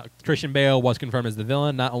 Christian Bale was confirmed as the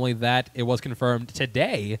villain. Not only that, it was confirmed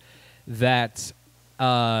today that,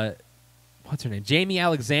 what's her name? Jamie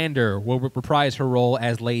Alexander will reprise her role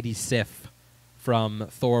as Lady Sif from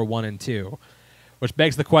Thor 1 and 2, which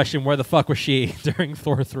begs the question, where the fuck was she during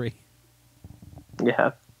Thor 3?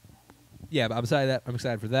 Yeah. Yeah, but I'm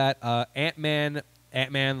excited for that. Ant-Man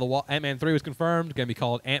 3 was confirmed. Going to be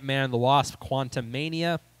called Ant-Man and the Wasp: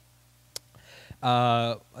 Quantumania.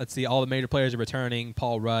 Let's see, all the major players are returning.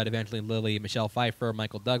 Paul Rudd, Evangeline Lilly, Michelle Pfeiffer,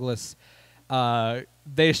 Michael Douglas.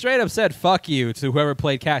 They straight up said fuck you to whoever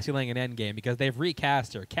played Cassie Lang in Endgame because they've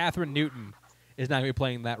recast her. Catherine Newton is not going to be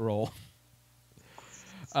playing that role.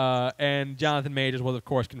 And Jonathan Majors was, of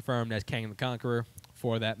course, confirmed as Kang the Conqueror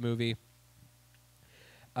for that movie.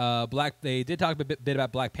 They did talk a bit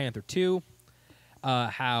about Black Panther 2.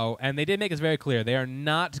 And they did make it very clear they are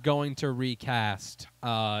not going to recast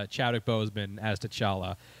Chadwick Boseman as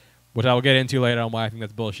T'Challa, which I will get into later on why I think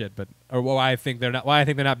that's bullshit, or why I think they're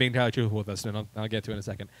not being entirely truthful with us, and I'll get to it in a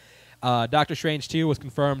second. Doctor Strange 2 was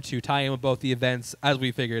confirmed to tie in with both the events, as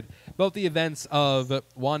we figured, both the events of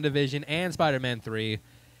WandaVision and Spider-Man 3.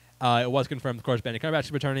 It was confirmed, of course, Benedict Cumberbatch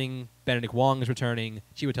is returning, Benedict Wong is returning,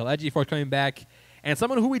 Chiwetel Ejiofor is coming back, and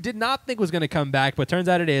someone who we did not think was going to come back, but turns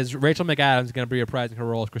out it is, Rachel McAdams is going to be reprising her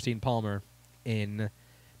role as Christine Palmer in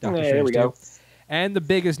Doctor Strange 2. There we go. And the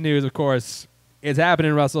biggest news, of course, is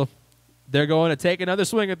happening, Russell. They're going to take another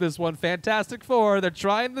swing at this one. Fantastic Four. They're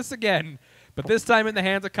trying this again, but this time in the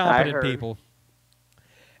hands of competent people.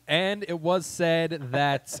 And it was said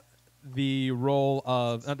that the role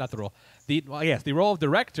of the role of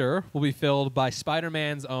director will be filled by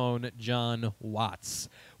Spider-Man's own John Watts,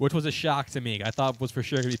 which was a shock to me. I thought was for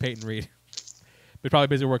sure going to be Peyton Reed, but probably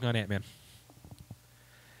busy working on Ant-Man.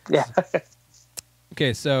 Yeah.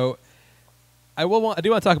 Okay, so I do want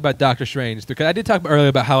to talk about Doctor Strange because I did talk earlier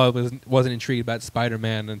about how I wasn't intrigued about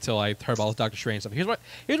Spider-Man until I heard about all this Doctor Strange stuff. Here's what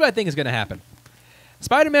I think is going to happen.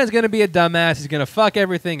 Spider-Man's going to be a dumbass. He's going to fuck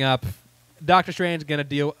everything up. Doctor Strange is going to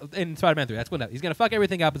deal in Spider-Man 3. That's what he's going to fuck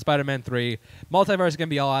everything up in Spider-Man 3. Multiverse is going to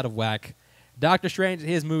be all out of whack. Doctor Strange,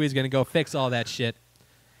 his movie is going to go fix all that shit,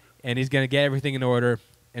 and he's going to get everything in order.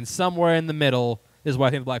 And somewhere in the middle, this is why I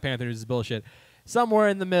think Black Panther is bullshit. Somewhere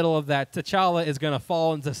in the middle of that, T'Challa is going to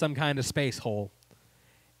fall into some kind of space hole,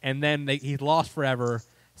 and then he's lost forever.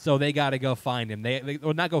 So they got to go find him.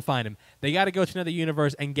 Or not go find him. They got to go to another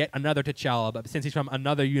universe and get another T'Challa. But since he's from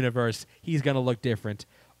another universe, he's going to look different.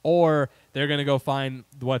 Or they're going to go find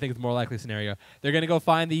what I think is the more likely scenario. They're going to go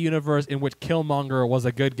find the universe in which Killmonger was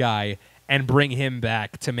a good guy and bring him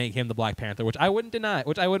back to make him the Black Panther, which I wouldn't deny,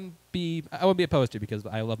 which I wouldn't be opposed to because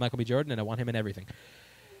I love Michael B. Jordan and I want him in everything.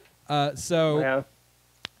 Of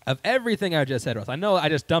everything I just said, Russ, I know I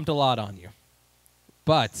just dumped a lot on you.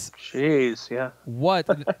 But jeez, yeah.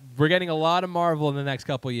 We're getting a lot of Marvel in the next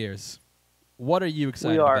couple years. What are you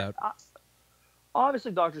excited about?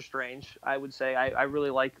 Obviously, Doctor Strange. I would say I really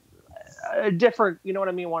like a different. You know what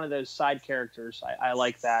I mean? One of those side characters. I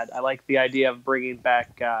like that. I like the idea of bringing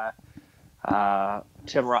back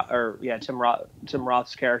Tim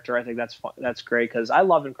Roth's character. I think that's great because I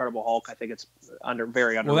love Incredible Hulk. I think it's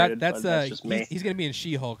very underrated. Well, that's just me. He's going to be in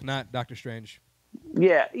She-Hulk, not Doctor Strange.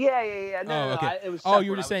 Yeah. No, okay. it was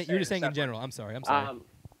you were just saying in general. I'm sorry.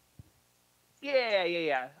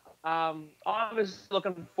 Yeah. I was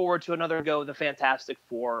looking forward to another go with the Fantastic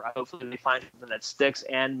Four. Hopefully they find something that sticks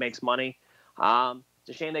and makes money. It's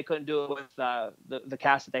a shame they couldn't do it with the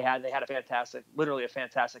cast that they had. They had literally a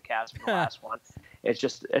fantastic cast for the last one. It's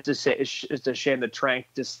a shame that Trank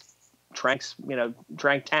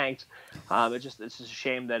tanked. It's just a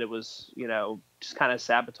shame that it was just kind of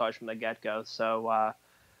sabotaged from the get go. So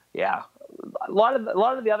yeah, a lot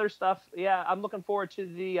of the other stuff. Yeah, I'm looking forward to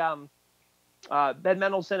the. Ben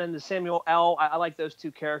Mendelsohn and the Samuel L. I like those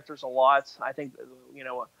two characters a lot. I think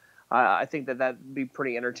I think that'd be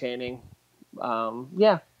pretty entertaining. Let's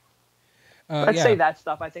say that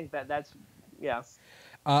stuff. I think that's yeah.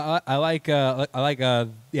 I like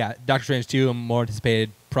Doctor Strange 2. More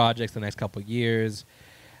anticipated projects the next couple of years.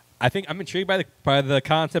 I think I'm intrigued by the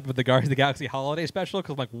concept of the Guardians of the Galaxy holiday special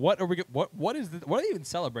because I'm like, what are they even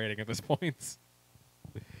celebrating at this point?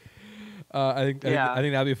 I think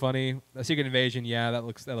that'd be funny. A Secret Invasion, that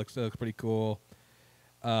looks pretty cool.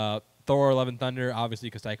 Thor: Love and Thunder, obviously,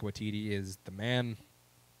 because Taika Waititi is the man.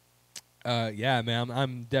 Man,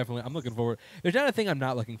 I'm looking forward. There's not a thing I'm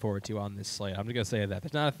not looking forward to on this slate. I'm just gonna say that.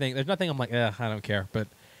 There's nothing I'm like, I don't care. But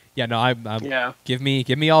yeah, no, I'm give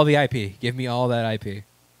me all the IP. Give me all that IP.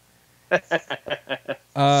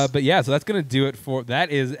 But yeah, so that's gonna do it for that.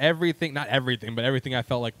 Is everything, not everything, but everything I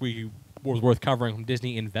felt like was worth covering from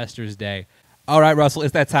Disney Investors Day. All right, Russell,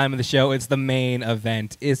 it's that time of the show. It's the main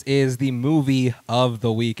event. It is the movie of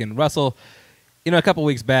the week. And Russell, a couple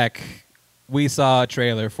weeks back, we saw a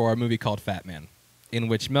trailer for a movie called Fat Man, in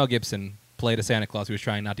which Mel Gibson played a Santa Claus who was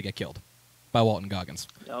trying not to get killed by Walton Goggins.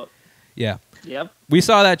 Oh. Yeah. Yep. We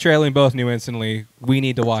saw that trailer and both knew instantly we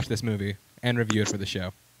need to watch this movie and review it for the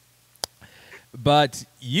show. But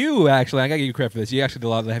you actually, I got to give you credit for this. You actually did a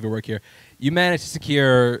lot of the heavy work here. You managed to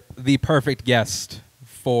secure the perfect guest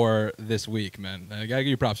for this week, man. I got to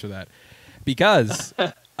give you props for that. Because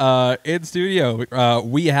in studio,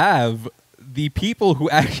 we have the people who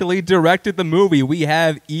actually directed the movie. We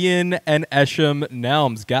have Ian and Esham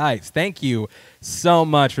Nelms. Guys, thank you so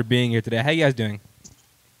much for being here today. How you guys doing?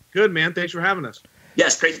 Good, man. Thanks for having us.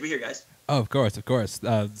 Yes, great to be here, guys. Oh, of course.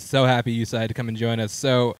 So happy you decided to come and join us.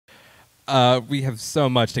 So we have so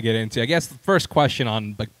much to get into. I guess the first question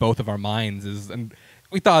on both of our minds is, and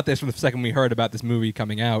we thought this from the second we heard about this movie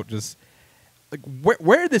coming out, just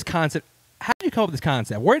where did this concept, how did you come up with this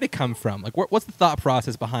concept? Where did it come from? What's the thought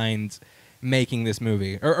process behind making this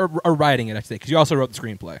movie or writing it, I should say, because you also wrote the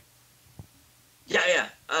screenplay. Yeah.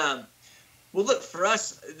 Well, look, for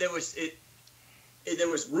us, there was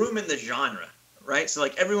room in the genre, right? So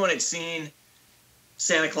everyone had seen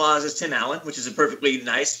Santa Claus as Tim Allen, which is a perfectly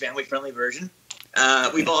nice family-friendly version.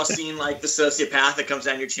 We've all seen the sociopath that comes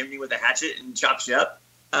down your chimney with a hatchet and chops you up.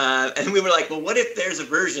 And we were like, well, what if there's a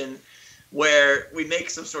version where we make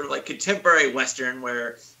some sort of contemporary Western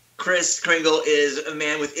where Kris Kringle is a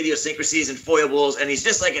man with idiosyncrasies and foibles, and he's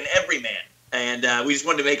just like an everyman. And we just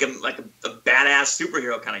wanted to make him a badass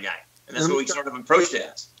superhero kind of guy. And that's what we sort of approached it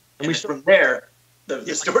as. And from there,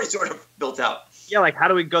 the story sort of built out. Yeah, how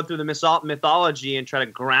do we go through the mythology and try to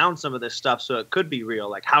ground some of this stuff so it could be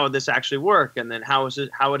real? How would this actually work? And then how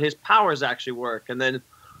would his powers actually work? And then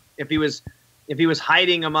if he was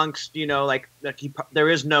hiding amongst, there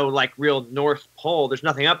is no real North Pole. There's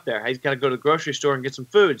nothing up there. He's got to go to the grocery store and get some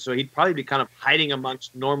food. So he'd probably be kind of hiding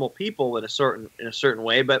amongst normal people in a certain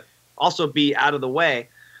way, but also be out of the way.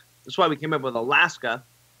 That's why we came up with Alaska.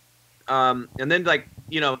 And then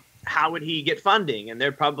how would he get funding? And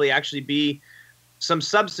there'd probably actually be some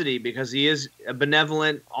subsidy because he is a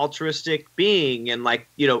benevolent, altruistic being, and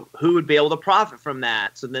who would be able to profit from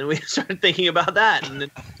that? So then we started thinking about that, and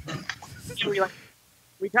then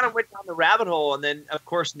we kind of went down the rabbit hole. And then of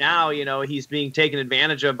course now he's being taken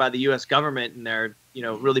advantage of by the U.S. government, and they're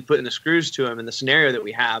really putting the screws to him in the scenario that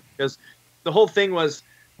we have, because the whole thing was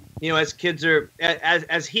as kids are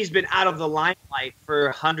as he's been out of the limelight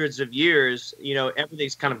for hundreds of years,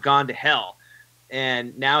 everything's kind of gone to hell.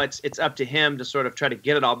 And now it's up to him to sort of try to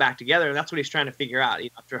get it all back together, and that's what he's trying to figure out.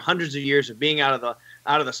 After hundreds of years of being out of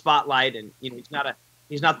the spotlight, and he's not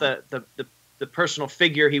the personal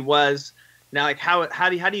figure he was. Now, how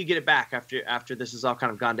do you get it back after this has all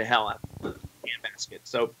kind of gone to hell after the handbasket?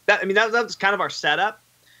 So that was kind of our setup.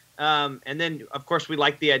 And then of course we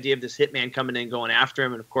like the idea of this hitman coming in, going after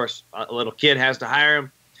him, and of course a little kid has to hire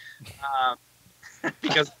him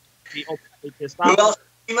because he ultimately pissed off. Who else?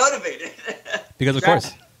 Motivated because of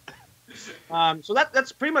course. So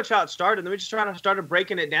that's pretty much how it started. And then we just started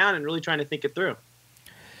breaking it down and really trying to think it through.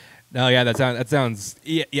 No, yeah, that sounds.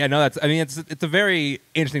 Yeah, no, that's. I mean, it's a very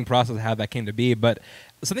interesting process how that came to be. But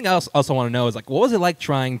something else also want to know is like, what was it like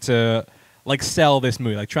trying to like sell this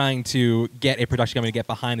movie, like trying to get a production company to get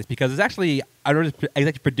behind this? Because it's actually, I noticed, it's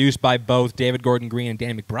actually produced by both David Gordon Green and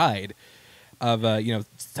Danny McBride of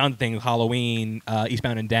some things, Halloween,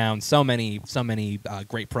 Eastbound and Down, so many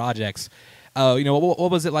great projects.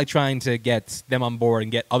 What was it like trying to get them on board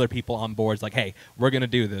and get other people on board? It's like, hey, we're gonna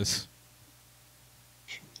do this.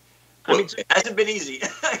 Well, it hasn't been easy.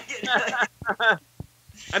 I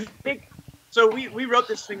think so. We wrote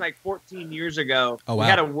this thing like 14 years ago. Oh, wow. We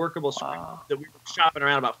had a workable script that we were shopping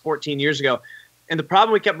around about 14 years ago. And the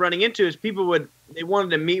problem we kept running into is they wanted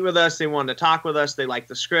to meet with us. They wanted to talk with us. They liked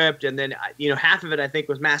the script. And then, half of it, I think,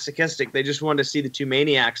 was masochistic. They just wanted to see the two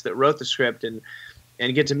maniacs that wrote the script and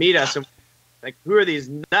get to meet us. And like, who are these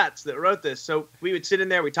nuts that wrote this? So we would sit in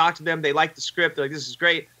there. We talked to them. They liked the script. They're like, this is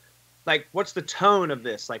great. Like, what's the tone of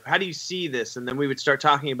this? Like, how do you see this? And then we would start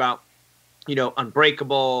talking about,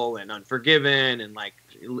 Unbreakable and Unforgiven and like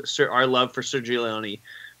our love for Sergio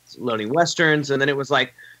Leone westerns. And then it was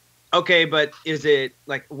like, okay, but is it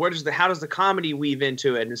like, how does the comedy weave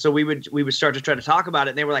into it? And so we would start to try to talk about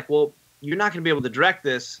it. And they were like, well, you're not going to be able to direct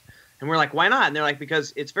this. And we're like, why not? And they're like,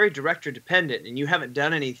 because it's very director dependent and you haven't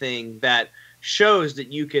done anything that shows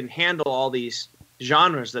that you can handle all these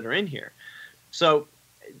genres that are in here. So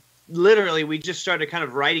literally, we just started kind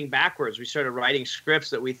of writing backwards. We started writing scripts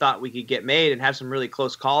that we thought we could get made and have some really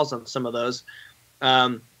close calls on some of those.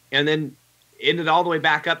 And then ended all the way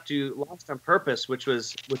back up to Lost on Purpose, which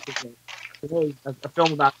was a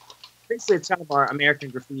film about, basically it's kind of our American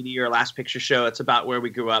Graffiti or Last Picture Show. It's about where we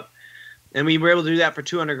grew up. And we were able to do that for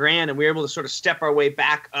 $200,000, and we were able to sort of step our way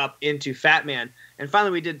back up into Fat Man. And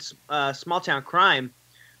finally, we did Small Town Crime,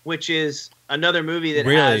 which is another movie that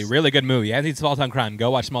really good movie. I haven't seen Small Town Crime.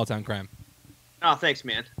 Go watch Small Town Crime. Oh, thanks,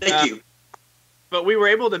 man. Thank you. But we were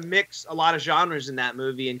able to mix a lot of genres in that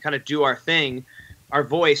movie and kind of do our thing. Our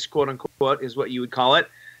voice, quote unquote, is what you would call it.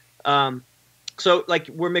 So, like,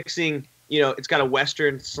 we're mixing, it's got a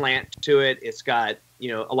Western slant to it. It's got,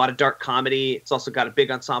 a lot of dark comedy. It's also got a big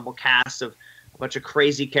ensemble cast of a bunch of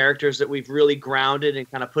crazy characters that we've really grounded and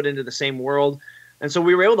kind of put into the same world. And so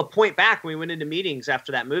we were able to point back when we went into meetings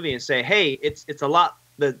after that movie and say, hey, it's a lot,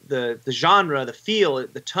 the genre, the feel,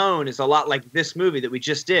 the tone is a lot like this movie that we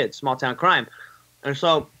just did, Small Town Crime. And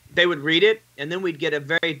so they would read it, and then we'd get a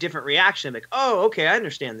very different reaction. Like, oh, okay, I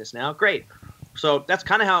understand this now. Great. So that's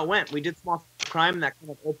kind of how it went. We did Small Town Crime, and that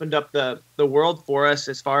kind of opened up the world for us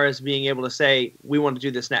as far as being able to say, we want to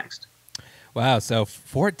do this next. Wow, so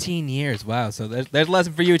 14 years. Wow, so there's a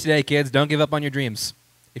lesson for you today, kids. Don't give up on your dreams.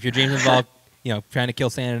 If your dreams involve trying to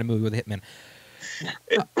kill Santa in a movie with a hitman.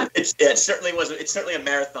 It certainly was. It's certainly a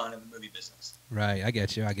marathon in the movie business. Right, I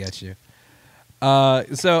get you.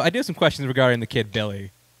 So I do have some questions regarding the kid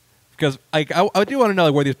Billy, because I do want to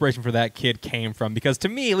know where the inspiration for that kid came from. Because to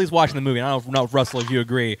me, at least watching the movie, and I don't know if Russell, if you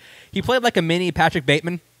agree, he played like a mini Patrick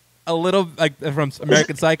Bateman, a little like from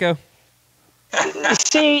American Psycho.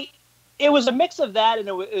 See, it was a mix of that, and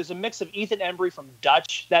it was a mix of Ethan Embry from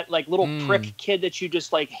Dutch, that like little prick kid that you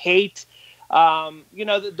just like hate.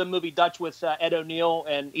 The movie Dutch with Ed O'Neill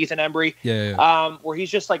and Ethan Embry, where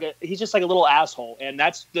he's just like a little asshole, and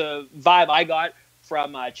that's the vibe I got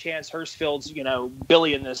from Chance Hurstfield's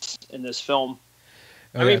Billy in this film.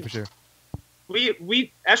 Oh, yeah, for sure.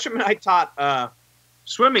 We Estrom and I taught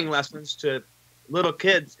swimming lessons to little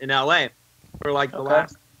kids in LA for like the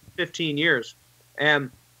last 15 years,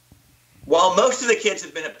 and while most of the kids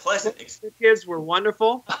have been a pleasant experience. The kids were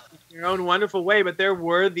wonderful in their own wonderful way, but there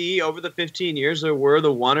were over the 15 years, there were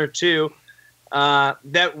the one or two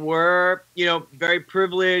that were, very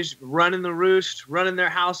privileged, running the roost, running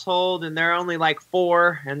their household, and they're only like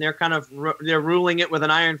 4, and they're kind of they're ruling it with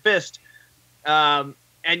an iron fist. And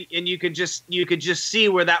you could just see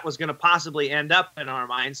where that was going to possibly end up in our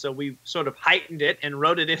minds. So we sort of heightened it and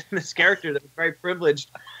wrote it in this character that was very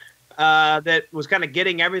privileged. That was kind of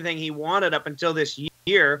getting everything he wanted up until this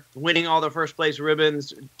year, winning all the first place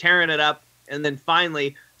ribbons, tearing it up, and then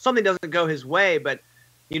finally something doesn't go his way. But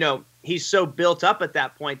he's so built up at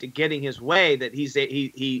that point to getting his way that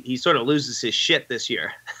he sort of loses his shit this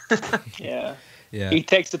year. Yeah. He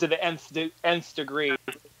takes it to the nth degree.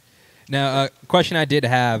 Now, a question I did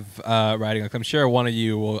have writing. I'm sure one of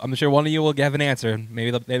you will have an answer.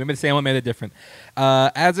 Maybe the same one, maybe they're different.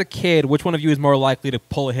 As a kid, which one of you is more likely to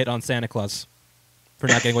pull a hit on Santa Claus for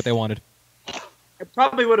not getting what they wanted? It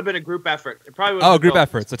probably would have been a group effort. Group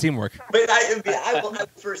effort. It's a teamwork. But I will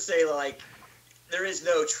first say, like, there is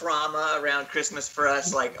no trauma around Christmas for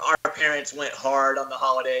us. Like our parents went hard on the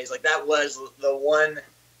holidays. Like that was the one,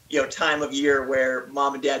 time of year where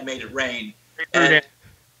mom and dad made it rain.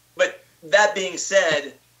 But that being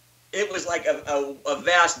said, it was like a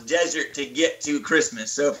vast desert to get to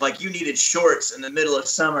Christmas. So if like you needed shorts in the middle of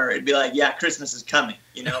summer, it'd be like, yeah, Christmas is coming.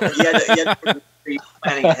 But you had to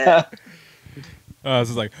planning ahead. This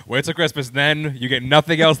is like, wait till Christmas, then you get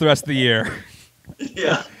nothing else the rest of the year.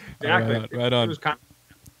 Yeah. Exactly. Right on.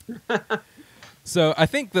 So I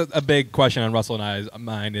think a big question on Russell and I's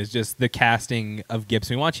mind is just the casting of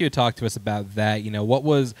Gibson. We want you to talk to us about that. What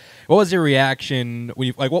was your reaction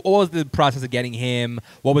when what was the process of getting him?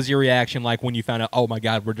 What was your reaction like when you found out, oh my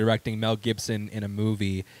God, we're directing Mel Gibson in a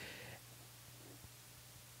movie?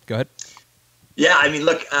 Go ahead. Yeah, I mean,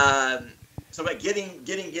 look. So like getting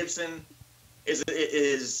Gibson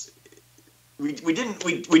is we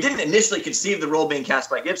didn't initially conceive the role being cast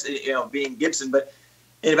by Gibson, being Gibson, but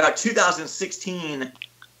in about 2016,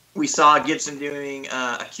 we saw Gibson doing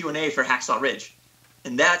a Q&A for Hacksaw Ridge,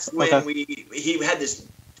 and that's when he had this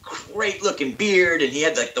great looking beard, and he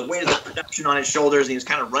had like the weight of the production on his shoulders, and he was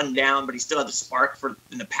kind of run down, but he still had the spark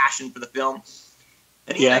and the passion for the film.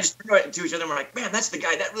 And he and I just turned to each other and we're like, man, that's the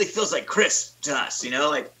guy. That really feels like Chris to us,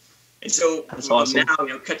 And so awesome. Now,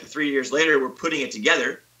 cut to 3 years later, we're putting it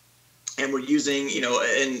together, and we're using,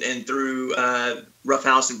 and through Rough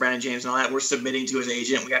House and Brandon James and all that, we're submitting to his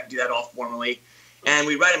agent. We have to do that all formally, and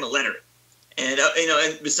we write him a letter. And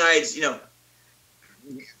and besides,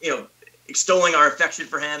 extolling our affection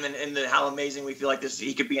for him and how amazing we feel like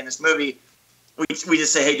he could be in this movie, we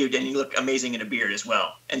just say, hey, dude, and you look amazing in a beard as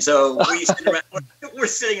well. And so we're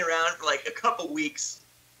sitting around for like a couple weeks,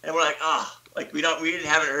 and we're like, we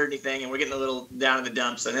haven't heard anything, and we're getting a little down in the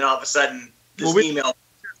dumps, and then all of a sudden this email.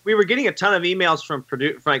 We were getting a ton of emails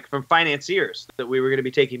from financiers that we were going to be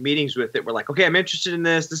taking meetings with that were like, okay, I'm interested in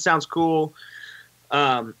this. This sounds cool.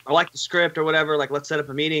 I like the script or whatever. Like, let's set up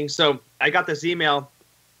a meeting. So I got this email.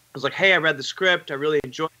 I was like, hey, I read the script. I really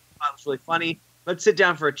enjoyed it. It was really funny. Let's sit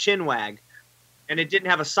down for a chin wag. And it didn't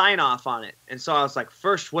have a sign off on it. And so I was like,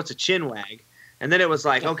 first, what's a chin wag? And then it was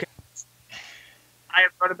like, okay. I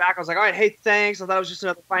wrote it back. I was like, all right, hey, thanks. I thought it was just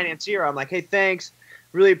another financier. I'm like, hey, thanks.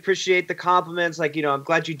 Really appreciate the compliments. Like, I'm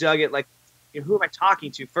glad you dug it. Like, who am I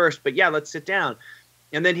talking to first? But yeah, let's sit down.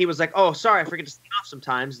 And then he was like, oh, sorry, I forget to sign off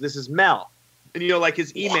sometimes. This is Mel. And, like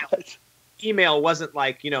his email wasn't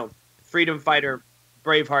like, Freedom Fighter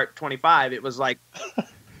Braveheart 25. It was like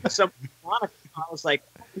some I was like,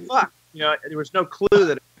 fuck. There was no clue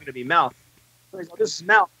that it was going to be Mel. So he's like, this is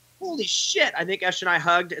Mel. Holy shit. I think Ash and I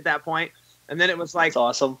hugged at that point. And then it was like, that's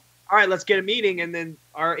awesome. All right, let's get a meeting. And then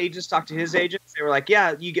our agents talked to his agents. They were like,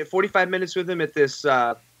 yeah, you get 45 minutes with him at this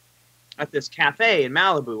cafe in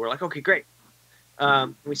Malibu. We're like, okay, great.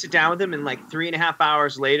 We sit down with him, and like 3.5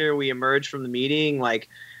 hours later, we emerge from the meeting. Like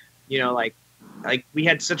we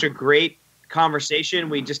had such a great conversation.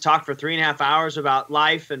 We just talked for 3.5 hours about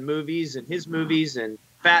life and movies and his movies and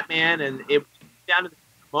Fat Man. And it down to the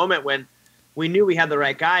moment when we knew we had the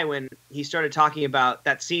right guy, when he started talking about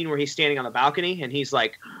that scene where he's standing on the balcony and he's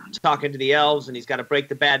like talking to the elves, and he's got to break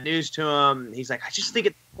the bad news to them. And he's like, I just think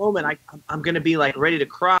at the moment I'm going to be like ready to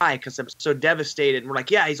cry because I'm so devastated. And we're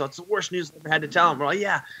like, yeah. He's all, it's the worst news I've ever had to tell him. We're like,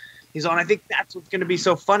 yeah. He's all, I think that's what's going to be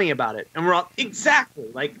so funny about it. And we're all, exactly.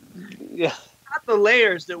 Like, yeah. Not the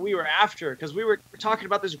layers that we were after, because we were talking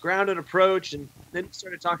about this grounded approach, and then we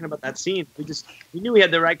started talking about that scene. We knew we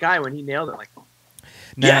had the right guy when he nailed it. Like,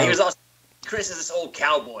 yeah, he was also, Chris is this old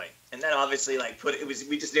cowboy, and that obviously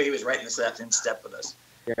we just knew he was right in step with us.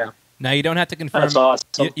 Yeah. Now you don't have to confirm. That's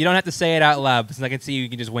awesome. You don't have to say it out loud, since I can see you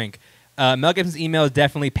can just wink. Mel Gibson's email is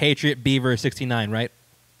definitely Patriot Beaver 69, right?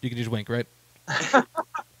 You can just wink, right?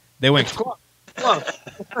 They winked. Close.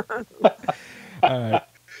 All right.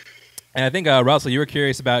 And I think Russell, you were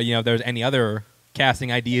curious about if there's any other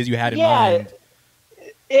casting ideas you had in mind.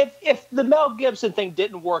 If the Mel Gibson thing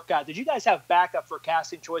didn't work out, did you guys have backup for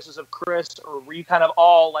casting choices of Chris, or were you kind of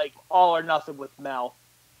all or nothing with Mel?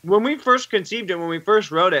 When we first conceived it, when we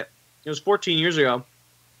first wrote it, it was 14 years ago,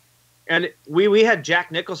 and we had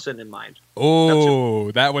Jack Nicholson in mind.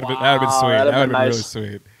 Oh, that would have been sweet. That would have been really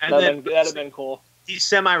sweet. And that'd have been cool. He's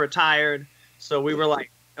semi-retired, so we were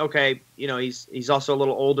like, okay, he's also a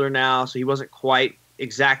little older now, so he wasn't quite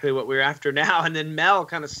exactly what we were after now. And then Mel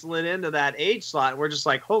kind of slid into that age slot, and we're just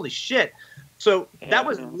like, holy shit. So that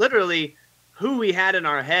was literally who we had in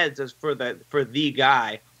our heads as for the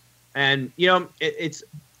guy. And, it's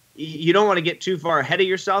you don't want to get too far ahead of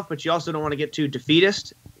yourself, but you also don't want to get too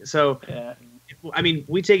defeatist. So, I mean,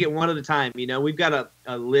 we take it one at a time. We've got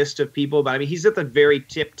a list of people, but I mean, he's at the very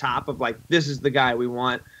tip top of like, this is the guy we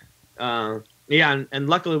want. Yeah, and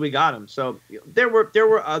luckily we got him. So there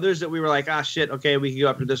were others that we were like, ah, shit, okay, we can go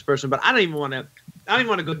after this person, but I don't even want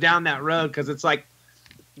to go down that road because it's like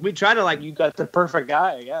we try to like You got the perfect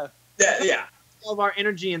guy. Yeah. Yeah. all of our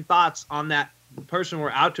energy and thoughts on that person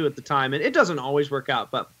we're out to at the time, and it doesn't always work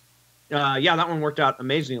out, but yeah, that one worked out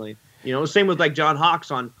amazingly. You know, same with like John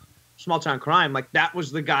Hawkes on Small Town Crime. Like that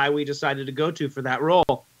was the guy we decided to go to for that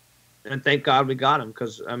role, and thank God we got him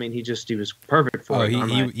because I mean he was perfect for it.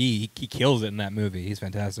 He kills it in that movie. He's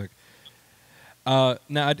fantastic. Now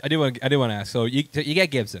I do want to ask. So you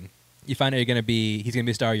get Gibson. You find out he's gonna be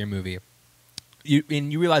a star of your movie. You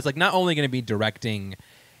realize like not only gonna be directing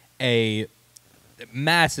a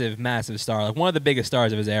massive star, like one of the biggest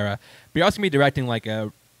stars of his era, but you're also gonna be directing like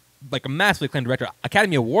a massively acclaimed director,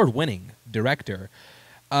 Academy Award winning director.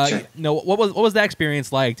 Sure. You know, what was that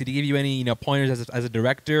experience like? Did he give you any pointers as a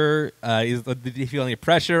director? Did you feel any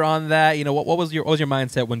pressure on that? You know, what was your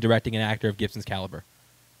mindset when directing an actor of Gibson's caliber?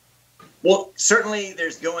 Well, certainly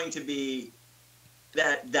there's going to be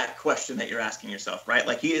that question that you're asking yourself, right?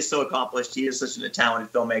 Like he is so accomplished, he is such a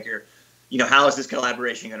talented filmmaker. You know, how is this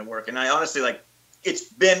collaboration going to work? And I honestly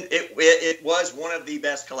it was one of the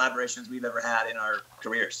best collaborations we've ever had in our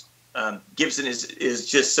careers. Gibson is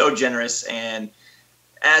just so generous, and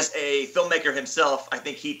as a filmmaker himself, I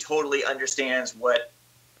think he totally understands what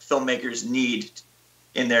filmmakers need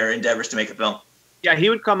in their endeavors to make a film. Yeah, he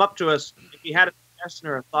would come up to us if he had a suggestion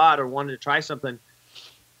or a thought or wanted to try something.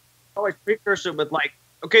 Always precursor with like,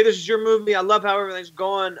 okay, this is your movie. I love how everything's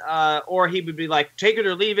going. Or he would be like, take it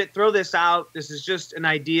or leave it. Throw this out. This is just an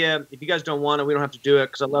idea. If you guys don't want it, we don't have to do it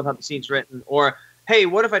because I love how the scene's written. Or, hey,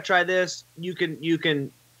 what if I try this? You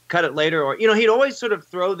can cut it later. Or, he'd always sort of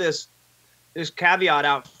throw this caveat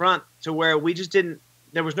out front to where we just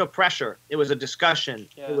there was no pressure. It was a discussion.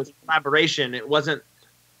 Yeah. It was collaboration. It wasn't,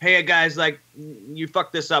 hey, guys, like, you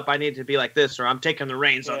fucked this up. I need to be like this, or I'm taking the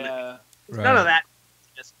reins on it. Right. None of that.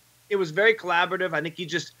 It was very collaborative. I think he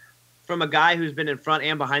just, from a guy who's been in front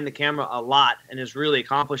and behind the camera a lot and has really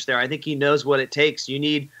accomplished there, I think he knows what it takes. You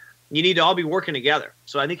need to all be working together.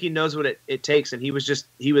 So I think he knows what it takes, and he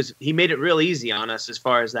made it real easy on us as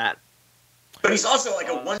far as that. But he's also like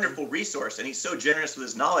a wonderful resource, and he's so generous with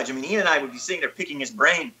his knowledge. I mean, Ian and I would be sitting there picking his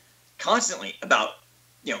brain constantly about,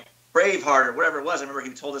 Braveheart or whatever it was. I remember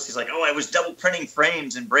he told us, he's like, oh, I was double printing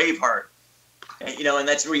frames in Braveheart. And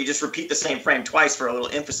that's where you just repeat the same frame twice for a little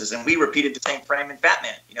emphasis. And we repeated the same frame in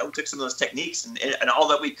Batman. We took some of those techniques and all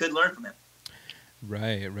that we could learn from him.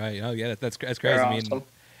 Right. Oh yeah, that's crazy. Awesome.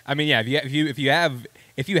 I mean, yeah. If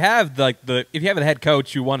you have a head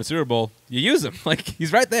coach who won a Super Bowl, you use him. Like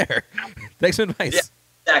he's right there. Take some advice.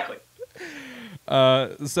 Yeah, exactly.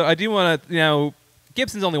 So I do want to,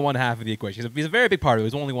 Gibson's only one half of the equation. He's a very big part of it.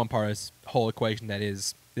 He's only one part of this whole equation that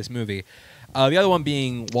is this movie. The other one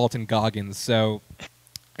being Walton Goggins. So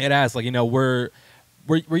it asks, like, were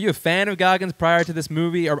you a fan of Goggins prior to this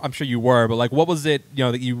movie? Or I'm sure you were, but like, what was it,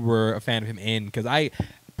 that you were a fan of him in? Because I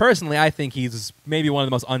think he's maybe one of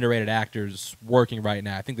the most underrated actors working right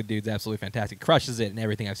now. I think the dude's absolutely fantastic, crushes it in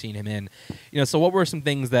everything I've seen him in. So what were some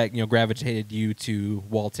things that gravitated you to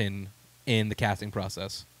Walton in the casting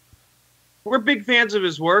process? We're big fans of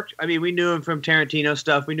his work. I mean, we knew him from Tarantino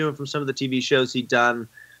stuff. We knew him from some of the TV shows he'd done.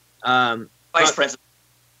 Vice Principals.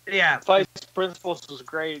 Yeah, Vice Principals was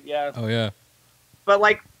great. Yeah. Oh yeah. But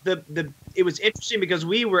like it was interesting because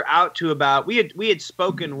we were out to about we had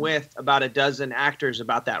spoken with about a dozen actors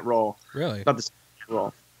about that role. Really? About this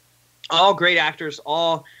role. All great actors.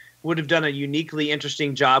 All would have done a uniquely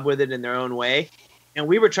interesting job with it in their own way. And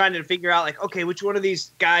we were trying to figure out, like, okay, which one of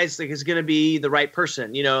these guys is going to be the right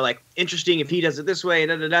person? Like interesting if he does it this way.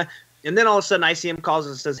 Da, da, da. And then all of a sudden, ICM calls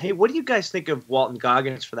us and says, hey, what do you guys think of Walton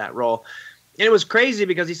Goggins for that role? And it was crazy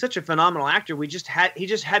because he's such a phenomenal actor. He just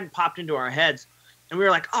hadn't popped into our heads, and we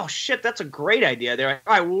were like, "Oh shit, that's a great idea." They're like,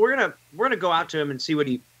 "All right, well, we're gonna go out to him and see if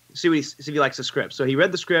he likes the script." So he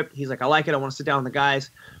read the script. He's like, "I like it. I want to sit down with the guys."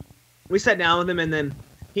 We sat down with him, and then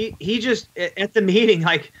he just at the meeting,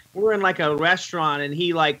 like we're in like a restaurant, and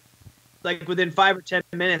he like within 5 or 10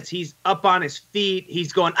 minutes, he's up on his feet.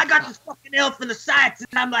 He's going, "I got this fucking elf in the sights,"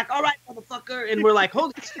 and I'm like, "All right, motherfucker," and we're like,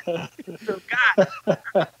 "Holy shit,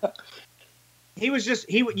 God." He was just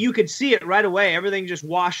you could see it right away. Everything just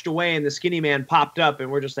washed away, and the skinny man popped up, and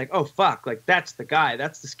we're just like, "Oh fuck!" Like that's the guy.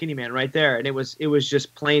 That's the skinny man right there. And it was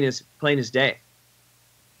just plain as day.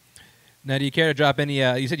 Now, do you care to drop any?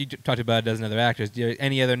 You said you talked about a dozen other actors. Do you,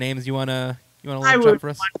 any other names you wanna drop for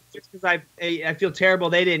us? Just because I feel terrible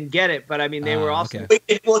they didn't get it, but I mean they were also.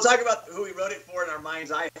 Okay. We'll talk about who we wrote it for in our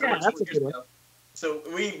mind's eye. Yeah, that's a good one. So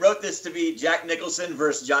we wrote this to be Jack Nicholson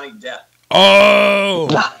versus Johnny Depp. Oh.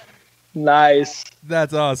 Nice.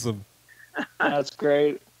 That's awesome. That's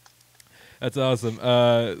great. That's awesome.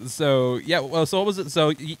 So yeah, well, so what was it? So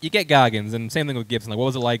you get Goggins, and same thing with Gibson. Like, what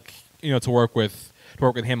was it like, to work with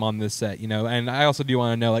him on this set? And I also do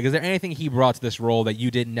want to know, like, is there anything he brought to this role that you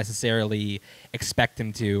didn't necessarily expect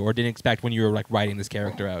him to, or didn't expect when you were like writing this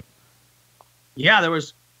character out? Yeah, there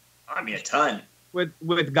was. I mean, a ton.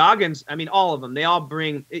 With Goggins, I mean, all of them. They all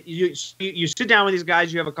bring. You sit down with these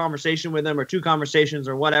guys, you have a conversation with them, or two conversations,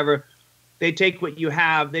 or whatever. They take what you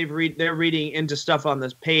have. They're reading into stuff on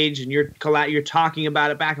this page, and you're talking about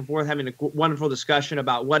it back and forth, having a wonderful discussion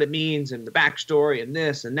about what it means and the backstory and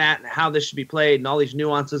this and that and how this should be played and all these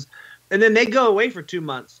nuances. And then they go away for 2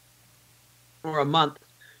 months or a month,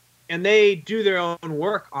 and they do their own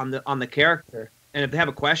work on the character. And if they have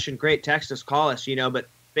a question, great, text us, call us, But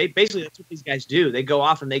basically, that's what these guys do. They go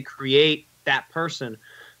off and they create that person.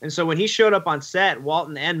 And so when he showed up on set,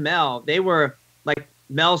 Walton and Mel, they were like.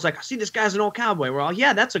 Mel's like, I see this guy's an old cowboy. We're all,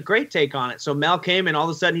 yeah, that's a great take on it. So Mel came, and all of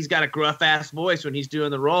a sudden he's got a gruff ass voice when he's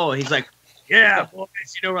doing the role. And he's like, yeah, boys.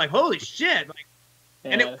 We're like, holy shit. Like,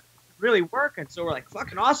 Yeah. and it was really working. So we're like,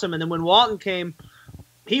 fucking awesome. And then when Walton came,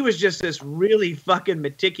 he was just this really fucking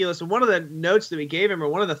meticulous. And one of the notes that we gave him, or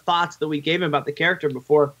one of the thoughts that we gave him about the character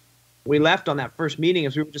before we left on that first meeting,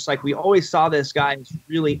 is we were just like, we always saw this guy as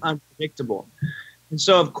really unpredictable. And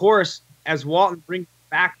so, of course, as Walton brings him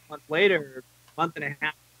back a month later, month and a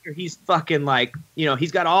half later, he's fucking like,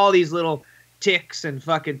 he's got all these little ticks and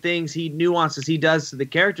fucking things, nuances he does to the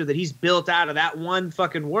character that he's built out of that one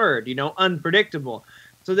fucking word, unpredictable.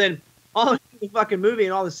 So then all the fucking movie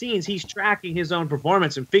and all the scenes, he's tracking his own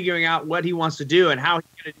performance and figuring out what he wants to do and how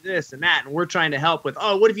he's going to do this and that. And we're trying to help with,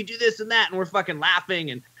 oh, what if you do this and that? And we're fucking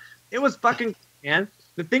laughing. And it was fucking, man.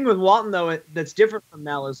 The thing with Walton, though, that's different from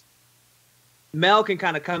Mel is Mel can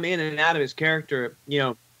kind of come in and out of his character,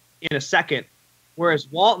 in a second.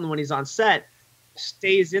 Whereas Walton, when he's on set,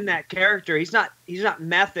 stays in that character. He's not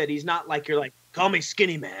method. He's not like, you're like, call me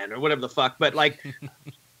skinny man or whatever the fuck. But like,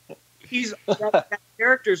 that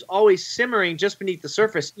character's always simmering just beneath the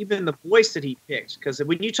surface, even the voice that he picks. Because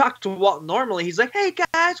when you talk to Walton normally, he's like, hey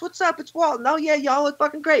guys, what's up? It's Walton. Oh yeah, y'all look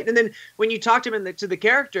fucking great. And then when you talk to him to the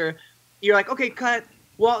character, you're like, okay, cut.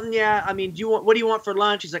 Walton, yeah, I mean, what do you want for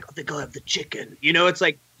lunch? He's like, I think I'll have the chicken. It's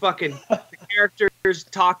like fucking the character's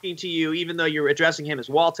talking to you, even though you're addressing him as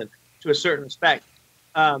Walton to a certain respect.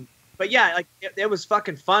 But yeah, like it was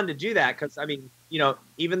fucking fun to do that because, I mean,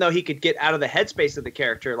 even though he could get out of the headspace of the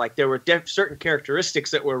character, like there were certain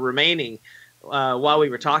characteristics that were remaining while we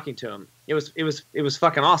were talking to him. It was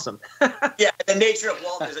fucking awesome. Yeah, the nature of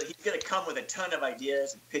Walton is that he's going to come with a ton of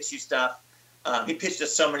ideas and pitch you stuff. He pitched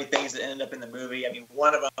us so many things that ended up in the movie. I mean,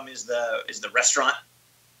 one of them is the restaurant.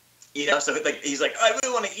 So like he's like, I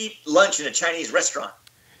really want to eat lunch in a Chinese restaurant.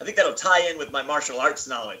 I think that'll tie in with my martial arts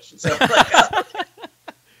knowledge. And so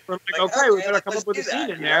we're like, okay, we better come up with a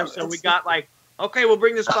scene in there. So we got like, okay, we'll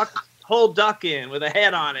bring this fucking whole duck in with a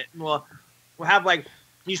head on it, and we'll have like,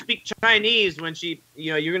 you speak Chinese when she,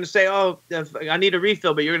 you're gonna say, oh, I need a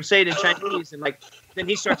refill, but you're gonna say it in Chinese, and like. Then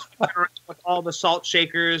he starts fucking around with all the salt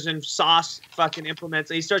shakers and sauce fucking implements.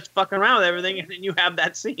 And he starts fucking around with everything, and then you have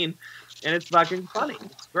that scene, and it's fucking funny.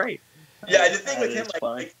 It's great. Yeah, and the thing with him,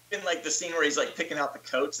 like in like the scene where he's like picking out the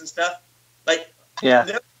coats and stuff, like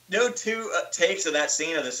no two takes of that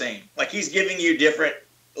scene are the same. Like he's giving you different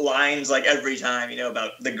lines like every time,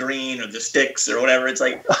 about the green or the sticks or whatever. It's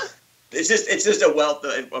like it's just a wealth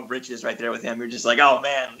of riches right there with him. You're just like, oh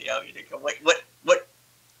man, like what.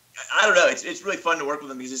 I don't know. It's really fun to work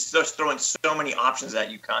with him because he's just throwing so many options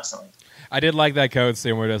at you constantly. I did like that code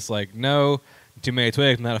scene where it's like, no, too many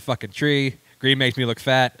twigs, not a fucking tree. Green makes me look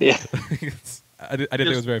fat. Yeah. I did think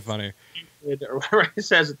it was very funny. Whatever he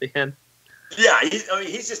says at the end. Yeah,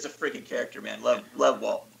 he's just a freaking character, man. Love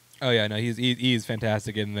Walton. Oh yeah, no, he's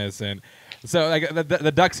fantastic in this, and so like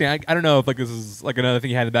the duck scene. I don't know if like this is like another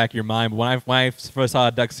thing you had in the back of your mind, but when I first saw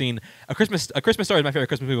a duck scene, a Christmas Story is my favorite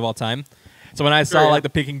Christmas movie of all time. So when I saw like the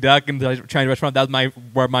Peking duck in the Chinese restaurant, that was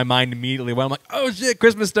where my mind immediately went. I'm like, oh shit,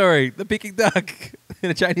 Christmas Story, the Peking duck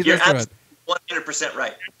in a Chinese restaurant. 100%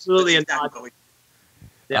 right. Absolutely,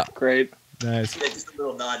 yeah, great, nice. Yeah, just a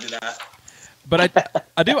little nod to that. But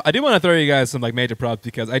I do want to throw you guys some like major props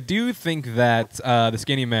because I do think that the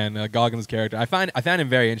skinny man, Goggins' character, I found him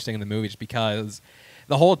very interesting in the movie just because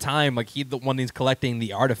the whole time like he's the one who's collecting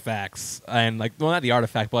the artifacts and like well not the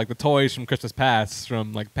artifact but like the toys from Christmas past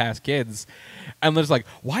from like past kids, and they're just like,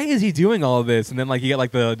 why is he doing all of this? And then like you get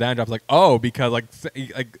like the down drops like, oh, because like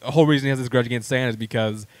the whole reason he has this grudge against Santa is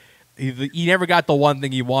because he never got the one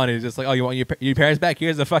thing he wanted. It's just like, oh, you want your parents back?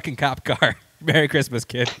 Here's a fucking cop car. Merry Christmas,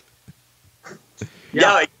 kid.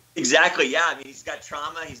 Yeah, Exactly. Yeah. I mean, he's got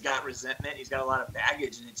trauma. He's got resentment. He's got a lot of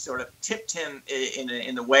baggage, and it sort of tipped him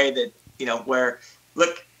in the way that, where,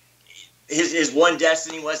 look, his one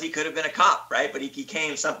destiny was he could have been a cop, right? But he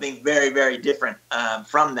became something very, very different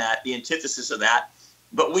from that, the antithesis of that.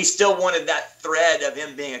 But we still wanted that thread of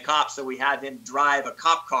him being a cop, so we had him drive a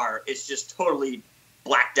cop car. It's just totally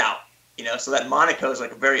blacked out, So that Monaco is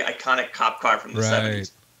like a very iconic cop car from the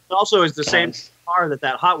 70s. It also is the same car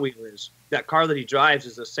that Hot Wheel is. That car that he drives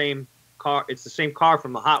is the same car. It's the same car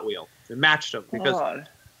from the Hot Wheel. It matched him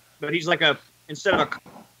but he's like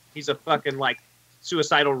he's a fucking like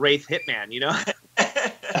suicidal wraith hitman,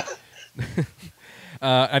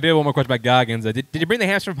 I do have one more question about Goggins. Did you bring the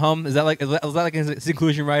hamster from home? Is that like his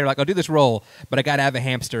inclusion right? Or like, I'll do this role, but I gotta have a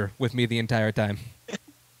hamster with me the entire time.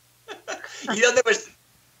 There was.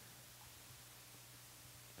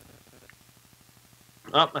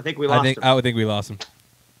 Oh, I think we lost him. I would think we lost him.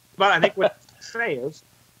 But I think what I say is,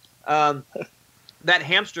 that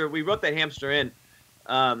hamster. We wrote that hamster in.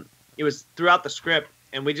 It was throughout the script,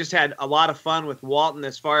 and we just had a lot of fun with Walton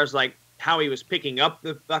as far as like how he was picking up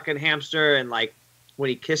the fucking hamster and like when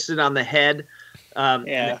he kissed it on the head, and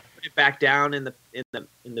then put it back down in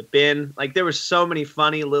the bin. Like there were so many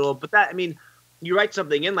funny little. But that, I mean, you write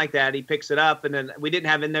something in like that, he picks it up, and then we didn't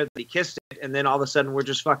have in there that he kissed it, and then all of a sudden we're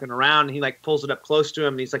just fucking around, and he like pulls it up close to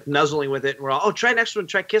him, and he's like nuzzling with it, and we're all, oh, try next one,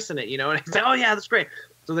 try kissing it, And he's like, oh yeah, that's great.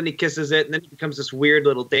 So then he kisses it, and then it becomes this weird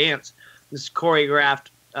little dance, this choreographed,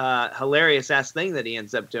 hilarious ass thing that he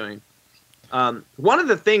ends up doing. One of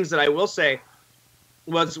the things that I will say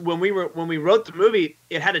was when we wrote the movie,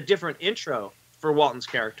 it had a different intro for Walton's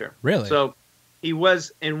character. Really? So he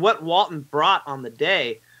was, and what Walton brought on the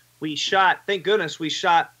day. We shot, thank goodness, we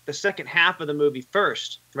shot the second half of the movie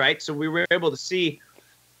first, right? So we were able to see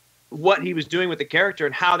what he was doing with the character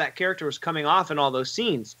and how that character was coming off in all those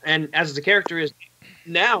scenes. And as the character is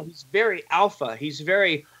now, he's very alpha. He's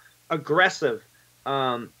very aggressive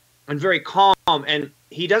and very calm. And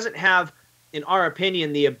he doesn't have, in our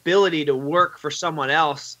opinion, the ability to work for someone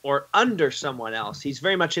else or under someone else. He's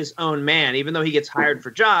very much his own man. Even though he gets hired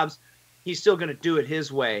for jobs, he's still going to do it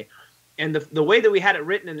his way. And the way that we had it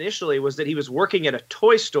written initially was that he was working at a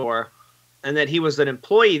toy store and that he was an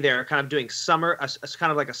employee there kind of doing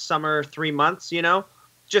kind of like a summer 3 months,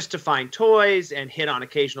 just to find toys and hit on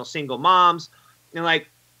occasional single moms and like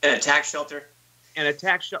an attack shelter.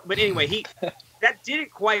 But anyway, that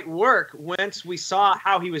didn't quite work once we saw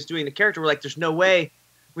how he was doing the character. We're like, there's no way.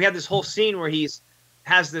 We had this whole scene where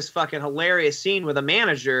has this fucking hilarious scene with a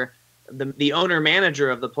manager, the owner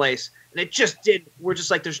manager of the place. And it just did. We're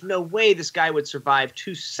just like, there's no way this guy would survive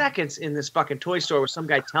 2 seconds in this fucking toy store with some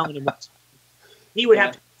guy telling him he would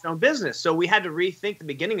have to do his own business. So we had to rethink the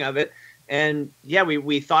beginning of it. And yeah,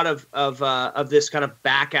 we thought of this kind of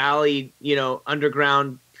back alley,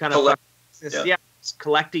 underground kind of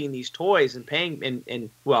collecting these toys and paying and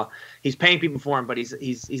well, he's paying people for them, but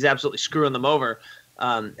he's absolutely screwing them over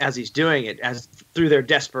as he's doing it, as through their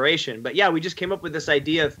desperation. But yeah, we just came up with this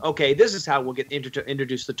idea of, okay, this is how we'll get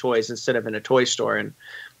introduce the toys instead of in a toy store, and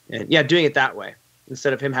yeah, doing it that way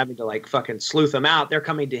instead of him having to like fucking sleuth them out. They're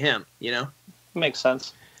coming to him, Makes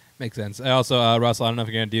sense. Makes sense. I also, Russell, I don't know if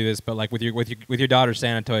you're gonna do this, but like with your daughter's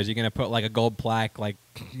Santa toys, you're gonna put like a gold plaque, like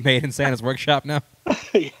made in Santa's workshop now.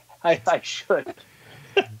 I should.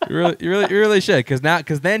 You really should,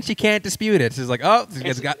 because then she can't dispute it. She's like, oh,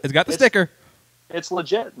 it's got the sticker. It's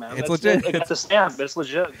legit, man. It's legit. It's a stamp. It's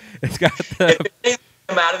legit. It's got the. If they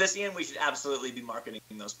come out of this, Ian, we should absolutely be marketing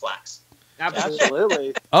those plaques.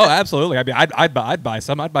 Absolutely. Oh, absolutely. I mean, I'd buy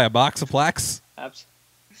some. I'd buy a box of plaques. Absolutely.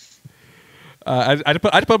 I'd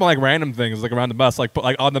put them on like random things, like around the bus, like put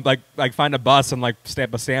like on the like find a bus and like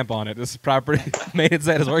stamp a stamp on it. This is property made in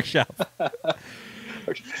Santa's workshop.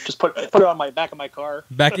 Or just put it on my back of my car.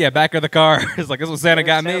 Back of the car. It's like, this is what Santa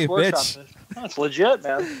got me, bitch. Oh, it's legit,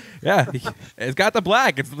 man. Yeah, it's got the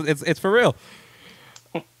black. It's for real.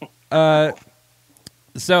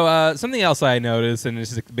 So something else I noticed, and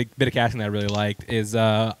this is a big bit of casting that I really liked, is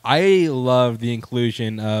I love the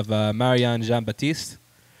inclusion of Marianne Jean-Baptiste,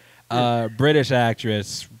 British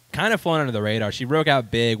actress, kind of flown under the radar. She broke out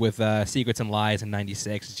big with Secrets and Lies in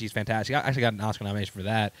 '96. She's fantastic. She actually got an Oscar nomination for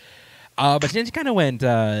that. But then she kind of went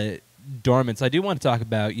dormant. So I do want to talk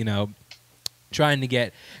about, trying to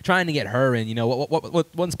get her in.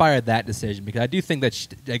 What inspired that decision? Because I do think that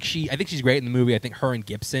I think she's great in the movie. I think her and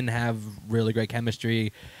Gibson have really great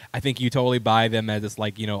chemistry. I think you totally buy them as this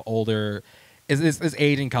older, this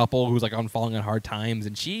aging couple who's like falling on hard times,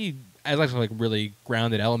 and she has actually like really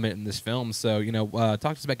grounded element in this film. So talk to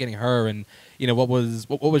us about getting her, and what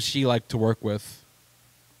was she like to work with?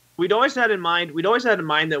 we'd always had in mind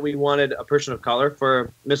that we wanted a person of color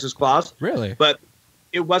for Mrs. Claus. Really? But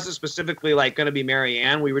it wasn't specifically like going to be Mary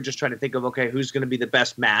Ann. We were just trying to think of, okay, who's going to be the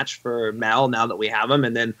best match for Mel now that we have him.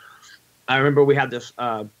 And then I remember we had this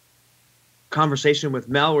conversation with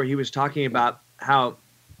Mel where he was talking about how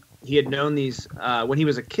he had known these when he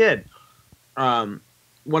was a kid. One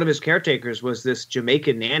of his caretakers was this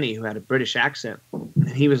Jamaican nanny who had a British accent. And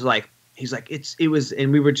he was like, it was,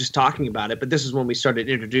 and we were just talking about it, but this is when we started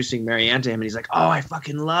introducing Mary Ann to him, and he's like, oh, I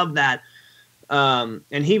fucking love that.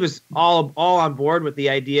 And he was all on board with the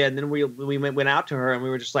idea. And then we went out to her and we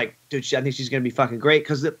were just like, dude, I think she's going to be fucking great.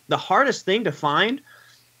 Cause the hardest thing to find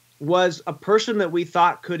was a person that we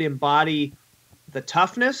thought could embody the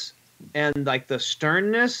toughness and like the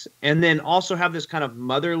sternness, and then also have this kind of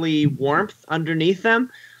motherly warmth underneath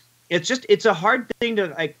them. It's a hard thing to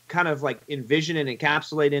like kind of like envision and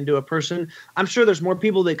encapsulate into a person. I'm sure there's more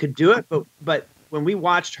people that could do it, but when we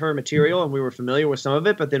watched her material and we were familiar with some of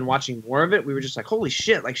it, but then watching more of it, we were just like, holy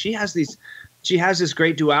shit, like she has this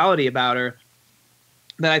great duality about her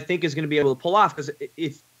that I think is going to be able to pull off. Because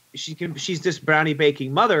if she's this brownie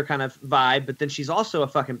baking mother kind of vibe, but then she's also a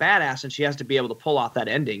fucking badass, and she has to be able to pull off that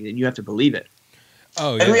ending, and you have to believe it.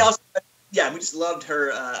 Oh, yeah. And we also, we just loved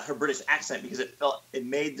her her British accent because it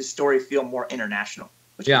made the story feel more international.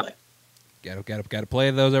 Which we liked. Gotta play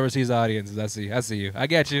those overseas audiences. I see you. I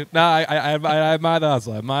get you. No, I admire the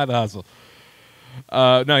hustle.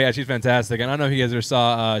 No, yeah, she's fantastic. And I don't know if you guys ever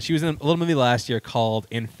saw. She was in a little movie last year called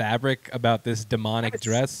In Fabric about this demonic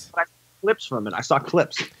dress. I saw clips from it. I saw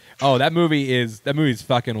clips. Oh, that movie is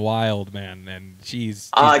fucking wild, man. And she's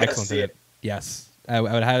excellent at it. Yes, I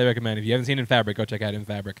would highly recommend. If you haven't seen In Fabric, go check out In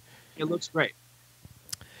Fabric. It looks great.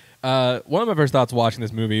 One of my first thoughts watching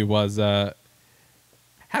this movie was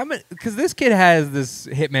how many, because this kid has this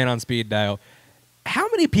hitman on speed dial. How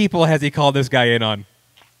many people has he called this guy in on?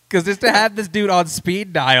 Because just to have this dude on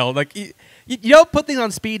speed dial, like you don't put things on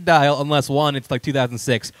speed dial unless one, it's like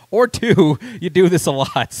 2006, or two, you do this a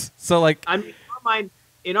lot. So like, I mean,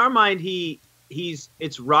 in our mind,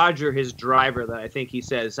 it's Roger, his driver, that I think he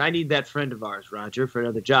says, I need that friend of ours, Roger, for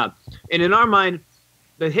another job. And in our mind,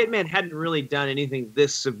 the hitman hadn't really done anything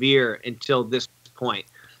this severe until this point.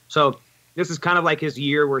 So this is kind of like his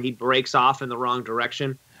year where he breaks off in the wrong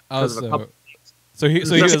direction. Oh, so he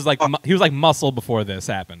was like muscle before this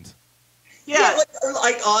happened. Yeah,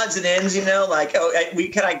 like odds and ends, you know, like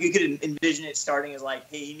you could envision it starting as like,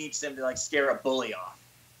 hey, he needs them to like scare a bully off,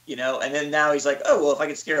 you know, and then now he's like, oh well, if I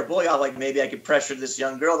could scare a bully off, like maybe I could pressure this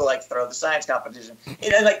young girl to like throw the science competition,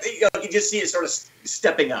 and like you just see it sort of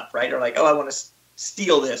stepping up, right, or like, oh, I want to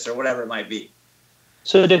steal this or whatever it might be.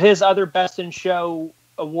 So did his other Best in Show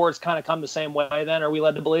awards kind of come the same way then? Are we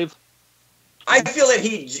led to believe? I feel that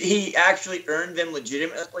he actually earned them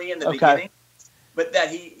legitimately in the beginning, but that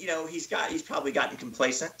he's probably gotten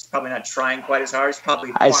complacent. He's probably not trying quite as hard. He's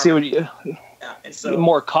probably and so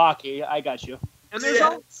more cocky. I got you. And there's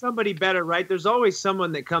always somebody better, right? There's always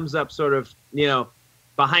someone that comes up sort of,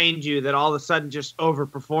 behind you that all of a sudden just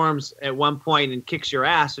overperforms at one point and kicks your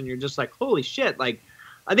ass, and you're just like, holy shit! Like,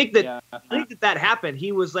 I think that happened.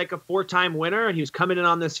 He was like a 4-time winner, and he was coming in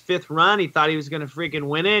on this 5th run. He thought he was going to freaking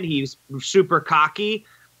win it. He was super cocky,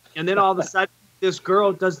 and then all of a sudden, this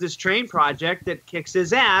girl does this train project that kicks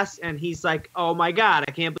his ass, and he's like, "Oh my god,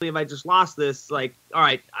 I can't believe I just lost this! Like, all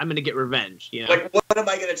right, I'm going to get revenge." Like, what am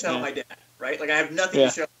I going to tell my dad? Right? Like, I have nothing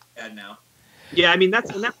to show my dad now. Yeah, I mean that's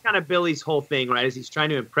kind of Billy's whole thing, right? Is he's trying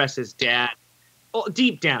to impress his dad,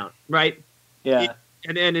 deep down, right? Yeah.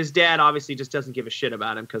 And his dad obviously just doesn't give a shit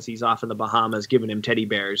about him because he's off in the Bahamas giving him teddy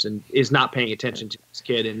bears and is not paying attention to his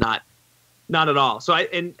kid and not at all. So I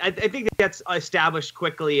think that's established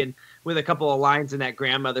quickly, and with a couple of lines in that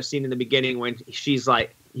grandmother scene in the beginning when she's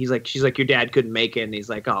like your dad couldn't make it, and he's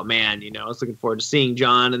like, oh man, I was looking forward to seeing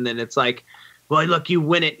John, and then it's like, well, look, you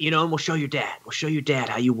win it, and we'll show your dad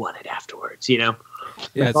how you won it afterwards, Yeah,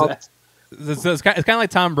 it's kind of like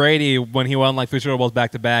Tom Brady when he won like 3 Super Bowls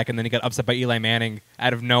back to back, and then he got upset by Eli Manning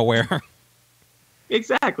out of nowhere.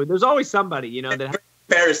 Exactly. There's always somebody, that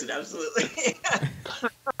comparison, absolutely.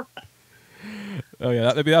 Oh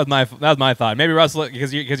yeah, that was my thought. Maybe Russell,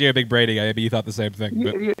 because you're a big Brady guy, maybe you thought the same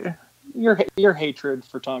thing. But. Your hatred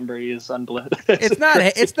for Tom Brady is unbelievable. It's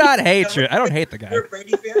not hatred. I don't hate the guy. You're a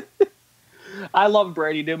Brady fan? I love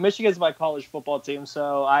Brady, dude. Michigan's my college football team,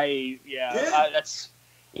 so I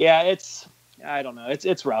don't know.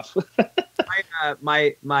 It's rough.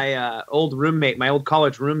 my old roommate, my old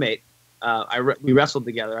college roommate, we wrestled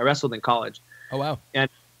together. I wrestled in college. Oh wow!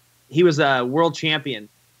 And he was a world champion,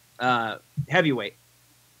 heavyweight.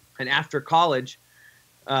 And after college,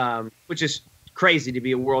 which is crazy to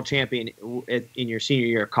be a world champion in your senior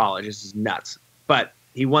year of college. This is nuts. But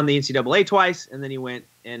he won the NCAA twice, and then he went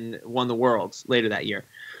and won the Worlds later that year.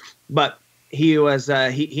 But he was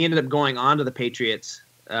he ended up going on to the Patriots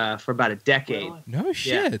for about a decade. Really? No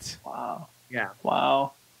shit. Wow. Yeah.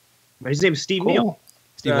 Wow. But his name's Steve Cool. Neal.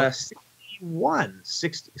 Steve what?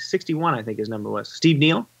 61, I think his number was. Steve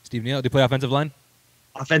Neal. Steve Neal. Do you play offensive line?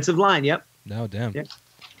 Offensive line, yep. No, damn. Yeah.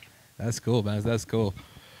 That's cool, man. That's cool.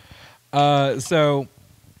 So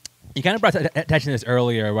you kind of brought attention to this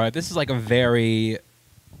earlier, right? This is like a very,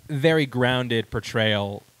 very grounded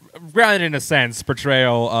portrayal, grounded in a sense,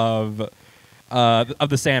 portrayal of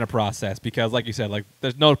the Santa process, because, like you said, like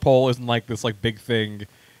there's no pole isn't like this like big thing.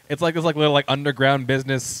 It's like this like little like underground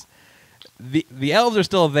business. The elves are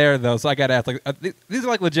still there though, so I gotta ask, like these are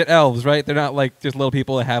like legit elves, right? They're not like just little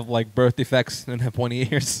people that have like birth defects and have pointy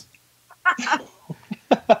ears.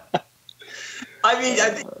 I mean, I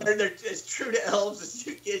think they're as true to elves as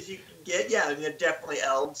you can get. Yeah, I mean, they're definitely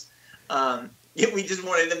elves. We just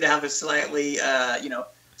wanted them to have a slightly,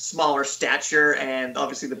 smaller stature, and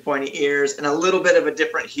obviously the pointy ears, and a little bit of a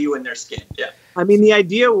different hue in their skin. Yeah. I mean, the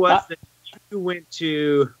idea was that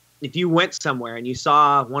if you went somewhere and you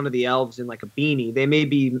saw one of the elves in like a beanie, they may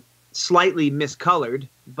be slightly miscolored,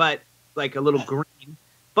 but like a little green,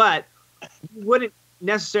 but you wouldn't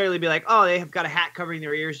necessarily be like, oh, they have got a hat covering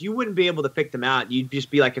their ears. You wouldn't be able to pick them out. You'd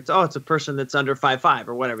just be like, it's a person that's under 5'5"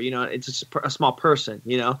 or whatever, it's just a small person,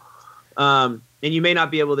 and you may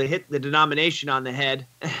not be able to hit the denomination on the head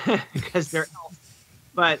because they're elves,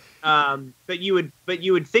 but you would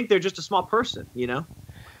think they're just a small person,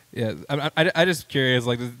 Yeah, I just curious.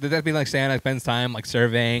 Like, did that mean like Santa spends time like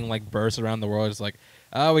surveying like births around the world? It's like,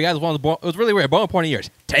 oh, we got one. It was really weird. Bone pointy ears.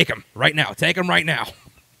 Take them right now. Take them right now.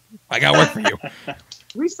 I got work for you.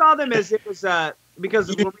 We saw them as it was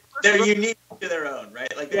because when we first They're unique to their own,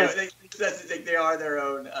 right? Like they are their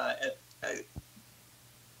own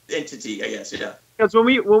entity, I guess. Yeah. Because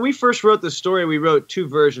when we first wrote the story, we wrote two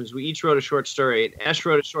versions. We each wrote a short story. Ash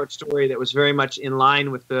wrote a short story that was very much in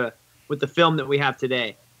line with the film that we have today.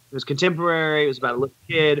 It was contemporary. It was about a little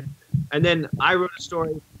kid, and then I wrote a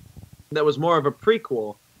story that was more of a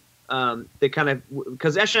prequel. That kind of,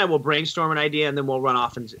 because Ash and I will brainstorm an idea and then we'll run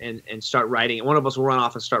off and start writing it. One of us will run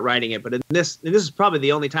off and start writing it. But this is probably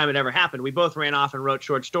the only time it ever happened. We both ran off and wrote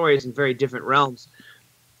short stories in very different realms.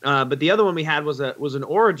 But the other one we had was an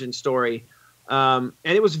origin story, and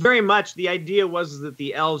it was very much, the idea was that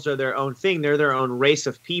the elves are their own thing. They're their own race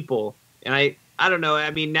of people. And I don't know.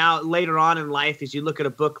 I mean, now later on in life, as you look at a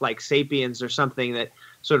book like *Sapiens* or something that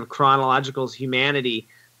sort of chronologicals humanity,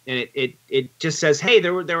 and it just says, hey,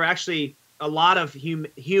 there were actually a lot of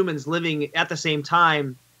humans living at the same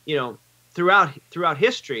time, throughout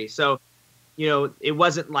history. So, it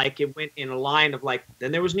wasn't like it went in a line of like,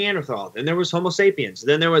 then there was Neanderthal, then there was Homo sapiens,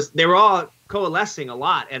 then they were all coalescing a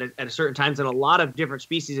lot at a certain times, and a lot of different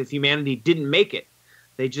species of humanity didn't make it.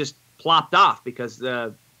 They just plopped off because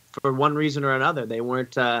for one reason or another, they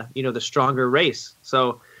weren't the stronger race.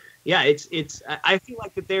 So. Yeah, it's. I feel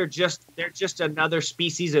like that they're just another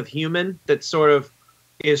species of human that sort of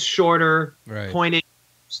is shorter, right, pointed,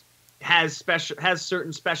 has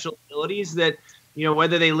certain special abilities that,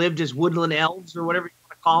 whether they lived as woodland elves or whatever you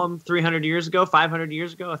want to call them 300 years ago, 500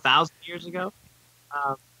 years ago, 1,000 years ago.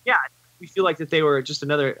 We feel like that they were just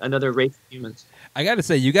another race of humans. I got to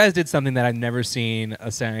say, you guys did something that I've never seen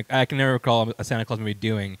I can never recall a Santa Claus movie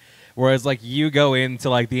doing, whereas like you go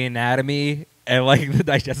into like the anatomy and like the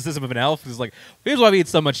digestive system of an elf is like, here's why we eat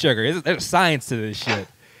so much sugar. There's science to this shit.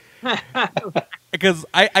 Because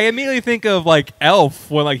I immediately think of like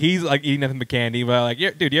Elf when like he's like eating nothing but candy, but like,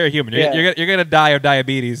 you're a human. You're gonna die of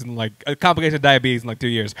diabetes and like a complication of diabetes in like 2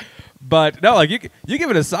 years. But no, like you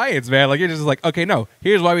give it a science, man. Like you're just like, okay, no,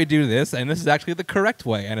 here's why we do this, and this is actually the correct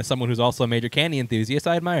way. And as someone who's also a major candy enthusiast,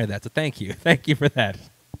 I admire that. So thank you for that.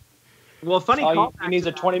 Well, a funny callback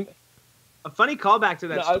to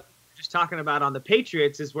that. No, just talking about on the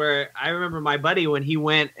Patriots is where I remember my buddy, when he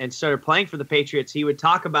went and started playing for the Patriots, he would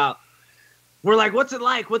talk about, we're like, what's it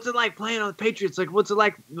like playing on the Patriots? Like, what's it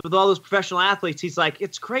like with all those professional athletes? He's like,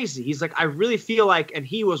 it's crazy. He's like, I really feel like, and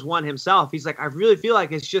he was one himself. He's like, I really feel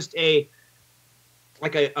like it's just a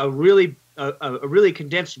really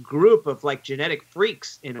condensed group of like genetic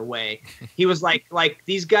freaks in a way. He was like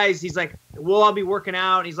these guys, he's like, we'll all be working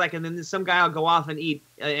out. He's like, and then some guy will go off and eat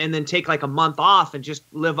and then take like a month off and just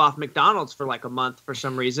live off McDonald's for like a month for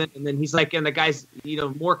some reason. And then he's like, and the guy's,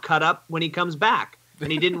 more cut up when he comes back,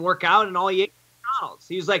 and he didn't work out and all he ate was McDonald's.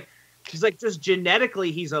 He's like, just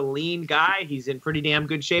genetically, he's a lean guy. He's in pretty damn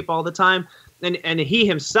good shape all the time. And he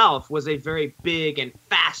himself was a very big and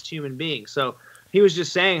fast human being. So he was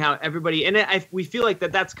just saying how everybody, and we feel like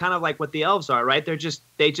that's kind of like what the elves are, right?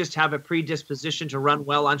 They just have a predisposition to run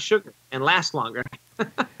well on sugar and last longer.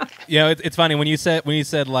 It's funny when you said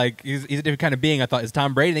like he's a different kind of being. I thought is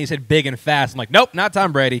Tom Brady, and then you said big and fast. I'm like, nope, not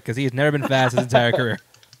Tom Brady, because he's never been fast his entire career.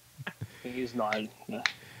 He's not. No.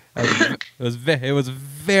 It was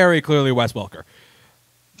very clearly Wes Welker.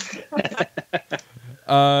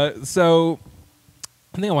 So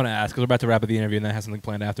I think I want to ask, because we're about to wrap up the interview and then have something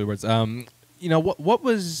planned afterwards. What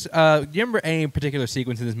was? Do you remember any particular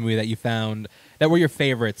sequence in this movie that you found that were your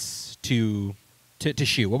favorites to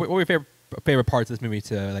shoot? What were your favorite parts of this movie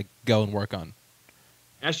to like go and work on?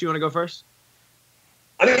 Ash, you want to go first?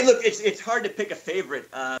 I mean, look, it's hard to pick a favorite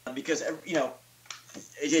because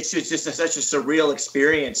it's just such a surreal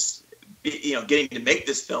experience. Getting to make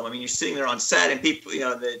this film. I mean, you're sitting there on set, and people,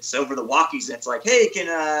 it's over the walkies, and it's like, hey, can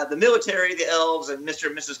the military, the elves, and Mr.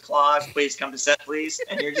 and Mrs. Claus please come to set, please?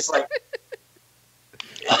 And you're just like,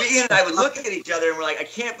 Ian and I would look at each other, and we're like, I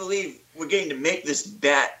can't believe we're getting to make this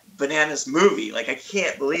bananas movie. Like, I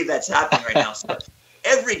can't believe that's happening right now. So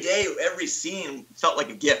every day, every scene felt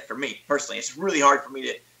like a gift for me personally. It's really hard for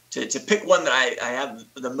me to pick one that I have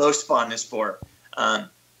the most fondness for.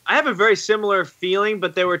 I have a very similar feeling,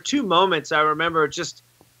 but there were two moments I remember just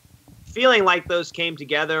feeling like those came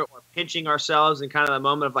together, or pinching ourselves in kind of the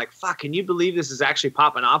moment of like, fuck, can you believe this is actually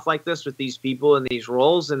popping off like this with these people in these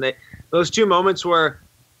roles? And those two moments were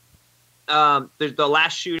the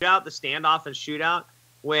last shootout, the standoff and shootout,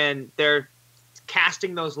 when they're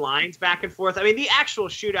casting those lines back and forth. I mean, the actual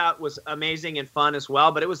shootout was amazing and fun as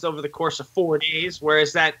well, but it was over the course of 4 days,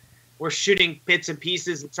 whereas that we're shooting bits and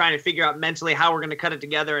pieces and trying to figure out mentally how we're going to cut it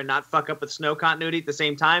together and not fuck up with snow continuity at the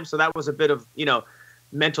same time. So that was a bit of,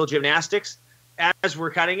 mental gymnastics as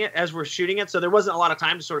we're shooting it. So there wasn't a lot of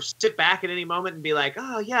time to sort of sit back at any moment and be like,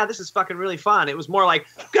 oh yeah, this is fucking really fun. It was more like,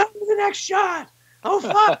 go to the next shot. Oh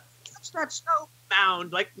fuck, touch that snow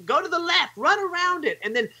mound. Like, go to the left, run around it.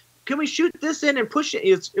 And then can we shoot this in and push it?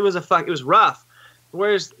 It was rough.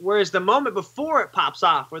 Whereas the moment before it pops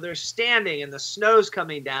off, where they're standing and the snow's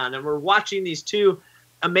coming down, and we're watching these two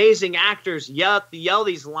amazing actors yell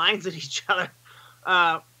these lines at each other,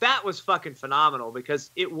 that was fucking phenomenal, because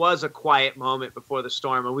it was a quiet moment before the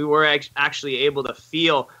storm, and we were actually able to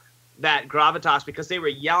feel that gravitas, because they were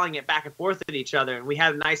yelling it back and forth at each other, and we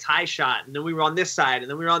had a nice high shot, and then we were on this side, and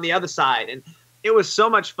then we were on the other side, and it was so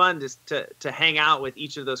much fun to hang out with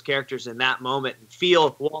each of those characters in that moment and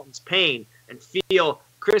feel Walton's pain and feel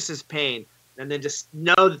Chris's pain, and then just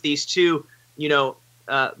know that these two,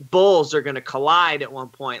 bulls are going to collide at one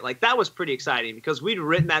point. Like, that was pretty exciting, because we'd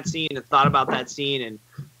written that scene and thought about that scene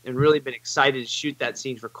and really been excited to shoot that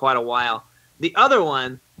scene for quite a while. The other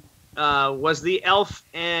one was the Elf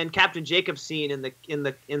and Captain Jacob scene in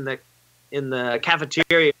the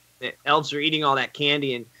cafeteria. The elves are eating all that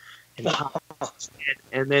candy and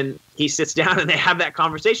then he sits down and they have that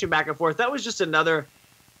conversation back and forth. That was just another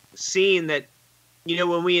scene that,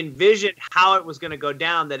 when we envisioned how it was going to go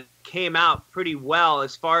down, that it came out pretty well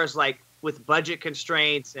as far as like with budget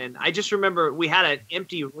constraints. And I just remember we had an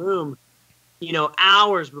empty room,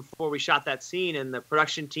 hours before we shot that scene, and the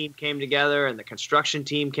production team came together and the construction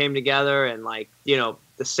team came together, and like, the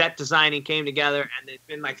set designing came together, and it's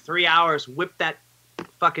been like 3 hours, whipped that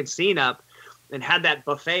fucking scene up and had that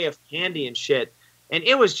buffet of candy and shit. And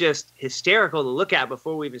it was just hysterical to look at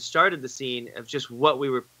before we even started the scene, of just what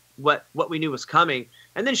we knew was coming.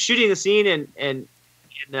 And then shooting the scene, and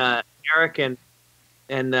Eric and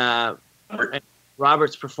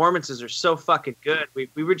Robert's performances are so fucking good. We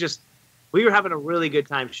were having a really good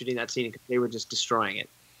time shooting that scene, because they were just destroying it.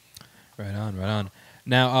 Right on.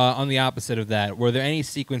 Now, on the opposite of that, were there any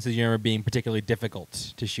sequences you remember being particularly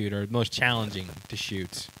difficult to shoot or most challenging to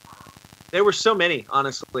shoot? There were so many,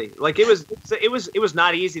 honestly. Like, it was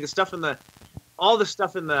not easy. All the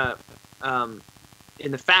stuff in the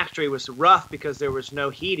factory was rough because there was no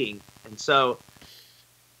heating, and so,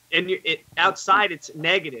 outside it's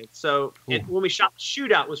negative. So when we shot the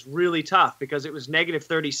shootout, it was really tough because it was negative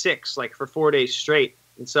 36, like for 4 days straight,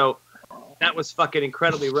 and so that was fucking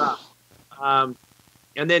incredibly rough.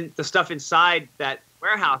 And then the stuff inside that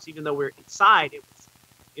warehouse, even though we're inside,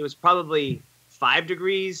 it was probably 5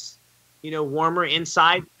 degrees. Warmer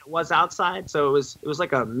inside than it was outside. So it was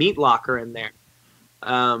like a meat locker in there.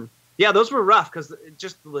 Yeah, those were rough, because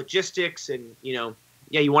just the logistics and, you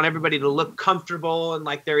want everybody to look comfortable and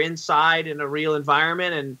like they're inside in a real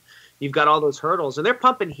environment, and you've got all those hurdles, and they're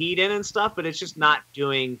pumping heat in and stuff, but it's just not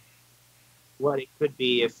doing what it could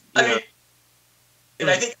be if, I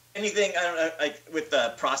think anything, I don't know, like with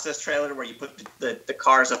the process trailer where you put the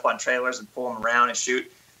cars up on trailers and pull them around and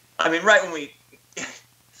shoot. I mean, right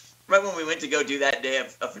right when we went to go do that day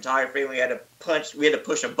of photography, we had to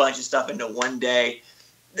push a bunch of stuff into one day.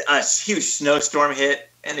 A huge snowstorm hit,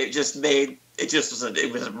 and it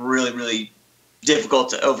was really, really difficult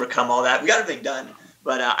to overcome all that. We got everything done,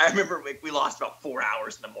 but I remember we lost about 4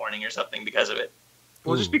 hours in the morning or something because of it.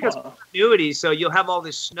 Well, just because of continuity, so you'll have all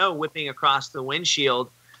this snow whipping across the windshield,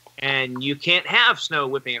 and you can't have snow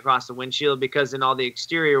whipping across the windshield because in all the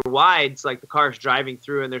exterior wides, like the car's driving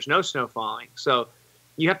through and there's no snow falling. So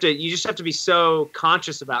you just have to be so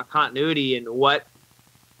conscious about continuity and what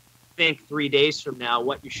think 3 days from now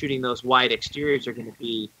what you're shooting those wide exteriors are going to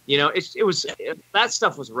be. That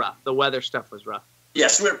stuff was rough. The weather stuff was rough.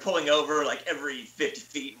 Yes, we were pulling over like every 50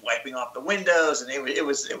 feet and wiping off the windows, and it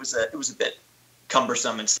was a bit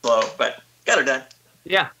cumbersome and slow, but got it done.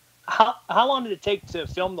 Yeah. How long did it take to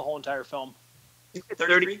film the whole entire film?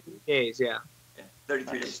 33 days. Yeah.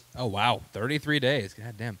 33 days. Oh wow, 33 days.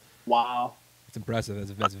 God damn. Wow. It's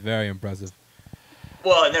impressive. That's very impressive.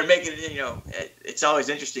 Well, and they're making it. It's always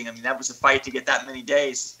interesting. I mean, that was a fight to get that many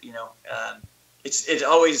days. It's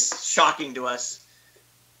always shocking to us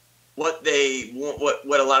what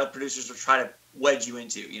a lot of producers will try to wedge you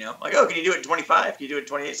into. Like, oh, can you do it in 25? Can you do it in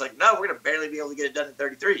 28? It's like, no, we're gonna barely be able to get it done in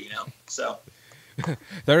 33. So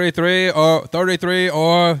 33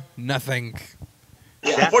 or nothing.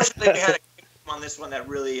 Yeah, unfortunately, we had a team on this one that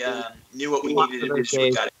really knew what we needed to do. So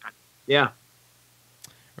we got it done. Yeah.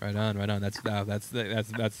 Right on.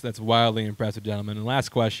 That's wildly impressive, gentlemen. And last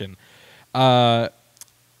question, I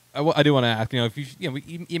do want to ask.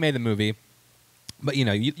 If you made the movie, but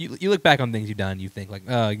you look back on things you've done, you think like,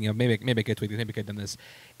 maybe I could tweak this, maybe I could have done this.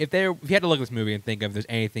 If you had to look at this movie and think of if there's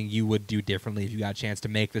anything you would do differently if you got a chance to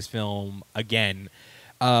make this film again,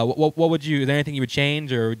 what would you? Is there anything you would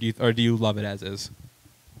change, or do you love it as is?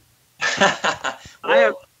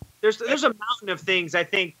 There's a mountain of things, I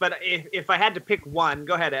think, but if I had to pick one,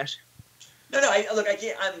 go ahead, Ash. No, I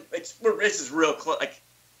can't. This is real close. Like,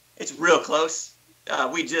 it's real close.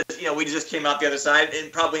 We just came out the other side,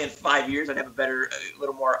 and probably in 5 years, I'd have a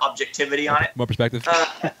little more objectivity on it, more perspective.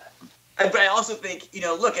 But I also think,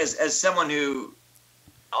 look, as someone who,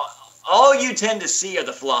 all you tend to see are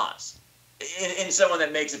the flaws in someone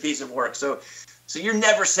that makes a piece of work. So you're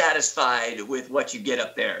never satisfied with what you get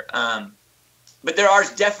up there. But there are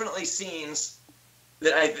definitely scenes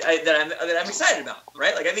that I'm excited about,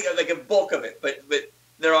 right? Like, I think like a bulk of it, but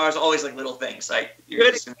there are always like little things. Like, a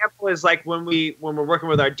good example is like when we're working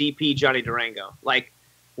with our DP Johnny Durango. Like,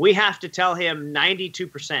 we have to tell him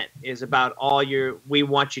 92% is about all we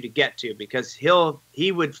want you to get to, because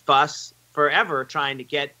he would fuss forever trying to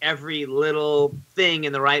get every little thing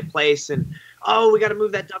in the right place, and we got to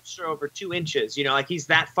move that dumpster over 2 inches. Like, he's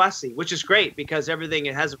that fussy, which is great because everything,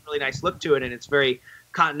 it has a really nice look to it, and it's very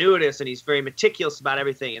continuous, and he's very meticulous about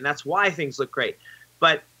everything, and that's why things look great.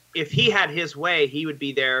 But if he had his way, he would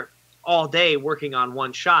be there all day working on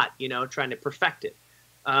one shot, trying to perfect it,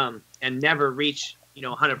 and never reach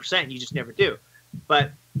 100%. You just never do.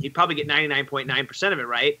 But he'd probably get 99.9% of it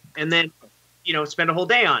right, and then spend a whole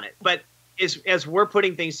day on it. But as we're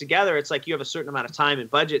putting things together, it's like you have a certain amount of time and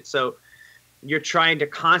budget, so you're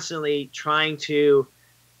constantly trying to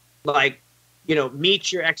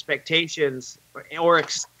meet your expectations or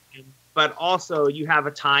exceed, but also you have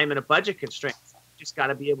a time and a budget constraint. You just got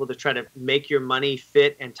to be able to try to make your money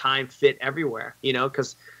fit and time fit everywhere,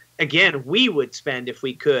 because again, we would spend, if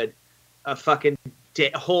we could, a fucking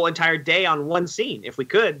whole entire day on one scene if we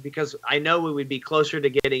could, because I know we would be closer to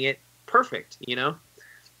getting it perfect,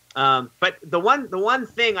 but the one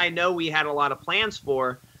thing I know we had a lot of plans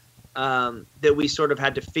for, that we sort of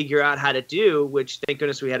had to figure out how to do, which thank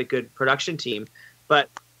goodness we had a good production team, but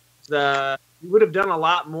we would have done a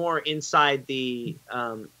lot more inside the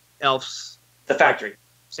Elf's, the factory,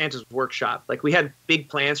 Santa's workshop. Like, we had big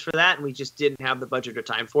plans for that, and we just didn't have the budget or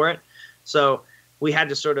time for it. So we had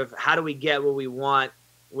to sort of, how do we get what we want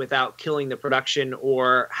without killing the production,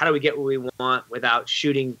 or how do we get what we want without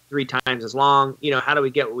shooting 3 times as long? How do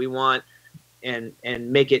we get what we want and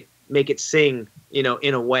make it sing,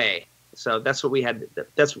 in a way. So that's what we had.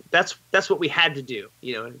 That's what we had to do.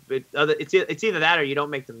 It's either that or you don't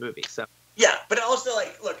make the movie. So yeah, but also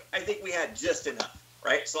look, I think we had just enough,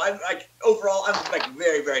 right? So overall, I'm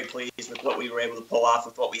very, very pleased with what we were able to pull off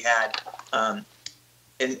with what we had, and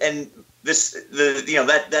that's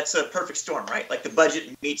a perfect storm, right? Like, the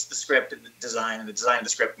budget meets the script and the design of the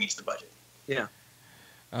script meets the budget. Yeah.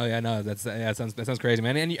 Oh yeah, no, that sounds crazy,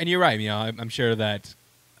 man. And you're right. I'm sure that.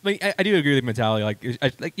 I do agree with the mentality.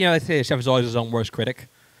 They say a chef is always his own worst critic.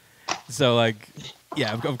 So,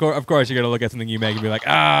 of course, you're gonna look at something you make and be like,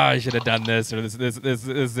 I should have done this, or this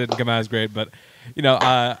didn't come out as great. But,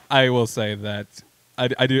 I will say that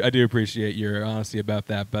I do appreciate your honesty about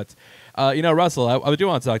that. But Russell, I do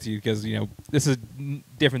want to talk to you because this is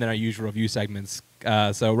different than our usual review segments.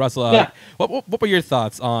 So Russell, Yeah. what were your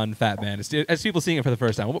thoughts on Fat Man? As people seeing it for the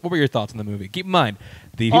first time, what were your thoughts on the movie? Keep in mind,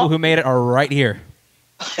 the people who made it are right here.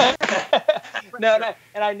 No,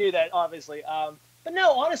 and I knew that obviously. But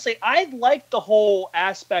no, honestly, I liked the whole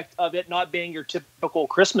aspect of it not being your typical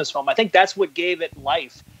Christmas film. I think that's what gave it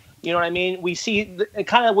life. You know what I mean? We see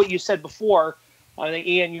kind of what you said before. I think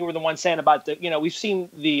Ian, you were the one saying about we've seen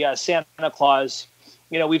the Santa Claus.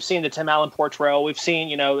 We've seen the Tim Allen portrayal. We've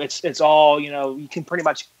seen, it's all, you can pretty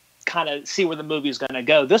much kind of see where the movie is going to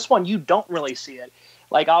go. This one, you don't really see it.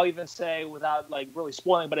 Like, I'll even say without like really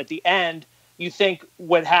spoiling, but at the end, you think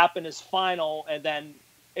what happened is final, and then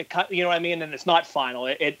it, you know what I mean? And it's not final.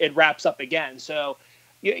 It wraps up again. So,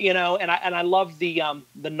 and I love the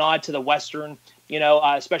nod to the Western,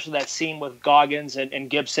 especially that scene with Goggins and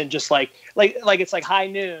Gibson, just like it's like high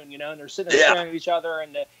noon, and they're sitting there staring at each other,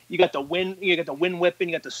 and you got the wind whipping,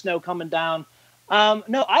 you got the snow coming down.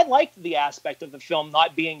 No, I liked the aspect of the film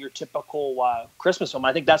not being your typical Christmas film.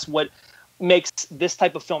 I think that's what makes this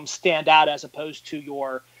type of film stand out as opposed to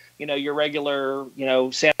your regular,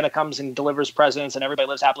 Santa comes and delivers presents and everybody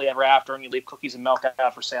lives happily ever after and you leave cookies and milk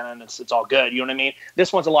out for Santa and it's all good. You know what I mean?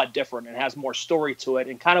 This one's a lot different and has more story to it,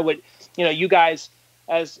 and kind of what, you guys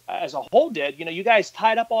as a whole did, you guys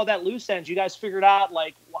tied up all that loose ends. You guys figured out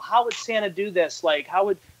like, well, how would Santa do this? Like, how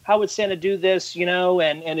would Santa do this?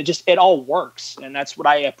 And it all works. And that's what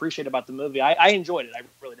I appreciate about the movie. I enjoyed it. I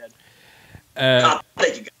really did.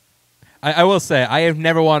 Thank you. I will say, I have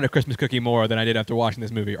never wanted a Christmas cookie more than I did after watching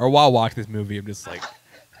this movie. Or while watching this movie, I'm just like,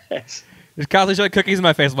 there's constantly showing cookies in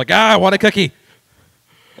my face. I'm like, I want a cookie.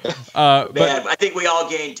 Man, I think we all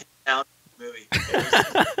gained 10 pounds in the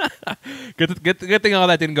movie. Good thing all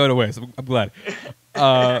that didn't go to waste. I'm glad.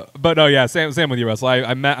 But no, yeah, same with you, Russell.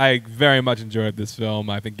 I very much enjoyed this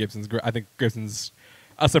film. I think Gibson's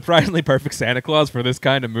a surprisingly perfect Santa Claus for this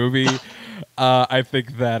kind of movie. I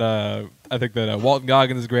think that Walton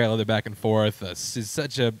Goggins is great. I love their back and forth. It's just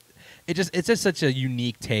such a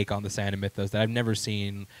unique take on the Santa mythos that I've never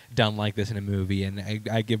seen done like this in a movie. And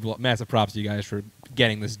I give massive props to you guys for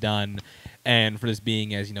getting this done and for this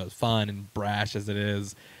being as fun and brash as it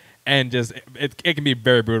is. And just it can be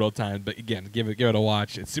very brutal at times, but again, give it a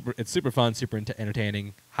watch. It's super fun, super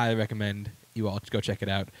entertaining. Highly recommend you all go check it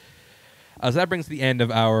out. So that brings to the end of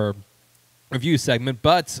our review segment,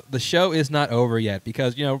 but the show is not over yet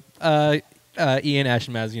because Ian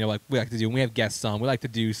Asham, as we like to do when we have guests on, we like to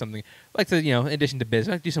do something. We like to in addition to business,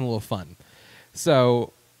 we like to do something a little fun.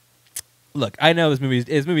 So, look, I know this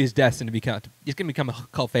movie is destined to become. It's going to become a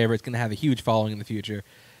cult favorite. It's going to have a huge following in the future,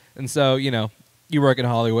 and so you work in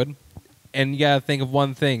Hollywood, and you got to think of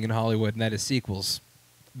one thing in Hollywood, and that is sequels.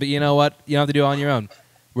 But you know what? You don't have to do it on your own.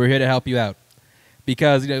 We're here to help you out.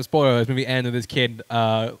 Because, spoiler, this movie ends with this kid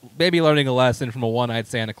maybe learning a lesson from a one-eyed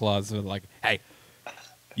Santa Claus. So like, hey,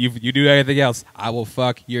 you do anything else, I will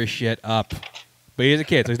fuck your shit up. But he's a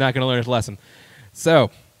kid, so he's not going to learn his lesson.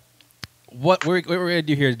 So, what we're going to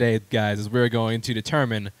do here today, guys, is we're going to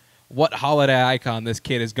determine what holiday icon this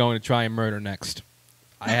kid is going to try and murder next.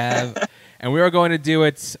 And we are going to do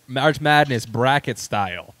it March Madness bracket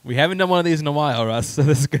style. We haven't done one of these in a while, Russ, so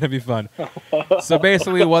this is going to be fun. So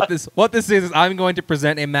basically what this is I'm going to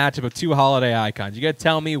present a matchup of two holiday icons. You got to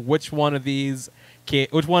tell me which one of these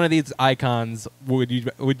icons would you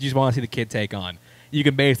want to see the kid take on. You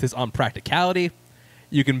can base this on practicality.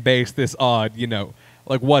 You can base this on,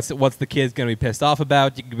 like what's the kid's going to be pissed off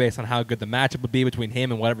about. You can base on how good the matchup would be between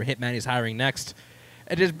him and whatever hitman he's hiring next.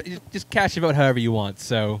 And just cast your vote however you want.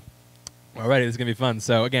 So alrighty, this is going to be fun.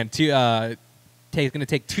 So, again, it's going to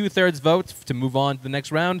take 2/3 votes to move on to the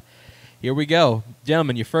next round. Here we go.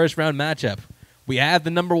 Gentlemen, your first round matchup. We have the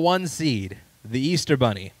number 1 seed, the Easter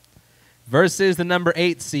Bunny, versus the number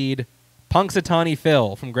 8 seed, Punxsutawney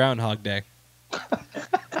Phil from Groundhog Day.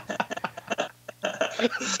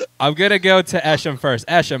 I'm going to go to Esham first.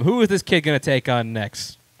 Esham, who is this kid going to take on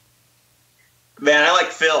next? Man, I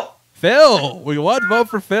like Phil. Phil! We one vote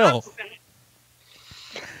for Phil.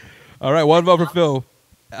 All right, one vote for Phil.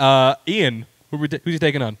 Ian, who's he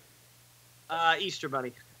taking on? Easter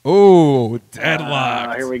Bunny. Ooh,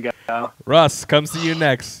 deadlocked. Here we go. Russ, comes to you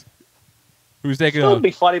next. Who's taking Phil on? would be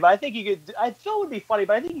funny, but I think you could. Phil would be funny,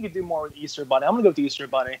 but I think you could do more with Easter Bunny. I'm gonna go with the Easter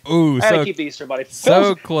Bunny. Ooh, I gotta keep the Easter Bunny.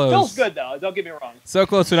 So close. Phil's good though. Don't get me wrong. So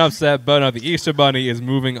close to an upset, but no, the Easter Bunny is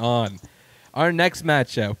moving on. Our next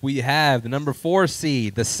matchup, we have the number 4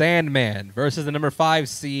 seed, the Sandman, versus the number 5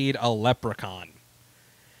 seed, a Leprechaun.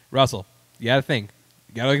 Russell, you gotta think.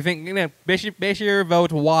 Base your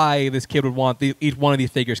vote why this kid would want each one of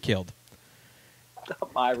these figures killed.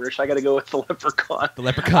 I'm Irish. I got to go with the Leprechaun. The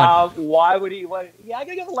Leprechaun. Why would he? Yeah, I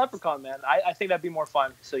got to go with the Leprechaun, man. I think that'd be more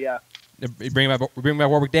fun. So yeah. You bring back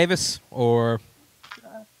Warwick Davis or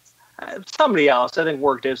somebody else. I think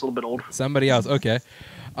Warwick Davis is a little bit old. somebody else? Okay.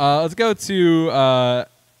 Let's go to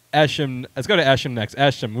Esham. Let's go to Esham next.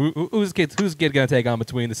 Esham, who's kid gonna take on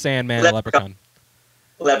between the Sandman and the Leprechaun?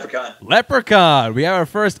 Leprechaun. We have our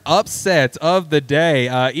first upset of the day.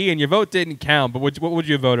 Ian, your vote didn't count, but what would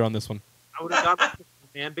you have voted on this one? I would have gone,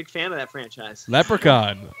 man. Big fan of that franchise.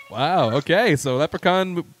 Leprechaun. Wow. Okay, so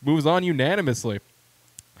Leprechaun moves on unanimously.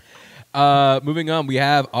 Moving on, we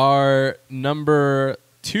have our number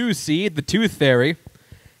 2 seed, the Tooth Fairy,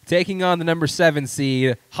 taking on the number 7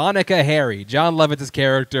 seed, Hanukkah Harry, John Lovitz's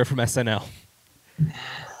character from SNL.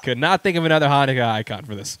 Could not think of another Hanukkah icon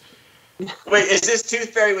for this. Wait, is this Tooth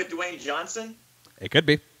Fairy with Dwayne Johnson? It could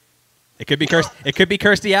be. It could be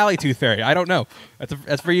Kirstie Alley Tooth Fairy. I don't know.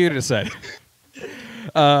 That's for you to decide.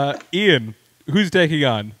 Ian, who's taking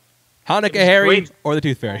on Hanukkah Harry or the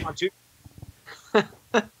Tooth Fairy?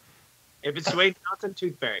 If it's Dwayne Johnson,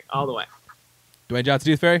 Tooth Fairy, all the way. Dwayne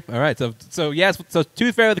Johnson, Tooth Fairy. All right. So yes. So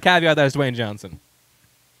Tooth Fairy with the caveat that it's Dwayne Johnson.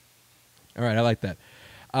 All right. I like that.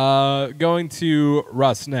 Going to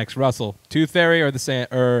Russ next. Russell, Tooth Fairy or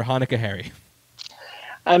Hanukkah Harry?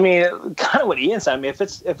 I mean, kind of what Ian said. I mean, if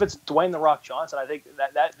it's Dwayne the Rock Johnson, I think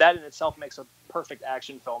that in itself makes a perfect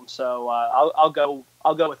action film. So I'll go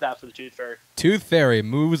with that for the Tooth Fairy. Tooth Fairy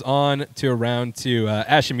moves on to round 2.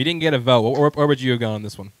 Asham, you didn't get a vote. Where would you have gone on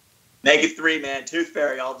this one? -3, man. Tooth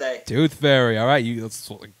Fairy all day. Tooth Fairy. All right. It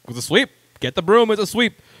was a sweep. Get the broom. It's a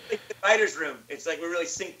sweep. Like the writer's room. It's like we're really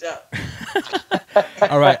synced up.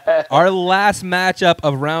 All right. Our last matchup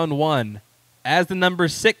of round 1, as the number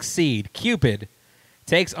 6 seed, Cupid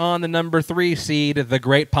takes on the number 3 seed, the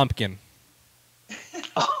Great Pumpkin.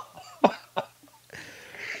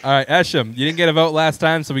 All right, Esham, you didn't get a vote last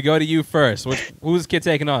time, so we go to you first. Who's the kid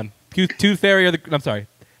taking on? Tooth Fairy or the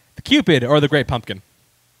Cupid or the Great Pumpkin?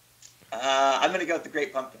 I'm going to go with the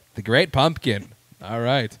Great Pumpkin. The Great Pumpkin. All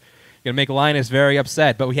right. Going to make Linus very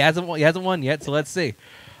upset, but he hasn't won yet, so let's see.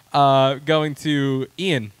 Going to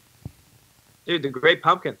Ian. Dude, the Great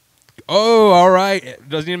Pumpkin. Oh, all right. It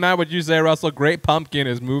doesn't even matter what you say, Russell. Great Pumpkin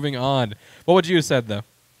is moving on. What would you have said, though?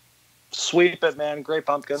 Sweep it, man. Great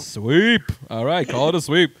Pumpkin. Sweep. All right. Call it a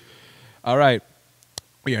sweep. All right.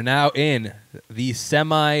 We are now in the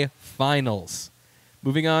semifinals.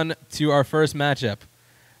 Moving on to our first matchup.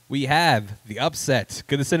 We have the upset.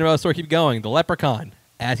 Could the Cinderella story keep going? The Leprechaun,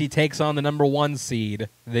 as he takes on the number 1 seed,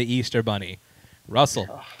 the Easter Bunny.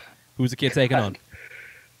 Russell, who's the kid taking on?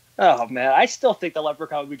 Oh man, I still think the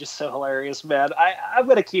Leprechaun would be just so hilarious, man. I'm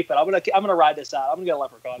gonna keep it. I'm gonna ride this out. I'm gonna get a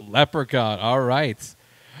Leprechaun. Leprechaun. All right.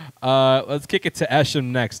 Let's kick it to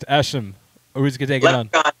Esham next. Esham, who's gonna take it on?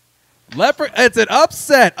 It's an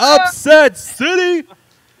upset. Upset City.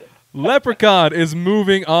 Leprechaun is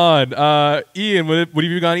moving on. Ian, would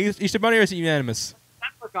you have gone Easter Bunny or is it unanimous?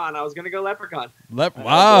 Leprechaun. I was going to go Leprechaun.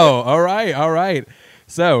 Wow. All right.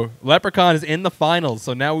 So, Leprechaun is in the finals.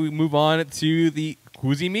 So now we move on to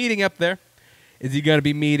who's he meeting up there? Is he going to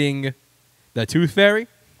be meeting the Tooth Fairy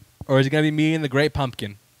or is he going to be meeting the Great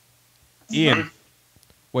Pumpkin? Ian,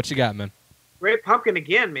 what you got, man? Great Pumpkin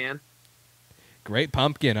again, man. Great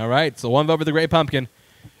Pumpkin. All right. So one vote for the Great Pumpkin.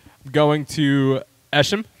 Going to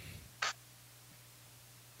Esham.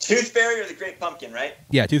 Tooth Fairy or the Great Pumpkin, right?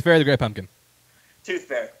 Yeah, Tooth Fairy or the Great Pumpkin. Tooth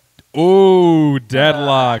Fairy. Ooh,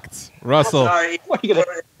 deadlocked. Russell. Sorry. Where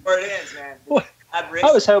it ends, man.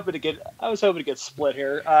 I was hoping to get split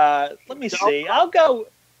here. Let me see. I'll go.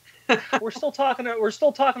 We're still talking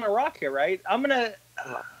to Rock here, right? I'm gonna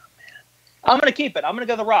keep it. I'm gonna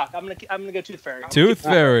go the Rock. I'm gonna go Tooth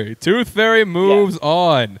Fairy. Tooth Fairy moves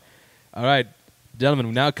on. All right, gentlemen,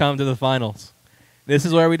 we now come to the finals. This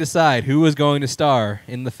is where we decide who is going to star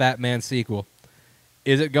in the Fat Man sequel.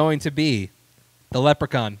 Is it going to be the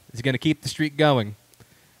Leprechaun? Is he going to keep the streak going?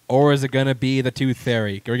 Or is it going to be the Tooth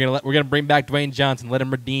Fairy? We're going to bring back Dwayne Johnson, let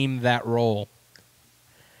him redeem that role.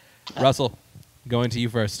 Russell, going to you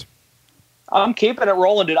first. I'm keeping it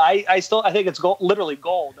rolling, dude. I think it's literally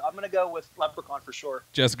gold. I'm going to go with Leprechaun for sure.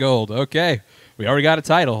 Just gold. Okay. We already got a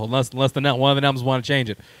title, unless one of the Nelms want to change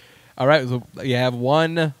it. All right, so you have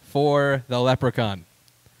one for the Leprechaun.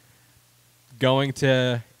 Going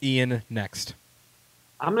to Ian next.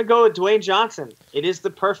 I'm going to go with Dwayne Johnson. It is the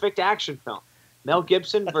perfect action film. Mel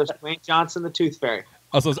Gibson versus Dwayne Johnson, the Tooth Fairy.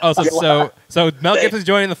 So Mel Gibson's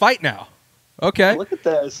joining the fight now. Okay. Look at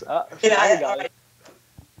this. Can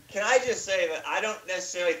I just say that I don't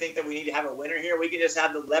necessarily think that we need to have a winner here. We can just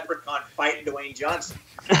have the Leprechaun fight Dwayne Johnson.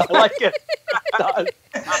 I like it.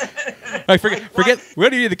 Like forget. We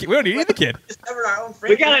don't need the kid. Discovered our own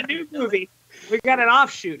We franchise. got a new movie. We got an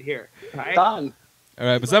offshoot here. Right? Done. All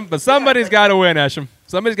right, but somebody's got to win, Esham.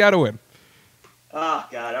 Somebody's got to win. Oh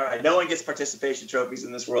God! All right, no one gets participation trophies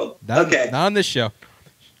in this world. Not, Okay. Not on this show.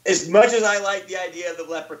 As much as I like the idea of the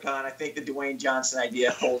Leprechaun, I think the Dwayne Johnson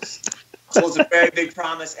idea holds a very big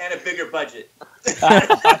promise and a bigger budget.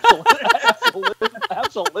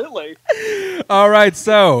 Absolutely. All right,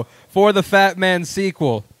 so for the Fat Man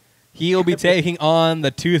sequel, he'll be taking on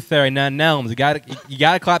the Tooth Fairy. Now, Nelms, you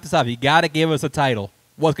gotta clap this off. You gotta give us a title.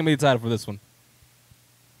 What's gonna be the title for this one?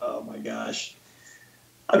 Oh my gosh!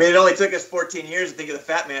 I mean, it only took us 14 years to think of the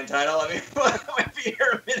Fat Man title. I mean, I might be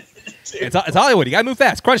here a minute or two. It's Hollywood. You gotta move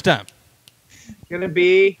fast. Crunch time. Gonna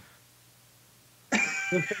be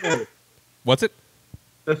What's it?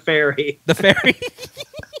 the fairy. The Fairy.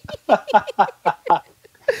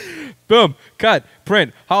 Boom. Cut.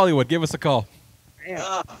 Print. Hollywood. Give us a call.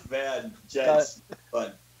 Oh man, Jets,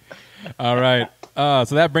 fun. All right.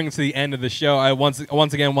 So that brings us to the end of the show. I once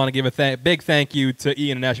again want to give a big thank you to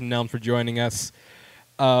Ian and Esham Nelms for joining us.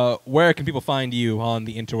 Where can people find you on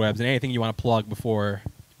the interwebs, and anything you want to plug before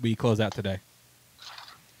we close out today?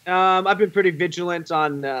 I've been pretty vigilant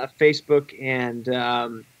on Facebook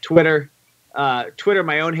and Twitter. Twitter,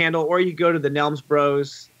 my own handle, or you go to the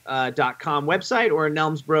NelmsBros.com website, or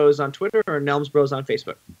Nelms Bros on Twitter, or Nelms Bros on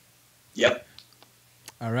Facebook. Yep.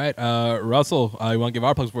 All right. Russell, you want to give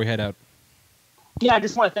our plugs before we head out? Yeah, I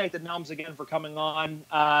just want to thank the Nelms again for coming on.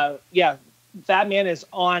 Fat Man is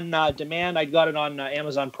on demand. I got it on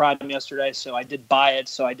Amazon Prime yesterday, so I did buy it,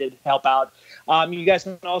 so I did help out. You guys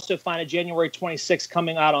can also find it January 26th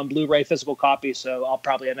coming out on Blu-ray physical copy, so I'll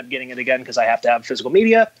probably end up getting it again because I have to have physical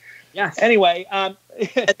media. Yes. Anyway, And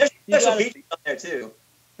there's you special gotta- features on there too.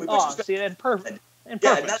 We put Oh, some see, and perfect.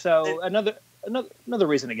 Yeah, So another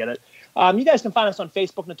reason to get it. You guys can find us on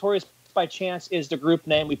Facebook. Notorious by Chance is the group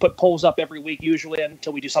name. We put polls up every week, usually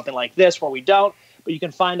until we do something like this where we don't. But you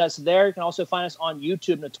can find us there. You can also find us on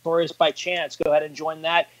YouTube, Notorious by Chance. Go ahead and join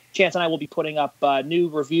that. Chance and I will be putting up new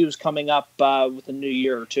reviews coming up with the new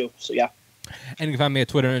year or two. So yeah. And you can find me at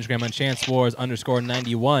Twitter and Instagram on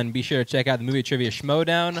ChanceWars_91. Be sure to check out the Movie Trivia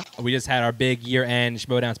Schmodown. We just had our big year-end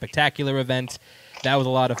Schmodown Spectacular event. That was a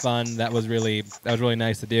lot of fun. That was really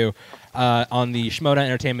nice to do on the Schmodown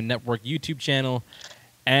Entertainment Network YouTube channel.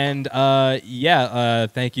 And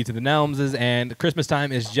thank you to the Nelmses. And Christmas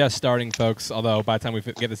time is just starting, folks. Although by the time we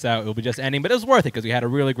get this out, it'll be just ending. But it was worth it because we had a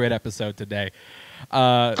really great episode today.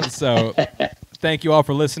 So thank you all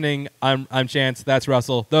for listening. I'm Chance. That's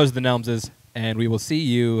Russell. Those are the Nelmses. And we will see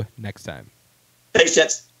you next time. Thanks,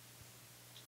 Jets.